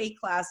no weight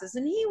classes,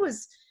 and he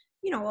was,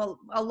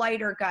 a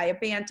lighter guy, a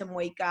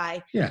bantamweight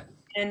guy. Yeah.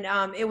 And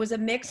it was a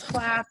mixed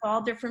class, all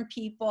different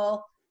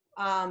people.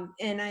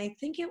 And I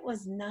think it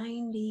was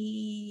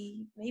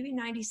 90, maybe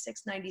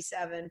 96,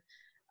 97.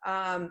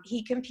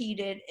 He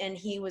competed, and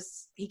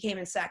he came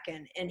in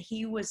second, and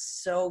he was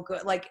so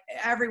good. Like,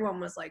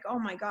 everyone was like, oh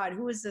my God,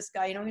 who is this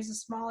guy? He's a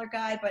smaller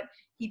guy, but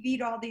he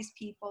beat all these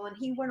people, and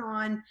he went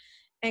on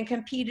and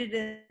competed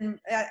in,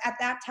 at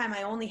that time,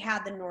 I only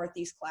had the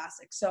Northeast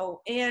Classic.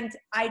 So, and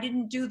I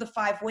didn't do the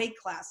 5 weight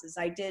classes.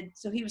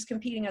 So he was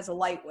competing as a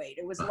lightweight.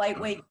 It was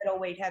lightweight,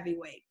 middleweight,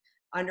 heavyweight,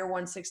 under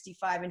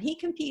 165. And he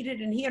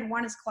competed, and he had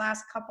won his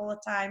class a couple of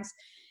times.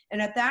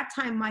 And at that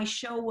time, my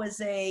show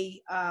was a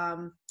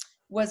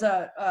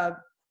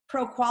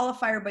pro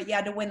qualifier, but you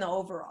had to win the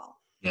overall.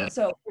 Yeah.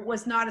 So it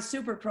was not a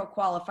super pro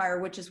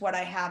qualifier, which is what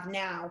I have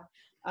now.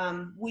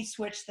 We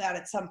switched that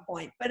at some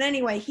point. But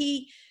anyway,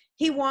 he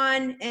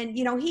won, and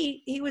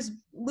he was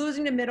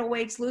losing to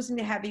middleweights, losing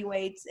to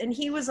heavyweights, and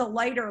he was a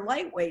lighter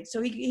lightweight,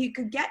 so he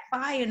could get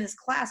by in his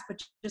class,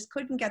 but just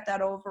couldn't get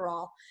that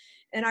overall.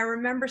 And I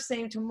remember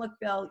saying to him, look,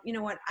 Bill, you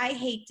know what, I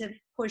hate to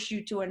push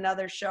you to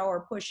another show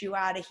or push you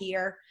out of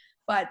here,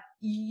 but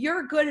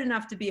you're good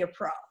enough to be a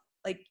pro.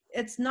 Like,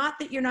 it's not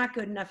that you're not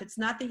good enough. It's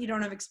not that you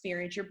don't have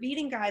experience. You're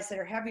beating guys that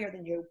are heavier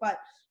than you, but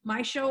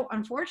my show,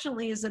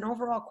 unfortunately, is an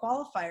overall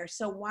qualifier.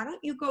 So why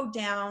don't you go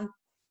down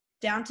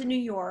to New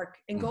York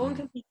and go and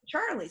compete with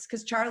Charlie's,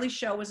 because Charlie's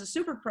show was a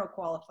super pro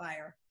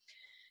qualifier.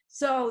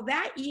 So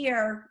that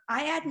year,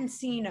 I hadn't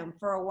seen him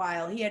for a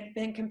while. He had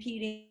been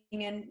competing,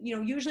 and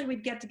usually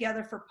we'd get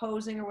together for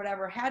posing or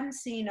whatever. Hadn't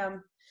seen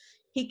him.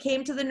 He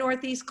came to the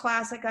Northeast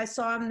Classic. I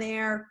saw him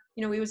there.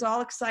 He was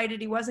all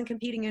excited. He wasn't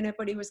competing in it,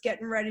 but he was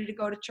getting ready to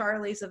go to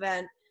Charlie's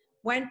event.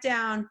 Went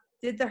down,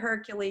 did the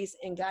Hercules,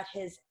 and got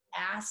his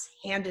ass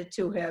handed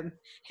to him.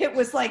 It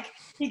was like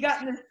he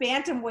got in this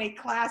bantamweight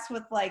class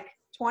with like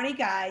 20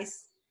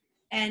 guys,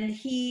 and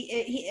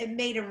it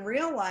made him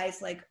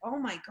realize, like, oh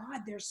my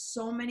God, there's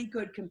so many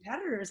good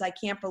competitors. I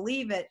can't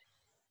believe it.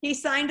 He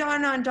signed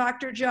on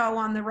Dr. Joe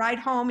on the ride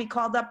home. He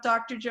called up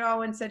Dr.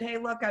 Joe and said, hey,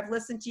 look, I've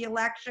listened to your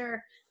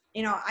lecture.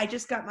 I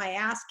just got my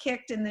ass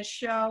kicked in this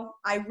show.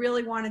 I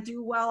really want to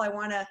do well. I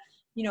want to,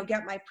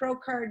 get my pro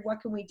card. What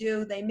can we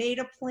do? They made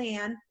a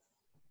plan.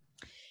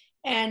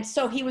 And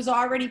so he was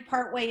already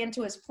partway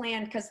into his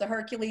plan, because the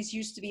Hercules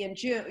used to be in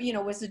June,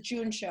 was a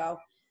June show.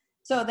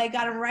 So they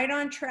got him right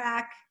on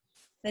track.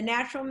 The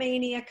Natural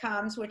Mania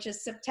comes, which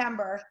is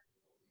September.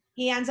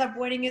 He ends up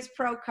winning his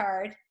pro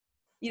card,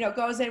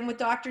 goes in with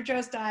Dr.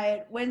 Joe's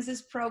diet, wins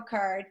his pro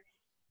card.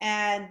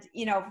 And,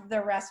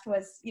 the rest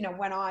was,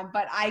 went on.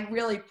 But I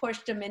really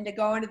pushed him into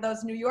going to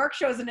those New York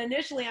shows. And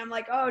initially I'm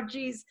like, oh,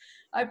 geez,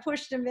 I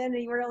pushed him in.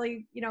 He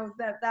really,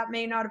 that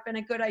may not have been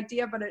a good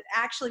idea, but it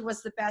actually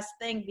was the best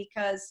thing,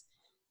 because,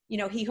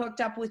 he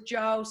hooked up with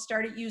Joe,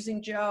 started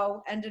using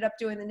Joe, ended up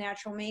doing the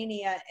Natural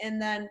Mania. And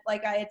then,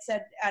 like I had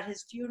said at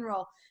his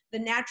funeral,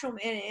 and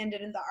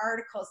in the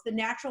articles, the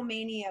Natural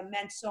Mania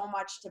meant so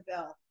much to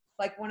Bill.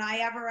 Like, when I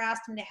ever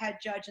asked him to head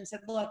judge and said,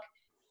 look,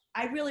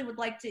 I really would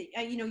like to,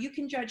 you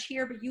can judge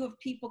here, but you have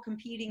people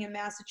competing in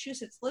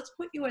Massachusetts. Let's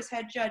put you as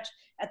head judge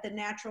at the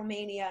Natural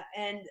Mania.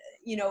 And,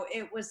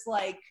 it was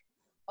like,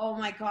 oh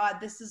my God,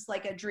 this is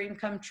like a dream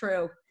come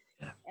true.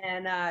 Yeah.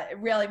 And it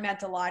really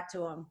meant a lot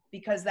to him,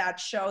 because that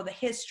show, the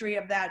history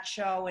of that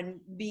show, and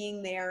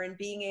being there and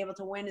being able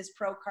to win his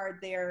pro card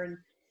there. And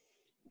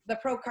the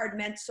pro card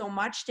meant so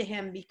much to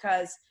him,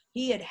 because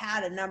he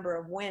had a number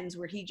of wins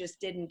where he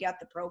just didn't get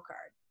the pro card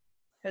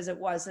because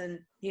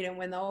he didn't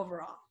win the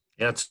overall.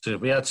 He had to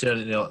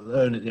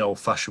earn it the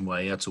old-fashioned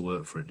way. He had to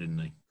work for it, didn't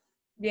he?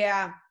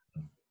 Yeah.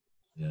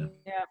 Yeah.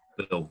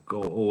 Bill,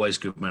 always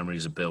good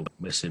memories of Bill.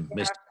 Miss him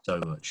so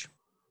much.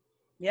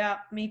 Yeah,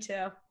 me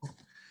too.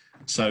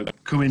 So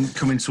coming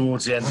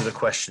towards the end of the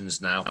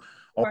questions now,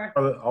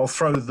 I'll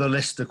throw the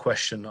list of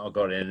questions I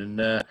got in,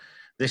 and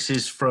this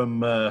is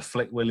from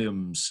Flick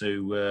Williams,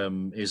 who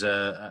is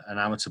an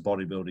amateur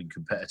bodybuilding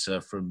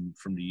competitor from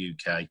the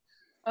UK.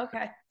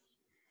 Okay.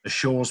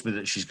 assures me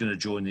that she's going to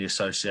join the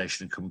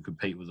association and come and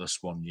compete with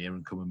us one year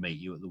and come and meet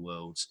you at the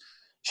Worlds.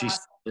 She's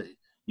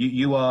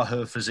you are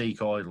her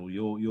physique idol.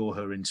 You're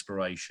her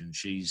inspiration.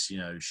 She's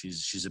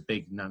a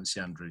big Nancy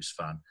Andrews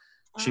fan.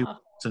 She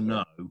wants to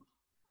know,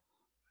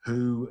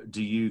 who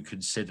do you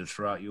consider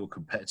throughout your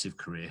competitive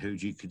career? Who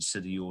do you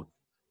consider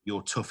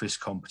your toughest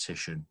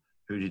competition?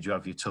 Who did you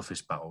have your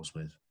toughest battles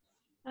with?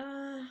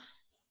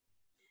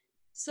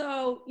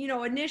 So,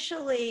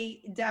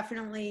 initially,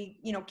 definitely,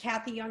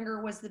 Kathy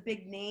Younger was the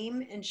big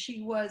name, and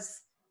she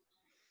was,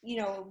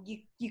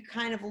 you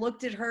kind of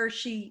looked at her.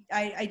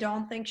 I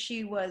don't think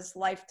she was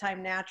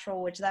lifetime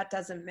natural, which that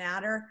doesn't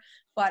matter,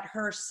 but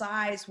her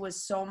size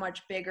was so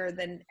much bigger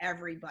than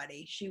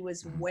everybody. She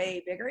was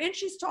way bigger, and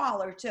she's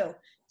taller too.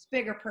 It's a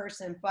bigger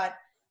person, but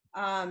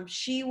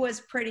she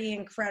was pretty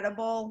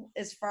incredible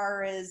as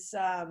far as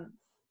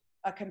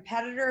a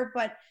competitor.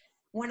 But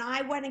when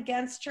I went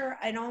against her,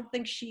 I don't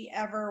think she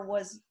ever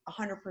was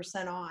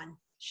 100% on.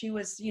 She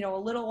was, a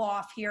little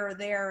off here or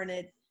there, and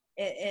it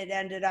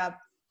ended up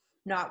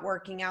not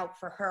working out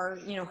for her.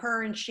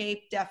 Her in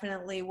shape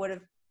definitely would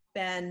have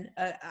been,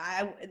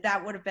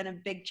 that would have been a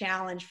big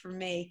challenge for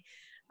me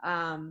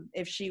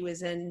if she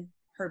was in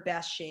her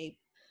best shape.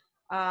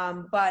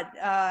 But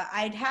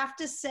I'd have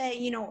to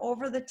say,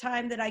 over the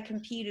time that I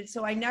competed,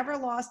 so I never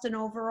lost an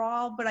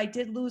overall, but I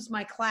did lose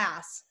my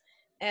class.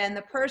 And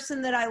the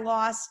person that I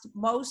lost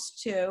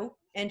most to,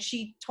 and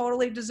she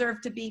totally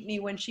deserved to beat me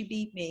when she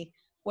beat me,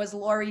 was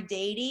Lori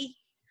Dady.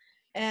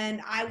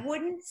 And I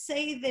wouldn't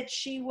say that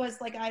she was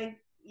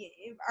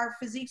our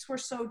physiques were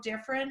so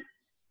different,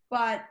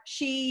 but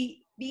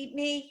she beat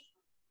me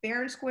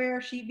fair and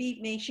square. She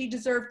beat me. She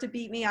deserved to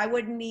beat me. I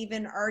wouldn't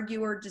even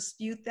argue or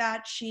dispute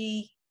that.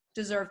 She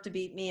deserved to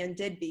beat me and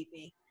did beat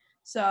me.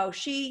 So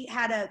she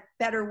had a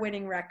better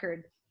winning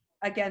record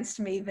against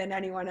me than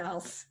anyone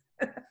else.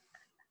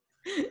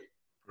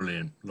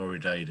 Brilliant, Lori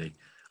Dady.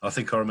 I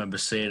think I remember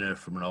seeing her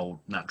from an old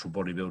Natural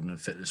Bodybuilding and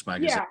Fitness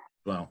magazine as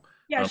well.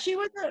 Yeah, she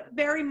was a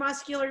very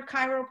muscular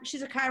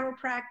she's a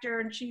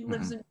chiropractor, and she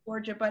lives in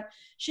Georgia, but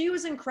she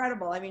was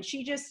incredible. I mean, I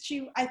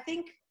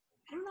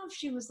don't know if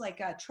she was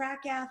like a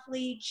track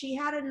athlete. She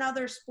had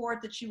another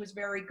sport that she was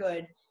very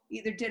good.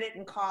 Either did it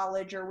in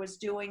college or was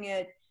doing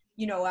it,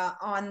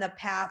 on the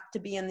path to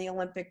be in the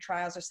Olympic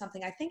trials or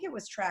something. I think it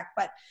was track,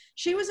 but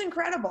she was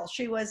incredible.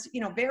 She was,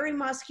 very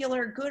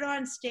muscular, good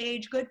on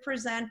stage, good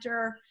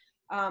presenter,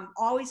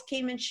 always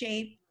came in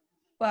shape.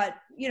 But,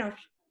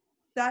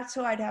 that's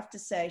who I'd have to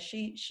say.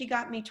 She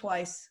got me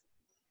twice.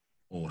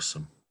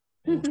 Awesome.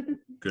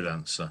 Good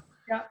answer.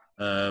 Yeah.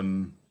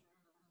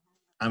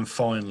 And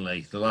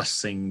finally, the last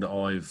thing that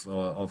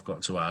I've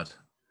got to add.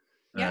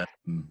 Yeah.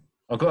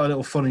 I've got a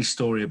little funny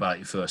story about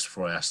you first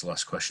before I ask the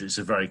last question. It's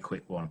a very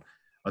quick one.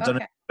 I don't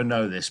know if you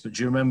know this, but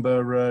do you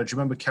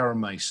remember Karen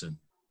Mason?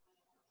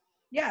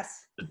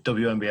 Yes. The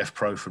WNBF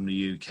pro from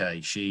the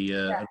UK. She,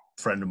 a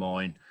friend of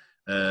mine,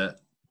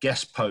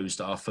 guest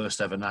posed at our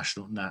first ever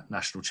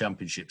national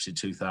championships in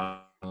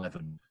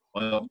 2011. I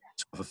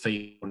have a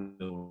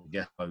female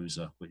guest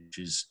poser, which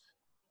is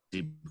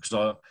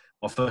because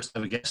my first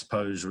ever guest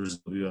poser as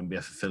a WNBF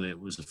affiliate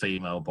was a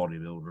female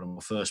bodybuilder, and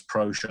my first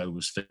pro show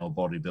was female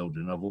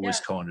bodybuilding. I've always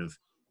kind of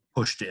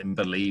pushed it and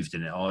believed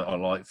in it. I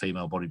like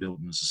female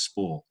bodybuilding as a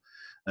sport.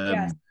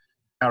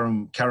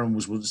 Karen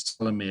was once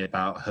telling me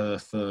about her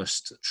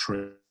first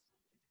trip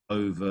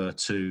over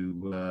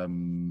to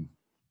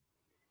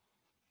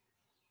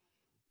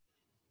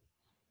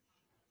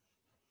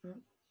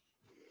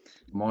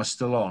am I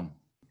still on?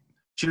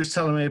 She was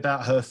telling me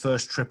about her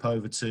first trip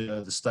over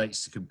to the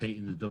States to compete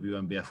in the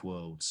WNBF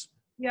Worlds.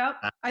 Yep.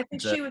 I think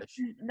she was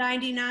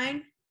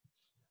 99.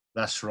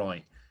 That's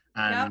right.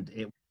 And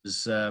it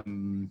was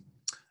in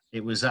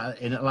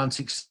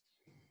Atlantic.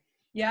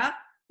 Yeah,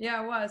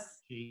 it was.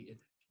 She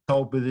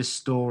told me this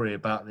story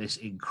about this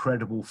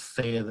incredible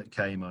fear that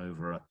came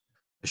over her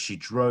as she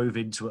drove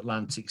into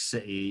Atlantic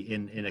City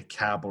in a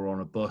cab or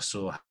on a bus,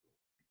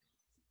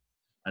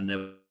 and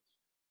there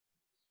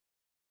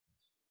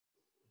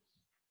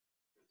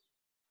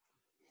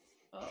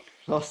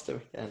lost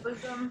her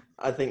again.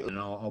 I think, and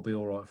I'll be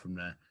all right from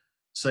there.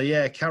 So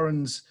yeah,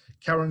 Karen's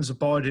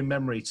abiding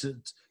memory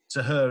to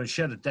her, and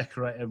she had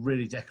a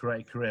really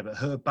decorated career, but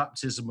her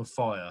baptism of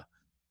fire,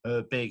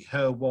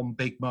 her one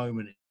big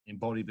moment in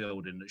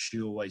bodybuilding that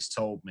she always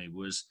told me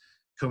was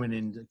coming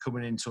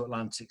into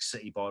Atlantic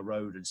City by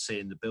road and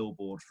seeing the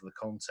billboard for the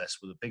contest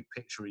with a big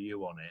picture of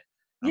you on it.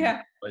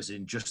 Yeah.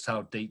 Realizing just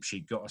how deep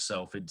she got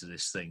herself into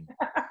this thing.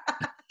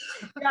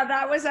 Yeah,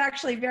 that was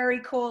actually very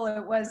cool.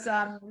 It was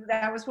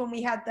that was when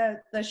we had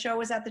the show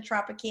was at the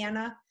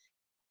Tropicana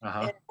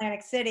in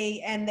Atlantic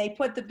City, and they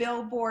put the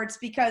billboards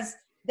because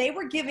they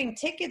were giving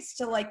tickets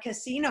to like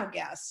casino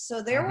guests.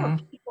 So there were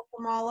people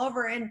from all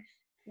over. And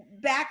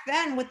back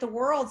then with the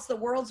Worlds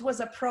was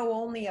a pro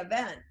only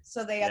event.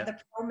 So they had the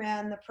pro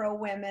men, the pro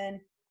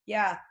women.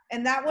 Yeah.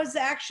 And that was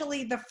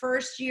actually the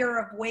first year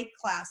of weight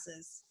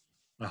classes.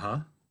 Uh-huh.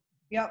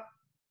 Yep.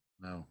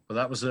 No, but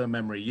that was her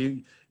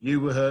memory. You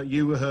were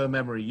her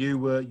memory. You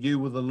were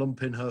the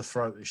lump in her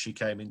throat as she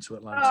came into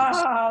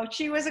Atlantis. Oh,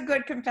 she was a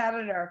good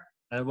competitor.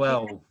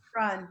 Well,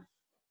 run.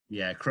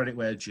 Yeah, credit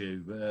where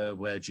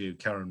due.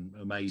 Karen,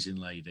 amazing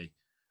lady.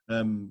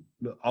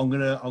 Look, I'm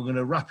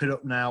gonna wrap it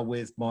up now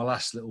with my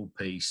last little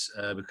piece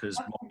because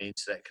my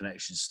internet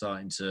connection's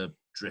starting to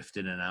drift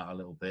in and out a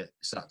little bit.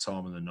 It's that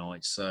time of the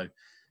night. So,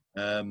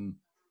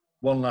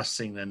 one last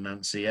thing then,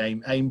 Nancy.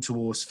 Aim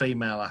towards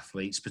female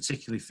athletes,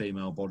 particularly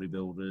female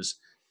bodybuilders.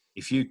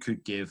 If you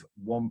could give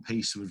one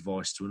piece of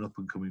advice to an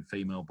up-and-coming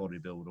female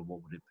bodybuilder,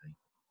 what would it be?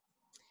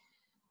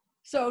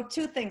 So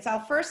 2 things. I'll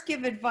first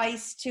give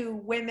advice to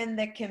women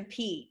that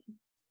compete.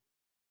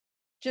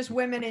 Just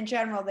women in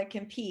general that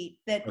compete.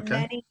 That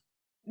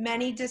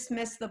many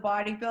dismiss the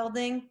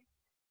bodybuilding,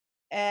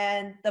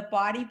 and the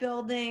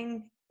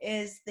bodybuilding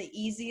is the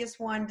easiest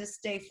one to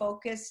stay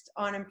focused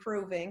on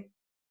improving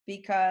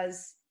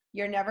because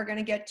you're never going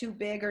to get too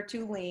big or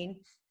too lean.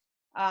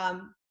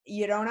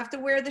 You don't have to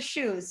wear the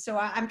shoes. So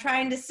I'm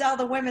trying to sell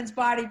the women's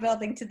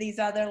bodybuilding to these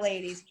other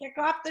ladies. Kick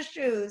off the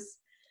shoes.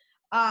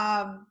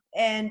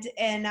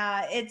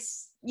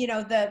 It's, you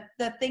know,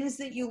 the things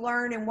that you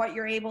learn and what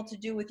you're able to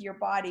do with your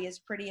body is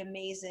pretty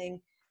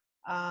amazing.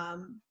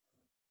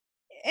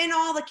 In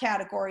all the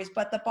categories,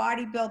 but the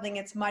bodybuilding,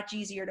 it's much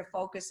easier to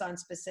focus on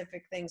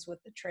specific things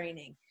with the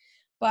training.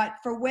 But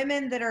for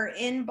women that are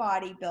in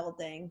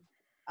bodybuilding,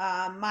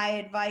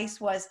 my advice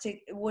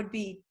would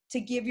be to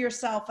give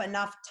yourself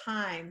enough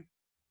time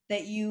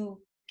that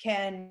you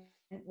can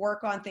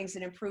work on things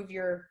and improve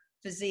your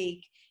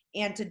physique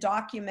and to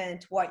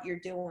document what you're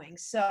doing.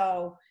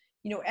 So,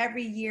 you know,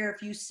 every year,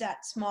 if you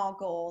set small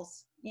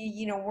goals,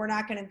 you know, we're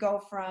not going to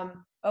go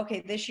from,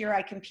 okay, this year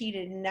I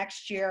competed and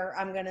next year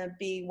I'm going to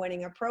be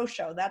winning a pro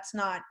show. That's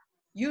not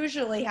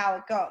usually how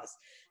it goes.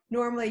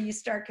 Normally you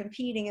start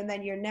competing and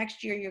then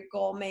next year, your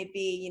goal may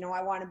be, you know,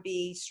 I want to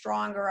be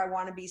stronger. I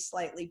want to be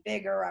slightly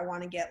bigger. I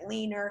want to get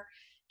leaner,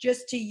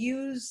 just to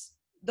use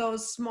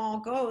those small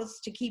goals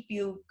to keep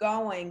you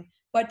going,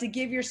 but to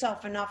give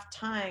yourself enough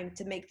time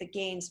to make the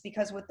gains.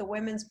 Because with the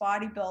women's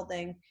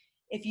bodybuilding,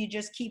 if you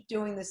just keep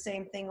doing the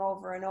same thing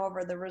over and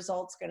over, the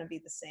result's going to be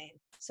the same.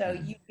 So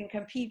you can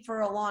compete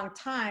for a long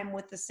time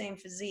with the same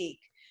physique,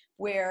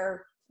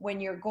 where when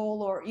your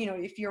goal, or, you know,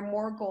 if you're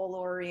more goal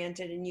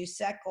oriented and you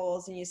set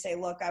goals and you say,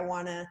 look, I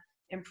want to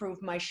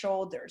improve my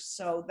shoulders.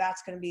 So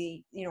that's going to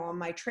be, you know, on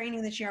my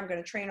training this year, I'm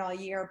going to train all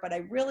year, but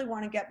I really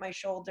want to get my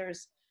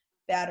shoulders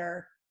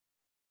better,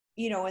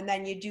 you know, and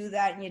then you do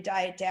that and you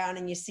diet down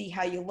and you see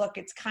how you look.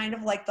 It's kind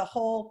of like the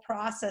whole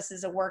process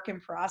is a work in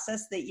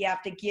process that you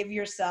have to give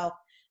yourself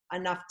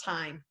enough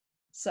time.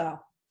 So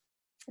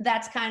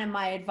that's kind of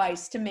my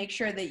advice, to make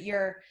sure that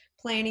you're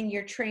planning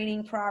your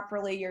training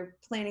properly, you're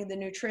planning the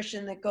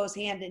nutrition that goes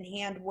hand in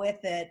hand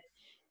with it,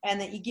 and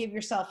that you give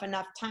yourself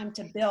enough time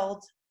to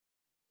build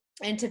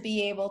and to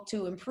be able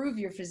to improve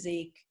your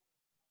physique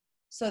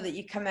so that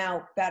you come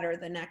out better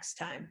the next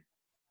time.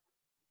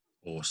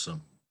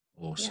 Awesome.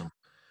 Yeah.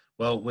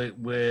 Well,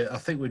 I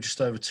think we're just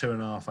over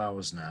 2.5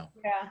 hours now.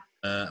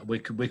 Yeah. We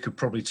could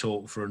probably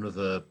talk for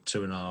another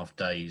 2.5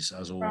 days,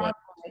 as always.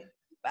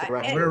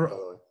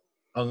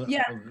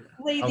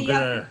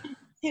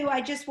 Too,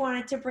 I just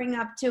wanted to bring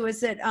up too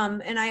is that,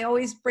 and I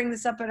always bring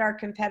this up at our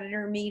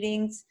competitor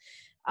meetings,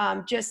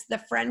 just the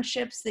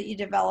friendships that you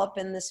develop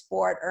in the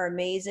sport are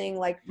amazing.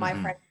 Like my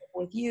friendship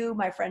with you,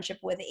 my friendship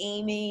with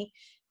Amy,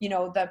 you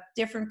know, the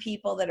different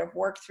people that have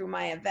worked through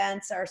my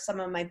events are some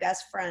of my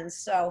best friends.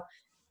 So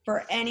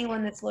for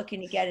anyone that's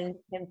looking to get in and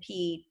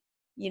compete,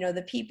 you know,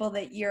 the people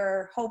that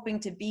you're hoping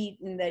to beat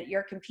and that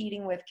you're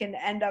competing with can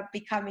end up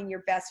becoming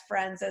your best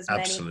friends, as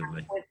many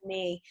with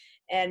me.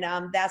 And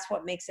that's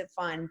what makes it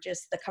fun,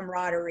 just the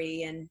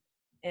camaraderie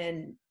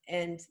and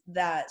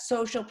the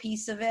social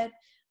piece of it.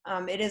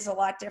 It is a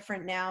lot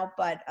different now,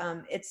 but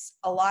it's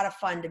a lot of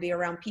fun to be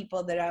around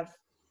people that have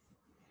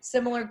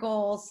similar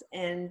goals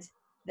and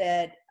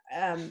that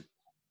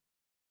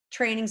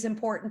training's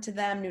important to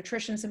them,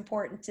 nutrition's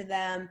important to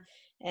them,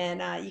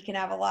 and you can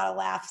have a lot of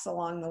laughs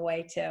along the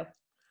way too.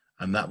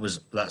 And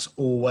that's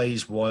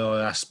always why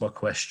I asked my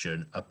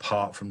question,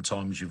 apart from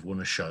times you've won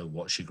a show,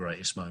 what's your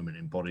greatest moment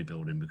in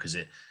bodybuilding? Because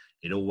it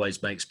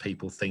always makes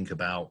people think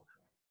about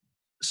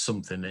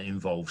something that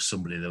involves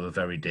somebody that were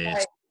very dear.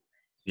 Right.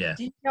 Yeah.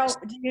 Do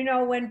you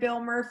know when Bill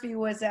Murphy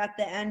was at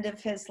the end of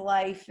his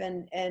life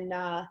and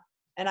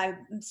I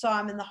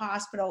saw him in the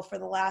hospital for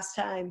the last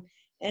time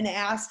and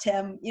asked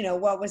him, you know,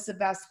 what was the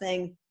best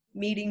thing,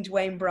 meeting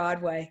Dwayne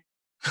Broadway?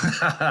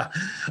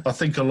 I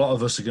think a lot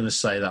of us are going to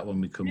say that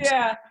when we come to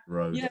the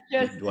road. Yeah,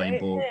 Dwayne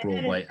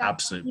Broadway,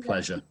 absolute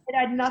pleasure. It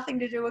had nothing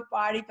to do with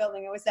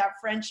bodybuilding. It was that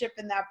friendship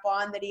and that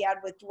bond that he had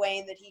with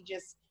Dwayne that he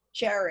just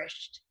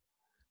cherished.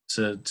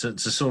 To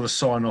sort of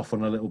sign off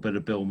on a little bit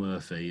of Bill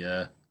Murphy,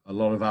 a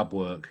lot of ab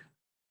work.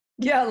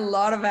 Yeah, a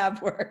lot of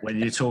ab work. When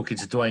you're talking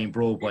to Dwayne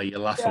Broadway, you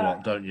laugh a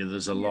lot, don't you?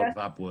 There's a lot of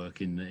ab work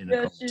in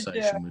a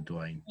conversation with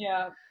Dwayne.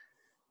 Yeah.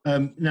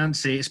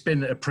 Nancy, it's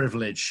been a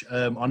privilege.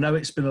 I know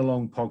it's been a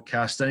long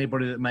podcast.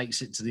 Anybody that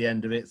makes it to the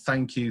end of it,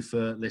 thank you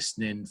for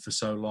listening for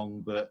so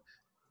long. But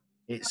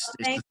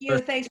thank you.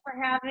 Thanks for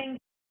having.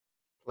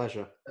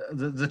 Pleasure.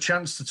 The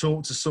chance to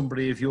talk to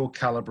somebody of your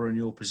caliber and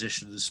your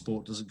position in the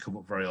sport doesn't come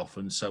up very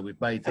often. So we've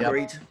made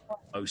the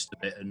most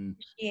of it, and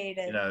you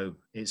know,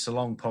 it's a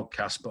long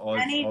podcast. But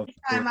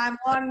anytime I'm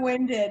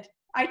long-winded,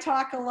 I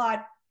talk a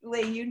lot,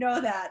 Lee. You know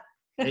that.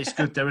 It's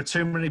good. There are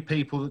too many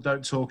people that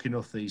don't talk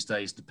enough these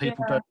days. The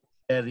people don't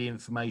share the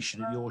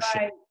information that you're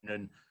sharing,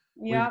 and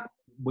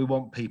we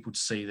want people to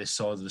see this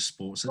side of the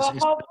sport. So well,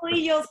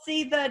 hopefully you'll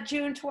see the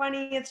June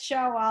 20th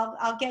show.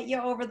 I'll get you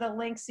over the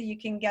link so you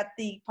can get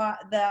the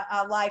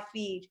live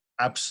feed.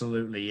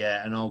 Absolutely,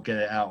 yeah, and I'll get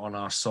it out on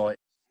our site.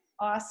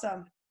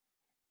 Awesome.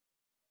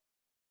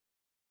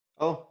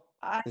 Oh,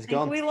 I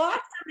think we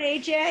lost him,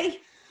 AJ.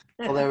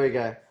 Well, there we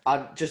go.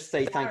 I'd just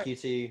say thank you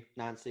to you,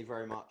 Nancy,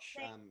 very much.